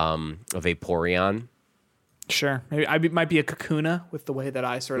Vaporeon. Sure. Maybe might be a Kakuna with the way that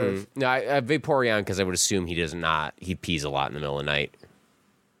I sort of... No, I Vaporeon because I would assume he pees a lot in the middle of the night.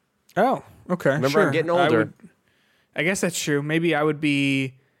 Oh, okay. Remember, I'm getting older. I guess that's true. Maybe I would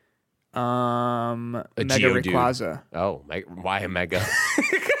be Mega Geodude. Rayquaza. Oh, why a Mega?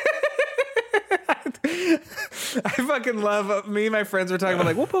 I fucking love. Me and my friends were talking about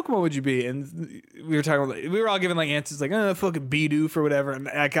like, what Pokemon would you be? And we were talking about, like, we were all giving like answers like, fucking Bidoof or whatever. And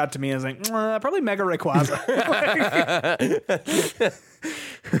that got to me, I was like, probably Mega Rayquaza.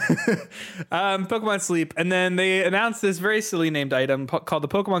 Pokemon Sleep, and then they announced this very silly named item called the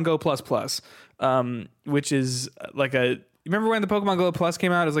Pokemon Go Plus Plus, which is like a. Remember when the Pokemon Go Plus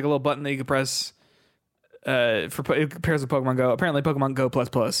came out? It was like a little button that you could press. It pairs with Pokemon Go. Apparently, Pokemon Go Plus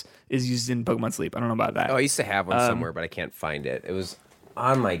Plus is used in Pokemon Sleep. I don't know about that. Oh, I used to have one somewhere, but I can't find it. It was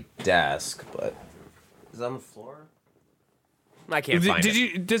on my desk, but is it on the floor? I can't find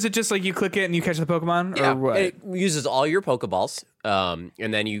it. Does it just like you click it and you catch the Pokemon, Yeah, or what? it uses all your Pokeballs, and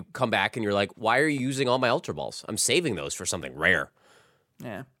then you come back and you're like, "Why are you using all my Ultra Balls? I'm saving those for something rare."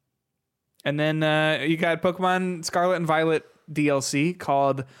 Yeah. And then you got Pokemon Scarlet and Violet DLC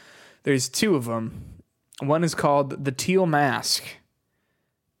called. There's 2 of them. One is called the Teal Mask,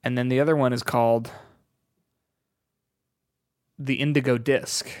 and then the other one is called the Indigo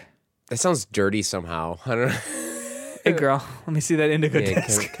Disc. That sounds dirty somehow. I don't know. Hey, girl, let me see that Indigo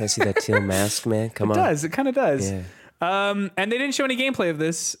Disc. Can I see that teal mask, man? Come on. It does. It kind of does. Yeah. And they didn't show any gameplay of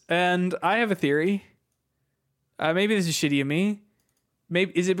this, and I have a theory. Maybe this is shitty of me.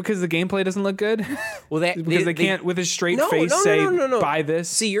 Maybe is it because the gameplay doesn't look good? Well, because they can't with a straight face say buy this.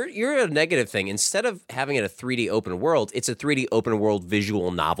 See, you're a negative thing. Instead of having it a 3D open world, it's a 3D open world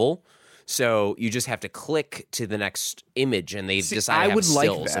visual novel. So you just have to click to the next image, and they've decided to have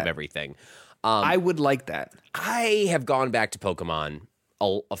stills of everything. I would like that. I have gone back to Pokemon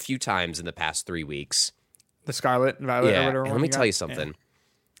a few times in the past 3 weeks. The Scarlet and Violet. Yeah, or whatever and let me tell you something. Yeah.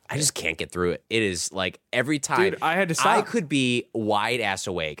 I just can't get through it. It is like every time. Dude, I had to stop. I could be wide ass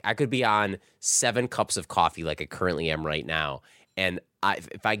awake. I could be on 7 cups of coffee like I currently am right now. And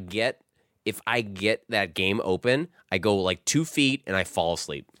if I get that game open, I go like 2 feet and I fall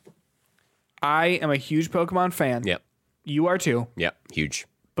asleep. I am a huge Pokemon fan. Yep. You are too. Yep. Huge.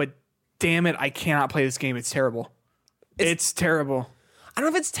 But damn it, I cannot play this game. It's terrible. It's terrible. I don't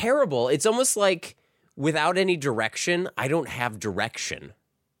know if it's terrible. It's almost like without any direction, I don't have direction.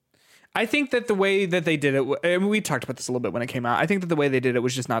 I think that the way that they did it, and we talked about this a little bit when it came out, I think that the way they did it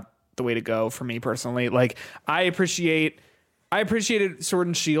was just not the way to go for me personally. Like, I appreciated Sword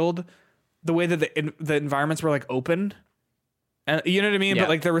and Shield, the way that the environments were like open, and you know what I mean. Yeah. But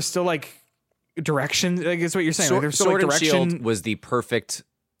like there was still like direction. I guess what you're saying. Like, there's still Sword like direction. and Shield was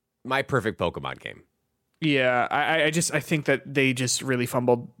my perfect Pokemon game. Yeah, I think that they just really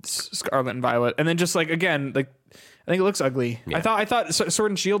fumbled Scarlet and Violet, and then just like again, like I think it looks ugly. Yeah. I thought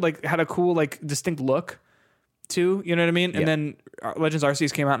Sword and Shield like had a cool like distinct look too. You know what I mean? Yeah. And then Legends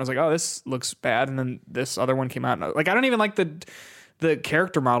Arceus came out, and I was like, oh, this looks bad. And then this other one came out, and like I don't even like the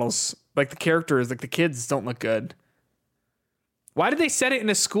character models, like the characters, like the kids don't look good. Why did they set it in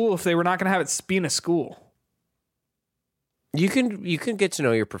a school if they were not going to have it be in a school? You can get to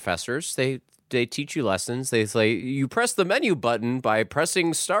know your professors. They teach you lessons. They say you press the menu button by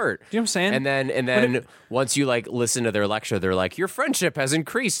pressing start. You know what I'm saying? And then once you like listen to their lecture, they're like, your friendship has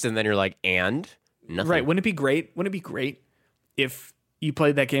increased. And then you're like, and nothing. Right? Wouldn't it be great? Wouldn't it be great if you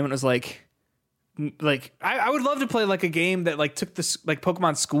played that game and it was like I would love to play like a game that like took this like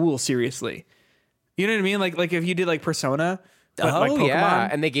Pokemon School seriously. You know what I mean? Like if you did like Persona. Like Pokemon. Yeah,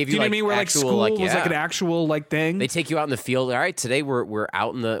 and they gave you, do you know like, what I mean? Where actual, like school like, was like an actual like thing. They take you out in the field. All right, today we're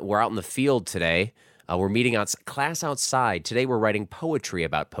out in the field today. We're meeting out class outside. Today we're writing poetry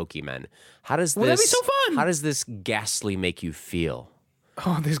about Pokemon. How does this? That'd be so fun. How does this ghastly make you feel?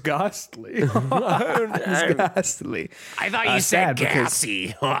 Oh, this ghastly. This ghastly. I thought you said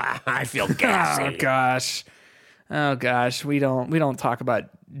gassy. I feel gassy. Oh gosh. We don't talk about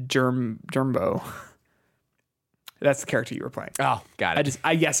Germbo. That's the character you were playing. Oh, got it.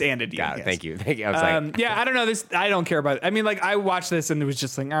 I yes-anded you. Got it. Yes. Thank you. I was like, Yeah, I don't know this. I don't care about it. I mean, like I watched this and it was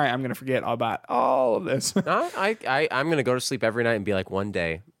just like, all right, I'm gonna forget all about all of this. I'm gonna go to sleep every night and be like, one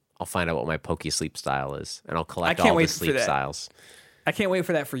day I'll find out what my pokey sleep style is, and I'll collect all the sleep styles. I can't wait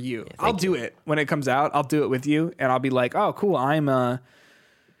for that for you. I'll do it when it comes out. I'll do it with you, and I'll be like, oh, cool. I'm Mega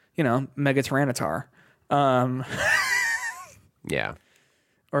Tyranitar. Yeah.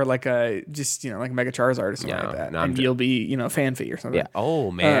 Or like a just like Mega Charizard or something like that, and you'll be Fanfi or something. Yeah.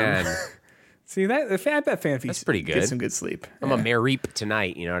 Oh man. See that? I bet Fanfi. That's pretty good. Get some good sleep. I'm a Mareep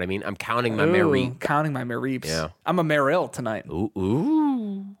tonight. You know what I mean? I'm counting my Mareep. Counting my Mareeps. Yeah. I'm a Marill tonight.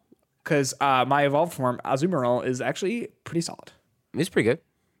 Ooh. Because my evolved form Azumarill is actually pretty solid. It's pretty good.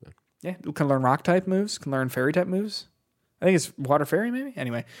 Yeah, can learn rock type moves. Can learn fairy type moves. I think it's water fairy maybe.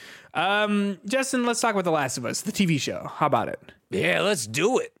 Anyway, Justin, let's talk about The Last of Us, the TV show. How about it? Yeah, let's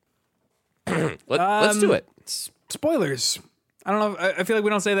do it. Let's do it. Spoilers. I don't know. I feel like we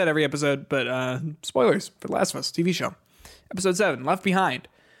don't say that every episode, but spoilers for The Last of Us TV show, episode 7, Left Behind.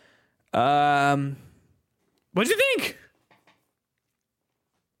 What'd you think?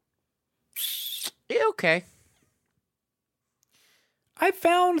 Yeah, okay. I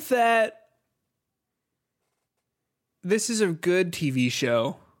found that this is a good TV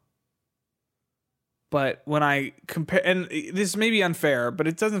show. But when I compare, and this may be unfair, but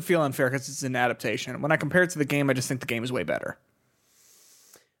it doesn't feel unfair because it's an adaptation. When I compare it to the game, I just think the game is way better.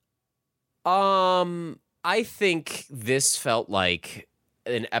 I think this felt like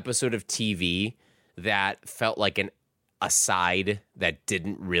an episode of TV that felt like an aside that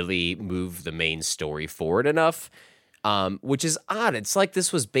didn't really move the main story forward enough, which is odd. It's like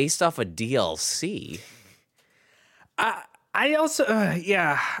this was based off a DLC. I also,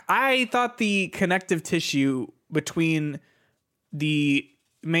 I thought the connective tissue between the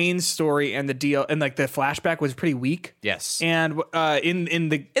main story and the deal and like the flashback was pretty weak. Yes, and in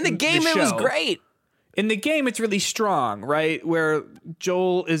the game it was great. In the game, it's really strong, right? Where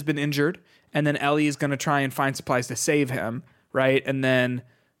Joel has been injured, and then Ellie is going to try and find supplies to save him, right? And then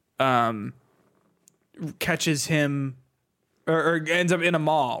catches him or ends up in a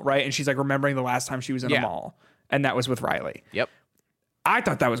mall, right? And she's like remembering the last time she was in a mall. And that was with Riley. Yep. I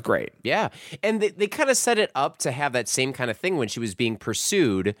thought that was great. Yeah. And they kind of set it up to have that same kind of thing when she was being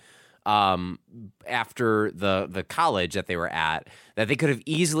pursued after the college that they were at, that they could have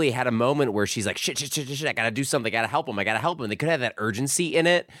easily had a moment where she's like, shit, I got to do something. I got to help him. They could have that urgency in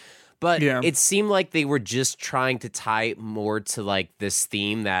it. But it seemed like they were just trying to tie more to like this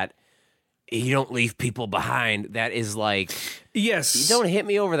theme that you don't leave people behind. That is like, yes, you don't hit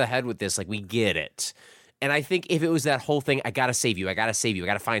me over the head with this. Like, we get it. And I think if it was that whole thing, I gotta save you, I gotta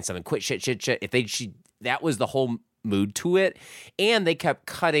find something, quit shit. If that was the whole mood to it, and they kept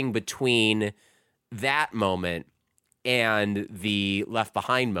cutting between that moment and the Left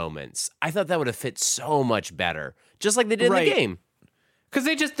Behind moments, I thought that would have fit so much better, just like they did in the game. Because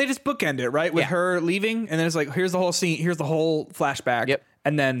they just bookend it, right, with her leaving, and then it's like, here's the whole scene, here's the whole flashback,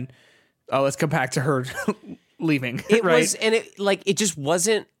 and then let's come back to her leaving. It was, and it just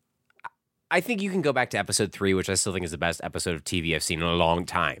wasn't. I think you can go back to episode 3, which I still think is the best episode of TV I've seen in a long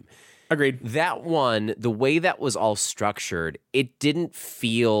time. Agreed. That one, the way that was all structured, it didn't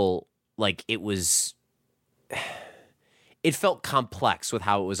feel like it was... It felt complex with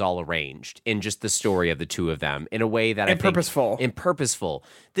how it was all arranged in just the story of the two of them in a way that purposeful. And purposeful.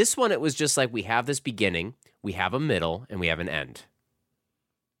 This one, it was just like, we have this beginning, we have a middle, and we have an end.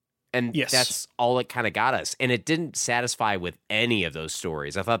 And that's all it kind of got us. And it didn't satisfy with any of those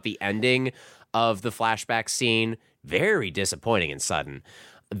stories. I thought the ending of the flashback scene, very disappointing and sudden.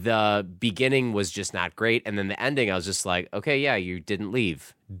 The beginning was just not great. And then the ending, I was just like, okay, yeah, you didn't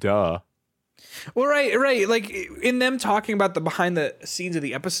leave. Duh. Well, right. Like in them talking about the behind the scenes of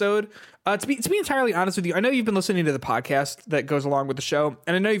the episode, to be entirely honest with you, I know you've been listening to the podcast that goes along with the show,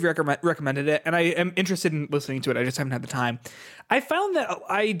 and I know you've recommended it, and I am interested in listening to it. I just haven't had the time. I found that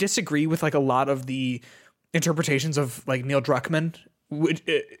I disagree with like a lot of the interpretations of like Neil Druckmann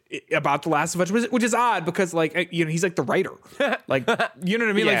about The Last of Us, which is odd because like he's like the writer, like you know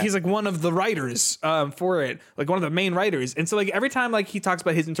what I mean, like he's like one of the writers for it, like one of the main writers, and so like every time like he talks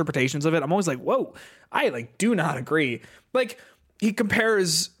about his interpretations of it, I'm always like, whoa, I like do not agree. Like he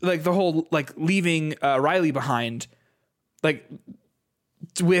compares like the whole like leaving Riley behind, like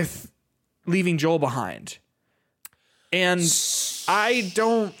with leaving Joel behind, and I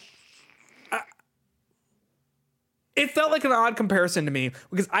don't. It felt like an odd comparison to me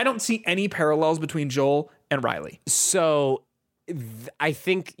because I don't see any parallels between Joel and Riley. So I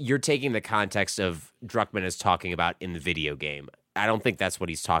think you're taking the context of Druckmann is talking about in the video game. I don't think that's what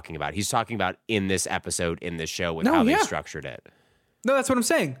he's talking about. He's talking about in this episode, in this show, with how they structured it. No, that's what I'm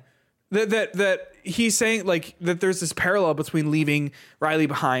saying. That he's saying like that there's this parallel between leaving Riley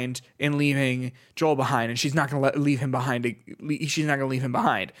behind and leaving Joel behind, and she's not going to leave him behind. She's not going to leave him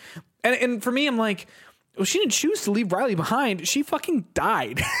behind. And for me, I'm like, well, she didn't choose to leave Riley behind. She fucking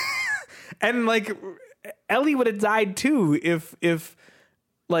died. And like Ellie would have died too if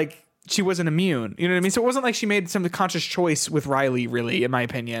like she wasn't immune. You know what I mean? So it wasn't like she made some conscious choice with Riley, really, in my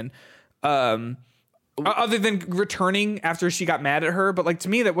opinion. Other than returning after she got mad at her. But like, to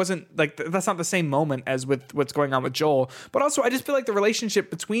me, that wasn't like, that's not the same moment as with what's going on with Joel. But also I just feel like the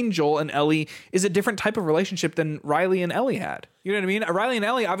relationship between Joel and Ellie is a different type of relationship than Riley and Ellie had. You know what I mean? Riley and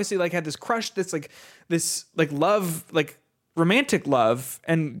Ellie obviously like had this crush, this love, like romantic love,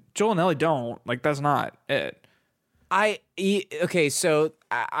 and Joel and Ellie don't. Like, that's not it. Okay, so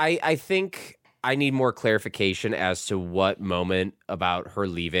I think I need more clarification as to what moment about her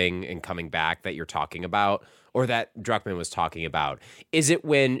leaving and coming back that you're talking about, or that Druckmann was talking about. Is it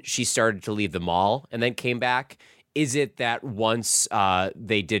when she started to leave the mall and then came back? Is it that once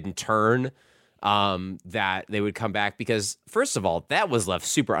they didn't turn, that they would come back? Because first of all, that was left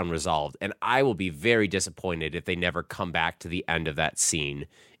super unresolved, and I will be very disappointed if they never come back to the end of that scene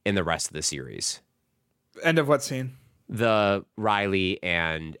in the rest of the series. End of what scene? The Riley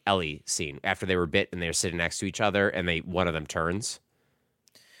and Ellie scene after they were bit and they're sitting next to each other and one of them turns.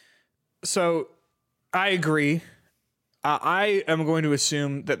 So I agree. I am going to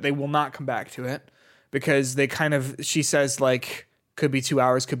assume that they will not come back to it because she says like, could be 2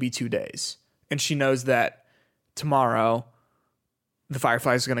 hours, could be 2 days. And she knows that tomorrow the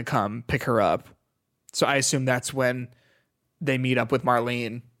Fireflies is going to come pick her up. So I assume that's when they meet up with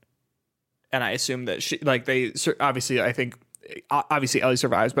Marlene. And I assume that obviously Ellie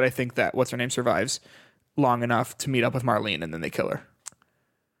survives, but I think that what's her name survives long enough to meet up with Marlene, and then they kill her.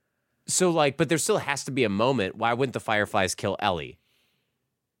 So like, but there still has to be a moment. Why wouldn't the Fireflies kill Ellie?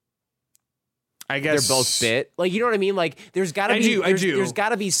 I guess they're both bit. Like, you know what I mean? Like, there's got to be there's got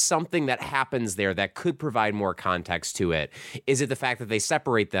to be something that happens there that could provide more context to it. Is it the fact that they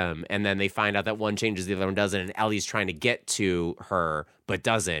separate them and then they find out that one changes, the other one doesn't, and Ellie's trying to get to her but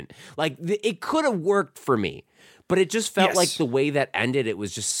doesn't? Like, it could have worked for me, but it just felt like the way that ended, it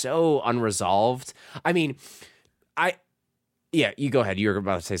was just so unresolved. I mean, you go ahead. You were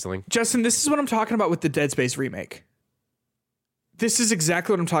about to say something, Justin. This is what I'm talking about with the Dead Space remake. This is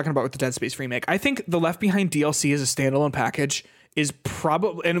exactly what I'm talking about with the Dead Space remake. I think the Left Behind DLC as a standalone package is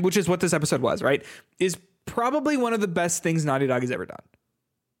probably, and which is what this episode was, right? Is probably one of the best things Naughty Dog has ever done.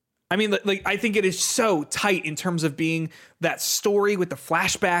 I mean, like, I think it is so tight in terms of being that story with the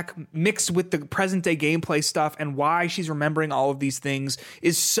flashback mixed with the present day gameplay stuff, and why she's remembering all of these things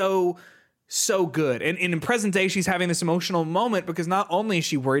is so good. And in present day, she's having this emotional moment because not only is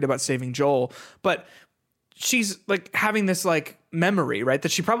she worried about saving Joel, but she's like having this like memory, right,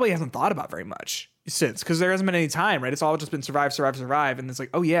 that she probably hasn't thought about very much since, because there hasn't been any time, right? It's all just been survive, and it's like,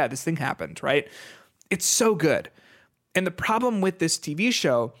 oh yeah, this thing happened, right? It's so good. And the problem with this TV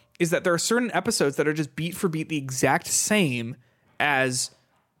show is that there are certain episodes that are just beat for beat the exact same as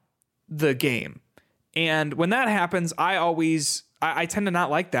the game. And when that happens, I tend to not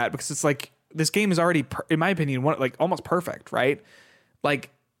like that, because it's like, this game is already, in my opinion, like almost perfect, right?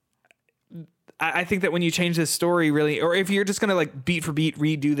 Like, I think that when you change this story really, or if you're just going to like beat for beat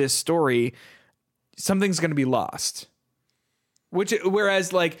redo this story, something's going to be lost.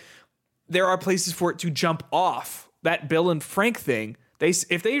 Whereas like there are places for it to jump off. That Bill and Frank thing,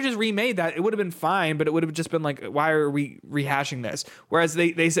 if they just remade that, it would have been fine, but it would have just been like, why are we rehashing this? Whereas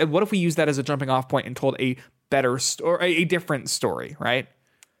they said, what if we use that as a jumping off point and told a better or a different story, right?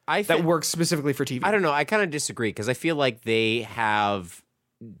 That works specifically for TV. I don't know. I kind of disagree, because I feel like they have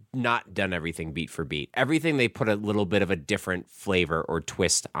not done everything beat for beat. Everything they put a little bit of a different flavor or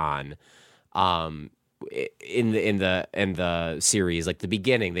twist on. In the series, like the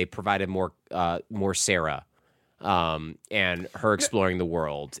beginning, they provided more Sarah, and her exploring the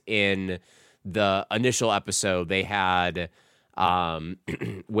world. In the initial episode, they had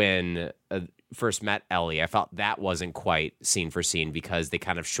when first met Ellie. I felt that wasn't quite scene for scene, because they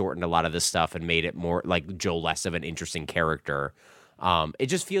kind of shortened a lot of this stuff and made it more like Joel less of an interesting character. It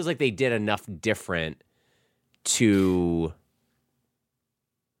just feels like they did enough different to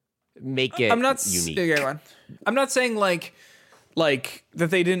make it unique. I'm not saying like that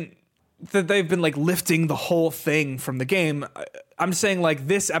they've been like lifting the whole thing from the game. I'm saying like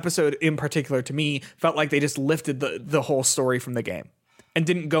this episode in particular to me felt like they just lifted the whole story from the game and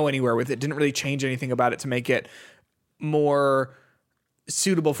didn't go anywhere with it. Didn't really change anything about it to make it more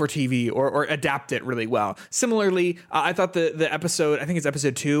suitable for TV or adapt it really well. Similarly, I thought the episode, I think it's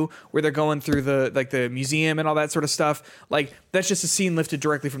episode 2, where they're going through the museum and all that sort of stuff. Like, that's just a scene lifted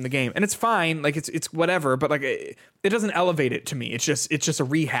directly from the game, and it's fine. Like, it's whatever, but like it doesn't elevate it to me. It's just a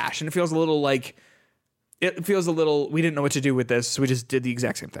rehash, and it feels a little like. It feels a little, we didn't know what to do with this, so we just did the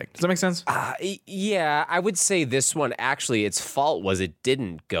exact same thing. Does that make sense? Yeah, I would say this one, actually, its fault was it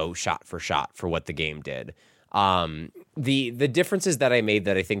didn't go shot for what the game did. The differences that I made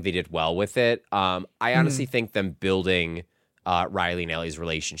that I think they did well with it, I honestly think them building Riley and Ellie's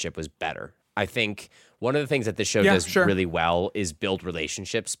relationship was better. I think one of the things that the show does really well is build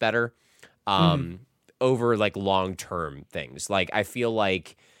relationships better over like long-term things. Like, I feel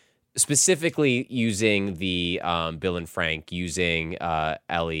like specifically using the Bill and Frank, using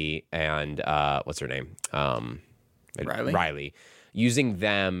Ellie and what's her name? Riley. Using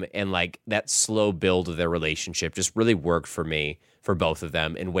them and like that slow build of their relationship just really worked for me, for both of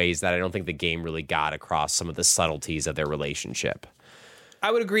them, in ways that I don't think the game really got across some of the subtleties of their relationship. I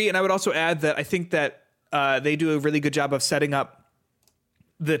would agree, and I would also add that I think that they do a really good job of setting up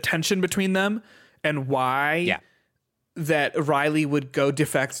the tension between them and why that Riley would go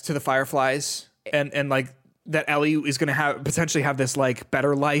defect to the Fireflies, and like that Ellie is going to potentially have this like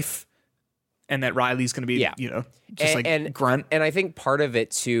better life, and that Riley's going to be grunt. And I think part of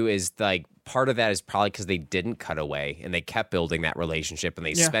it too is like part of that is probably because they didn't cut away and they kept building that relationship and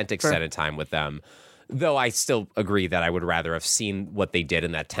they spent extended time with them. Though I still agree that I would rather have seen what they did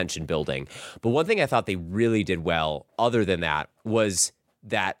in that tension building. But one thing I thought they really did well, other than that, was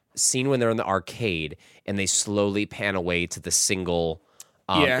that scene when they're in the arcade and they slowly pan away to the single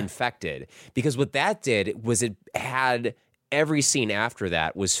infected. Because what that did was it had every scene after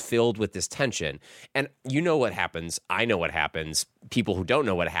that was filled with this tension. And you know what happens. I know what happens. People who don't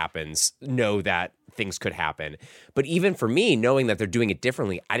know what happens know that things could happen. But even for me, knowing that they're doing it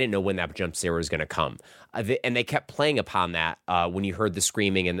differently, I didn't know when that jump scare was going to come. And they kept playing upon that when you heard the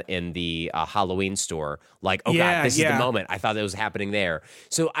screaming in the Halloween store. Like, oh, God, this is the moment. I thought that was happening there.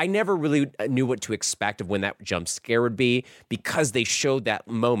 So I never really knew what to expect of when that jump scare would be, because they showed that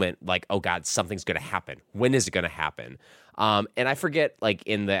moment like, oh, God, something's going to happen. When is it going to happen? And I forget, like,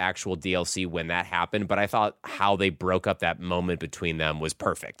 in the actual DLC when that happened, but I thought how they broke up that moment between them was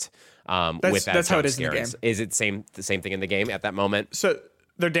perfect. That's how it is in the game. Is it the same thing in the game at that moment? So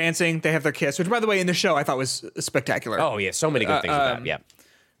they're dancing, they have their kiss, which, by the way, in the show I thought was spectacular. Oh yeah, so many good things with that.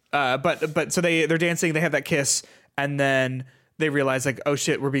 Yeah. But so they're dancing, they have that kiss, and then they realize like, oh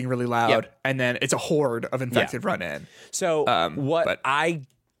shit, we're being really loud, and then it's a horde of infected run in. So I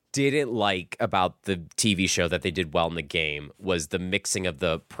didn't like about the TV show that they did well in the game was the mixing of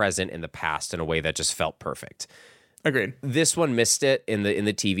the present and the past in a way that just felt perfect. Agreed. This one missed it in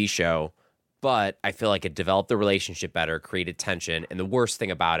the TV show, but I feel like it developed the relationship better, created tension, and the worst thing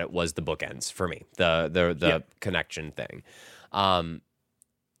about it was the bookends for me, the connection thing.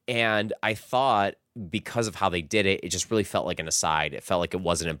 And I thought because of how they did it, it just really felt like an aside. It felt like it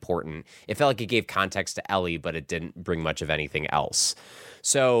wasn't important. It felt like it gave context to Ellie, but it didn't bring much of anything else.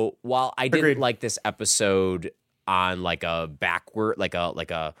 So while I didn't like this episode on like a backward, like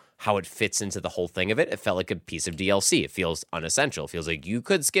a how it fits into the whole thing of it, it felt like a piece of DLC. It feels unessential. It feels like you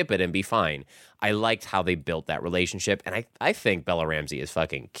could skip it and be fine. I liked how they built that relationship, and I think Bella Ramsey is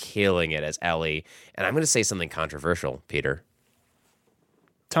fucking killing it as Ellie. And I'm going to say something controversial, Peter.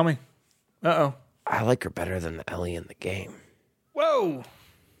 Tell me. Uh-oh. I like her better than the Ellie in the game. Whoa.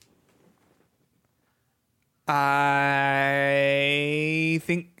 I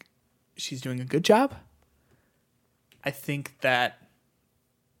think she's doing a good job. I think that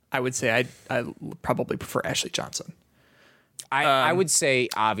I would say I probably prefer Ashley Johnson. I would say,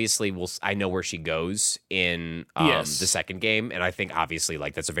 obviously, I know where she goes in the second game, and I think, obviously,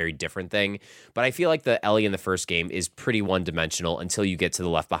 like that's a very different thing. But I feel like the Ellie in the first game is pretty one-dimensional until you get to the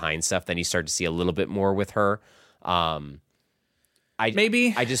Left Behind stuff. Then you start to see a little bit more with her. I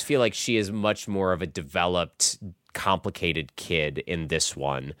just feel like she is much more of a developed, complicated kid in this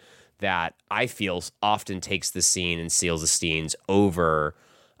one that I feel often takes the scene and seals the scenes over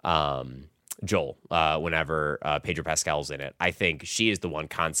Joel whenever Pedro Pascal's in it. I think she is the one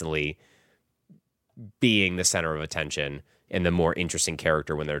constantly being the center of attention and the more interesting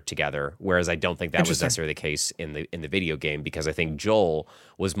character when they're together, whereas I don't think that was necessarily the case in the video game, because I think Joel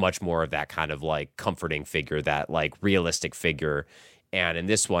was much more of that kind of like comforting figure, that like realistic figure. And in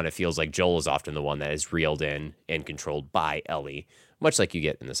this one, it feels like Joel is often the one that is reeled in and controlled by Ellie, much like you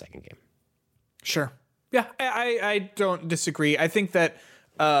get in the second game. Sure. Yeah, I don't disagree. I think that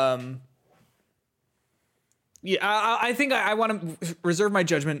Yeah, I think I want to reserve my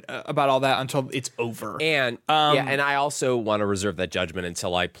judgment about all that until it's over. And and I also want to reserve that judgment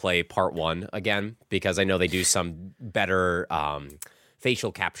until I play part 1 again, because I know they do some better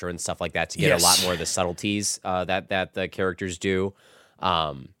facial capture and stuff like that to get a lot more of the subtleties that the characters do.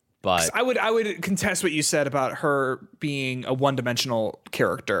 But I would contest what you said about her being a one-dimensional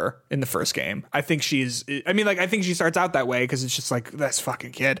character in the first game. I think she's. I mean, like, I think she starts out that way because it's just like, this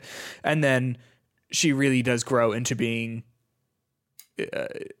fucking kid, and then she really does grow into being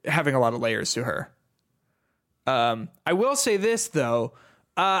having a lot of layers to her. I will say this though,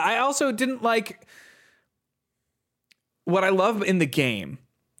 I also didn't like what I love in the game.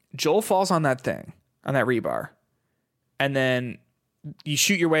 Joel falls on that thing, on that rebar, and then you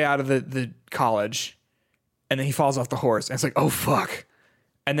shoot your way out of the college, and then he falls off the horse, and it's like, oh fuck,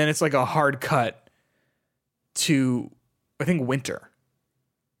 and then it's like a hard cut to, I think, winter.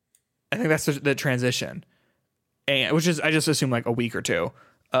 I think that's the transition, and which is, I just assume, like a week or two.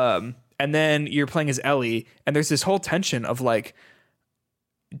 And then you're playing as Ellie, and there's this whole tension of like,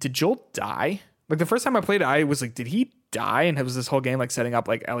 did Joel die? Like the first time I played it, I was like, did he die? And it was this whole game like setting up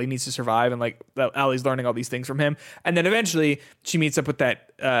like Ellie needs to survive, and like Ellie's learning all these things from him. And then eventually she meets up with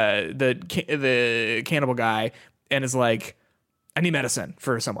that the cannibal guy, and is like, I need medicine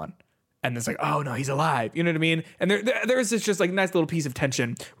for someone. And it's like, oh no, he's alive. You know what I mean? And there's this just like nice little piece of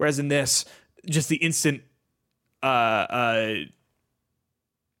tension. Whereas in this, just the instant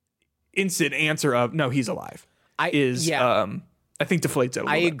answer of no, he's alive I think deflates it a little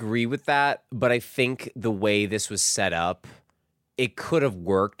bit. I agree with that, but I think the way this was set up, it could have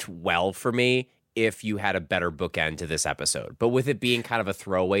worked well for me if you had a better bookend to this episode. But with it being kind of a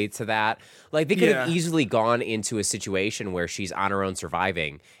throwaway to that, like they could have easily gone into a situation where she's on her own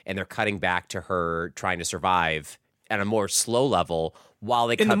surviving, and they're cutting back to her trying to survive at a more slow level while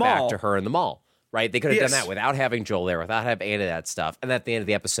they cut back to her in the mall. Right? They could have done that without having Joel there, without having any of that stuff. And at the end of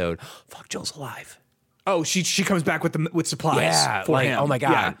the episode, fuck, Joel's alive. Oh, she comes back with supplies for him. Oh my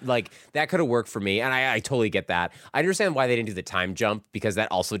god, like that could have worked for me, and I totally get that. I understand why they didn't do the time jump, because that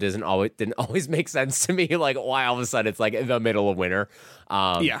also didn't always make sense to me. Like why all of a sudden it's like in the middle of winter.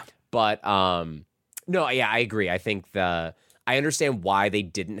 But no, I agree. I think I understand why they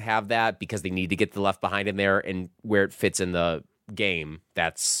didn't have that, because they need to get the Left Behind in there, and where it fits in the game,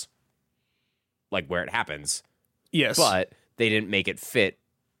 that's like where it happens. Yes, but they didn't make it fit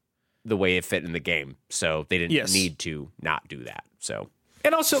the way it fit in the game, so they didn't need to not do that. So,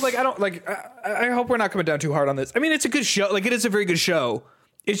 and also, like, I don't like. I hope we're not coming down too hard on this. I mean, it's a good show. Like, it is a very good show.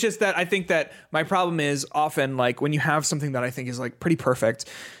 It's just that I think that my problem is often like when you have something that I think is like pretty perfect,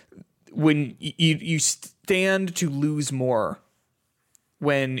 when you stand to lose more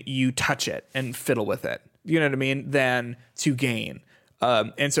when you touch it and fiddle with it. You know what I mean? Than to gain.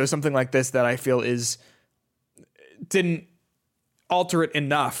 And so something like this that I feel didn't alter it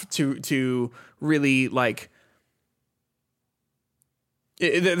enough to really like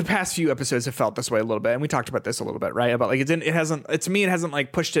the past few episodes have felt this way a little bit, and we talked about this a little bit, right? About like it hasn't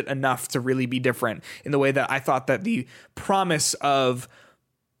like pushed it enough to really be different in the way that I thought that the promise of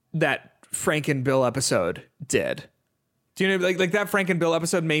that Frank and Bill episode did. Do you know, like that Frank and Bill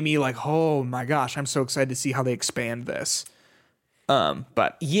episode made me like, oh my gosh, I'm so excited to see how they expand this.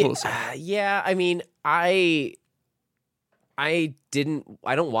 But we'll see. I mean, I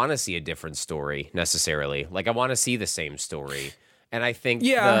don't want to see a different story necessarily. Like I want to see the same story. And I think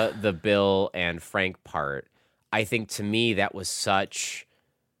the Bill and Frank part, I think to me that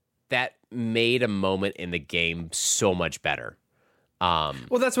made a moment in the game so much better.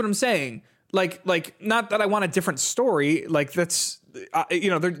 Well, that's what I'm saying. Like not that I want a different story. Like that's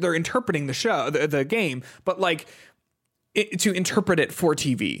they're interpreting the show, the game, but like to interpret it for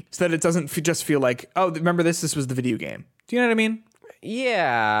TV so that it doesn't just feel like, oh, remember this was the video game. Do you know what I mean?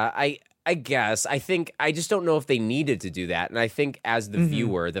 Yeah, I guess. I think I just don't know if they needed to do that. And I think as the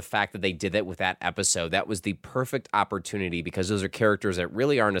viewer, the fact that they did that with that episode, that was the perfect opportunity, because those are characters that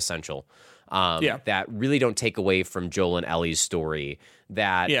really aren't essential. That really don't take away from Joel and Ellie's story,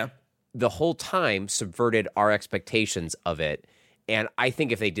 that the whole time subverted our expectations of it. And I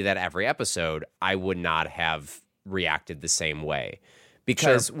think if they did that every episode, I would not have reacted the same way.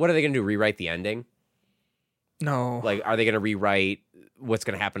 Because what are they going to do? Rewrite the ending? No. Like, are they going to rewrite what's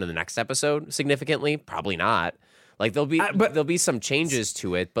going to happen in the next episode significantly? Probably not. Like, there'll be some changes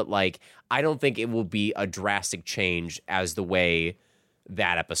to it, but like, I don't think it will be a drastic change as the way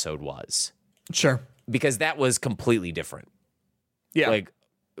that episode was. Sure. Because that was completely different. Yeah. Like,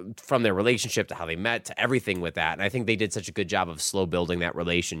 from their relationship to how they met to everything with that. And I think they did such a good job of slow building that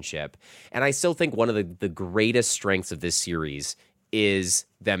relationship. And I still think one of the greatest strengths of this series is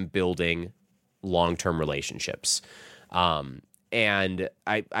them building long-term relationships. And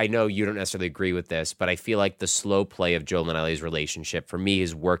I know you don't necessarily agree with this, but I feel like the slow play of Joel and Ellie's relationship for me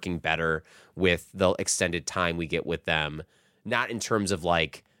is working better with the extended time we get with them. Not in terms of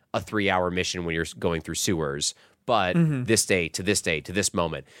like a 3-hour mission when you're going through sewers, but this day to this day to this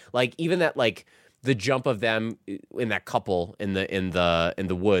moment. Like even that, like the jump of them in that couple in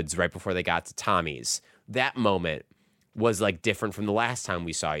the woods right before they got to Tommy's, that moment was like different from the last time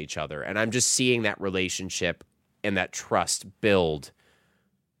we saw each other. And I'm just seeing that relationship and that trust build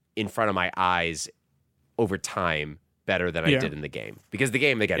in front of my eyes over time better than I did in the game. Because the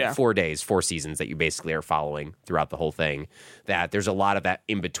game, they got 4 days, 4 seasons that you basically are following throughout the whole thing. That there's a lot of that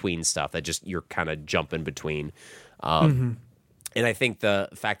in-between stuff that just you're kind of jumping between. And I think the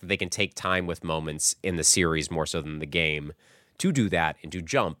fact that they can take time with moments in the series more so than the game to do that and to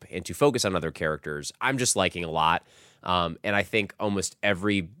jump and to focus on other characters, I'm just liking a lot. And I think almost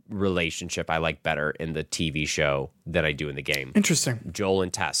every relationship I like better in the TV show than I do in the game. Interesting. Joel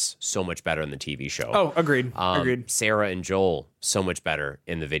and Tess, so much better in the TV show. Oh, agreed. Agreed. Sarah and Joel, so much better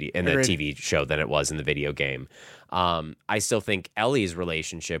in the the TV show than it was in the video game. I still think Ellie's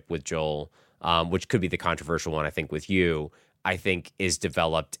relationship with Joel, which could be the controversial one, I think, with you, I think is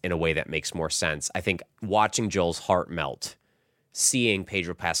developed in a way that makes more sense. I think watching Joel's heart melt, seeing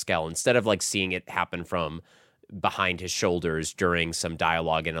Pedro Pascal, instead of like seeing it happen from behind his shoulders during some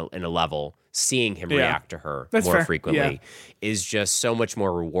dialogue in a level, seeing him react to her more frequently is just so much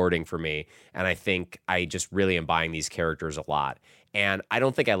more rewarding for me. And I think I just really am buying these characters a lot. And I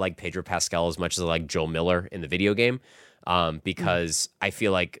don't think I like Pedro Pascal as much as I like Joel Miller in the video game, because I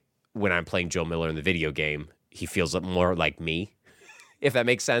feel like when I'm playing Joel Miller in the video game, he feels more like me, if that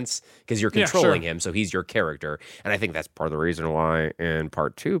makes sense, because you're controlling him, so he's your character. And I think that's part of the reason why in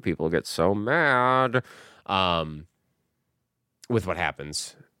part 2 people get so mad with what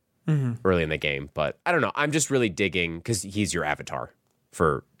happens early in the game. But I don't know. I'm just really digging because he's your avatar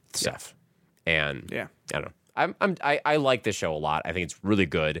for stuff. And I don't know. I like this show a lot. I think it's really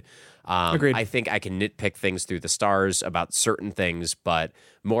good. Agreed. I think I can nitpick things through the stars about certain things, but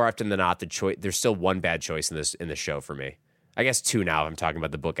more often than not, there's still one bad choice in this show for me. I guess 2 now. I'm talking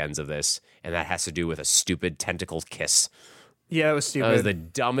about the bookends of this, and that has to do with a stupid tentacled kiss. Yeah, it was stupid. That was the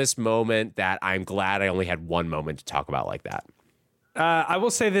dumbest moment that I'm glad I only had one moment to talk about like that. I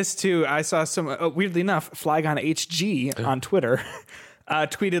will say this too. I saw some, weirdly enough, Flygon HG on Twitter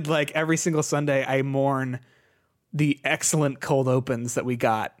tweeted like every single Sunday I mourn the excellent cold opens that we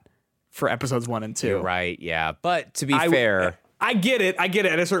got for episodes 1 and 2. You're right, yeah. But to be fair, I get it.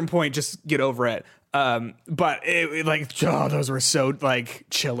 At a certain point, just get over it. But those were so like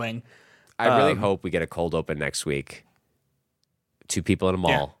chilling. I really hope we get a cold open next week. 2 people in a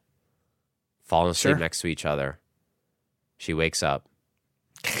mall, falling asleep next to each other. She wakes up.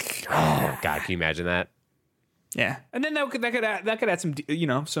 Oh God, can you imagine that? Yeah, and then that could add some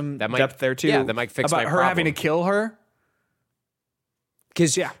some depth there too. Yeah, that might fix about my her problem. having to kill her.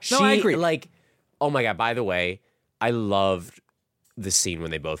 Because I agree. Like, oh my God. By the way, I loved the scene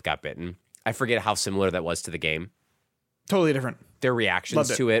when they both got bitten. I forget how similar that was to the game. Totally different. Their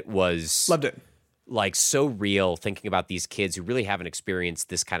reactions to it was loved it. Like so real. Thinking about these kids who really haven't experienced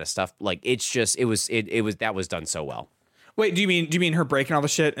this kind of stuff. Like it's just it was that was done so well. Wait, do you mean her breaking all the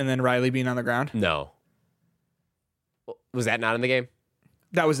shit and then Riley being on the ground? No. Was that not in the game?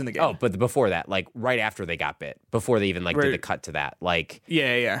 That was in the game. Oh, but before that, like right after they got bit, before they even did the cut to that, like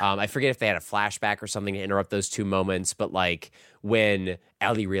I forget if they had a flashback or something to interrupt those 2 moments, but like when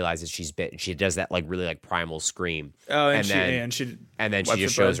Ellie realizes she's bit, she does that like really like primal scream. Oh, and then she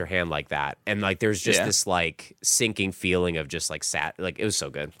just shows her hand like that, and like there's just this like sinking feeling of just like like it was so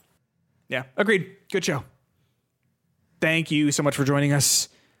good. Yeah, agreed. Good show. Thank you so much for joining us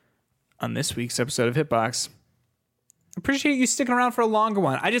on this week's episode of Hitbox. Appreciate you sticking around for a longer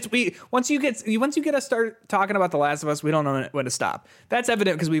one. Once you get us start talking about The Last of Us, we don't know when to stop. That's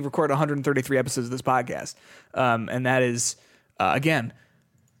evident because we record 133 episodes of this podcast, and that is again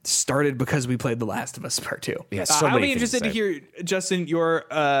started because we played The Last of Us Part 2. Yeah, I'll be interested to hear, Justin, your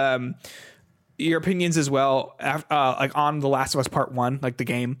opinions as well, like on The Last of Us Part 1, like the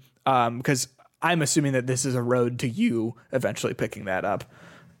game, because I'm assuming that this is a road to you eventually picking that up.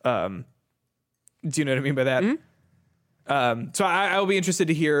 Do you know what I mean by that? Mm-hmm. So I'll be interested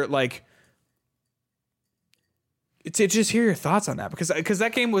to hear to just hear your thoughts on that because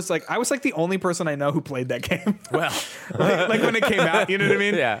that game was like I was like the only person I know who played that game. Well, like when it came out, you know what I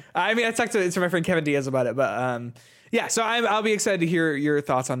mean? Yeah. I mean, I talked to my friend Kevin Diaz about it, but yeah. So I'll be excited to hear your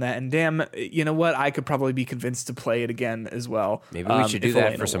thoughts on that. And damn, you know what? I could probably be convinced to play it again as well. Maybe we should do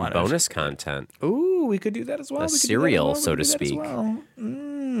that for some bonus content. Ooh, we could do that as well. A serial, so to speak.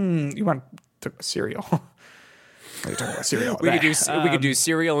 You want talk about cereal. We could do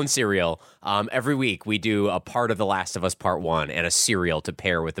cereal and cereal. Every week we do a part of The Last of Us Part 1 and a cereal to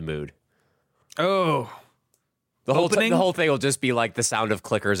pair with the mood. Oh. The whole thing will just be like the sound of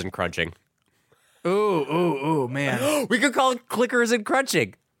clickers and crunching. Oh, man. We could call it clickers and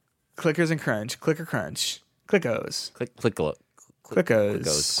crunching. Clickers and crunch. Clicker crunch. Clickos. Clickos.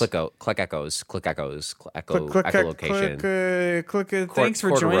 Click echoes. Echolocation. Thanks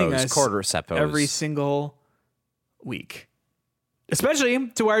for joining us Cordyceps. every single week. Especially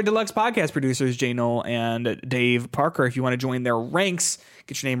to our deluxe podcast producers, Jay Knoll and Dave Parker. If you want to join their ranks,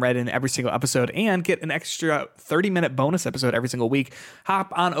 get your name read in every single episode and get an extra 30-minute bonus episode every single week,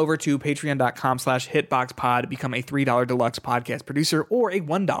 hop on over to patreon.com/hitboxpod, become a $3 deluxe podcast producer or a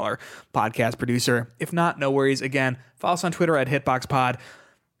 $1 podcast producer. If not, no worries. Again, follow us on Twitter at hitboxpod.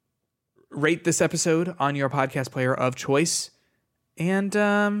 Rate this episode on your podcast player of choice. And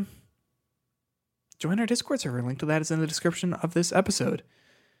join our Discord server. Link to that is in the description of this episode.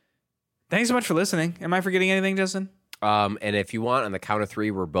 Thanks so much for listening. Am I forgetting anything, Justin? And if you want, on the count of 3,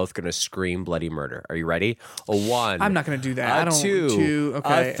 we're both going to scream bloody murder. Are you ready? A 1. I'm not going to do that. I don't 2.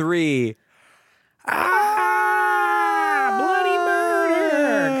 Okay. A 3. Bloody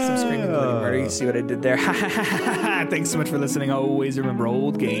murder! 'Cause I'm screaming bloody murder. You see what I did there? Thanks so much for listening. Always remember,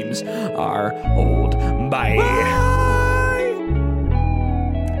 old games are old. Bye.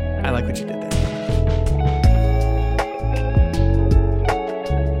 I like what you did there.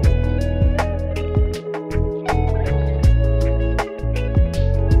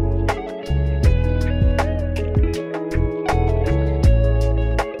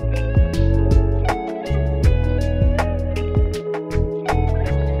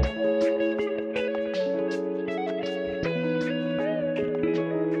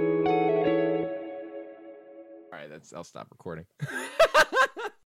 I'll stop recording.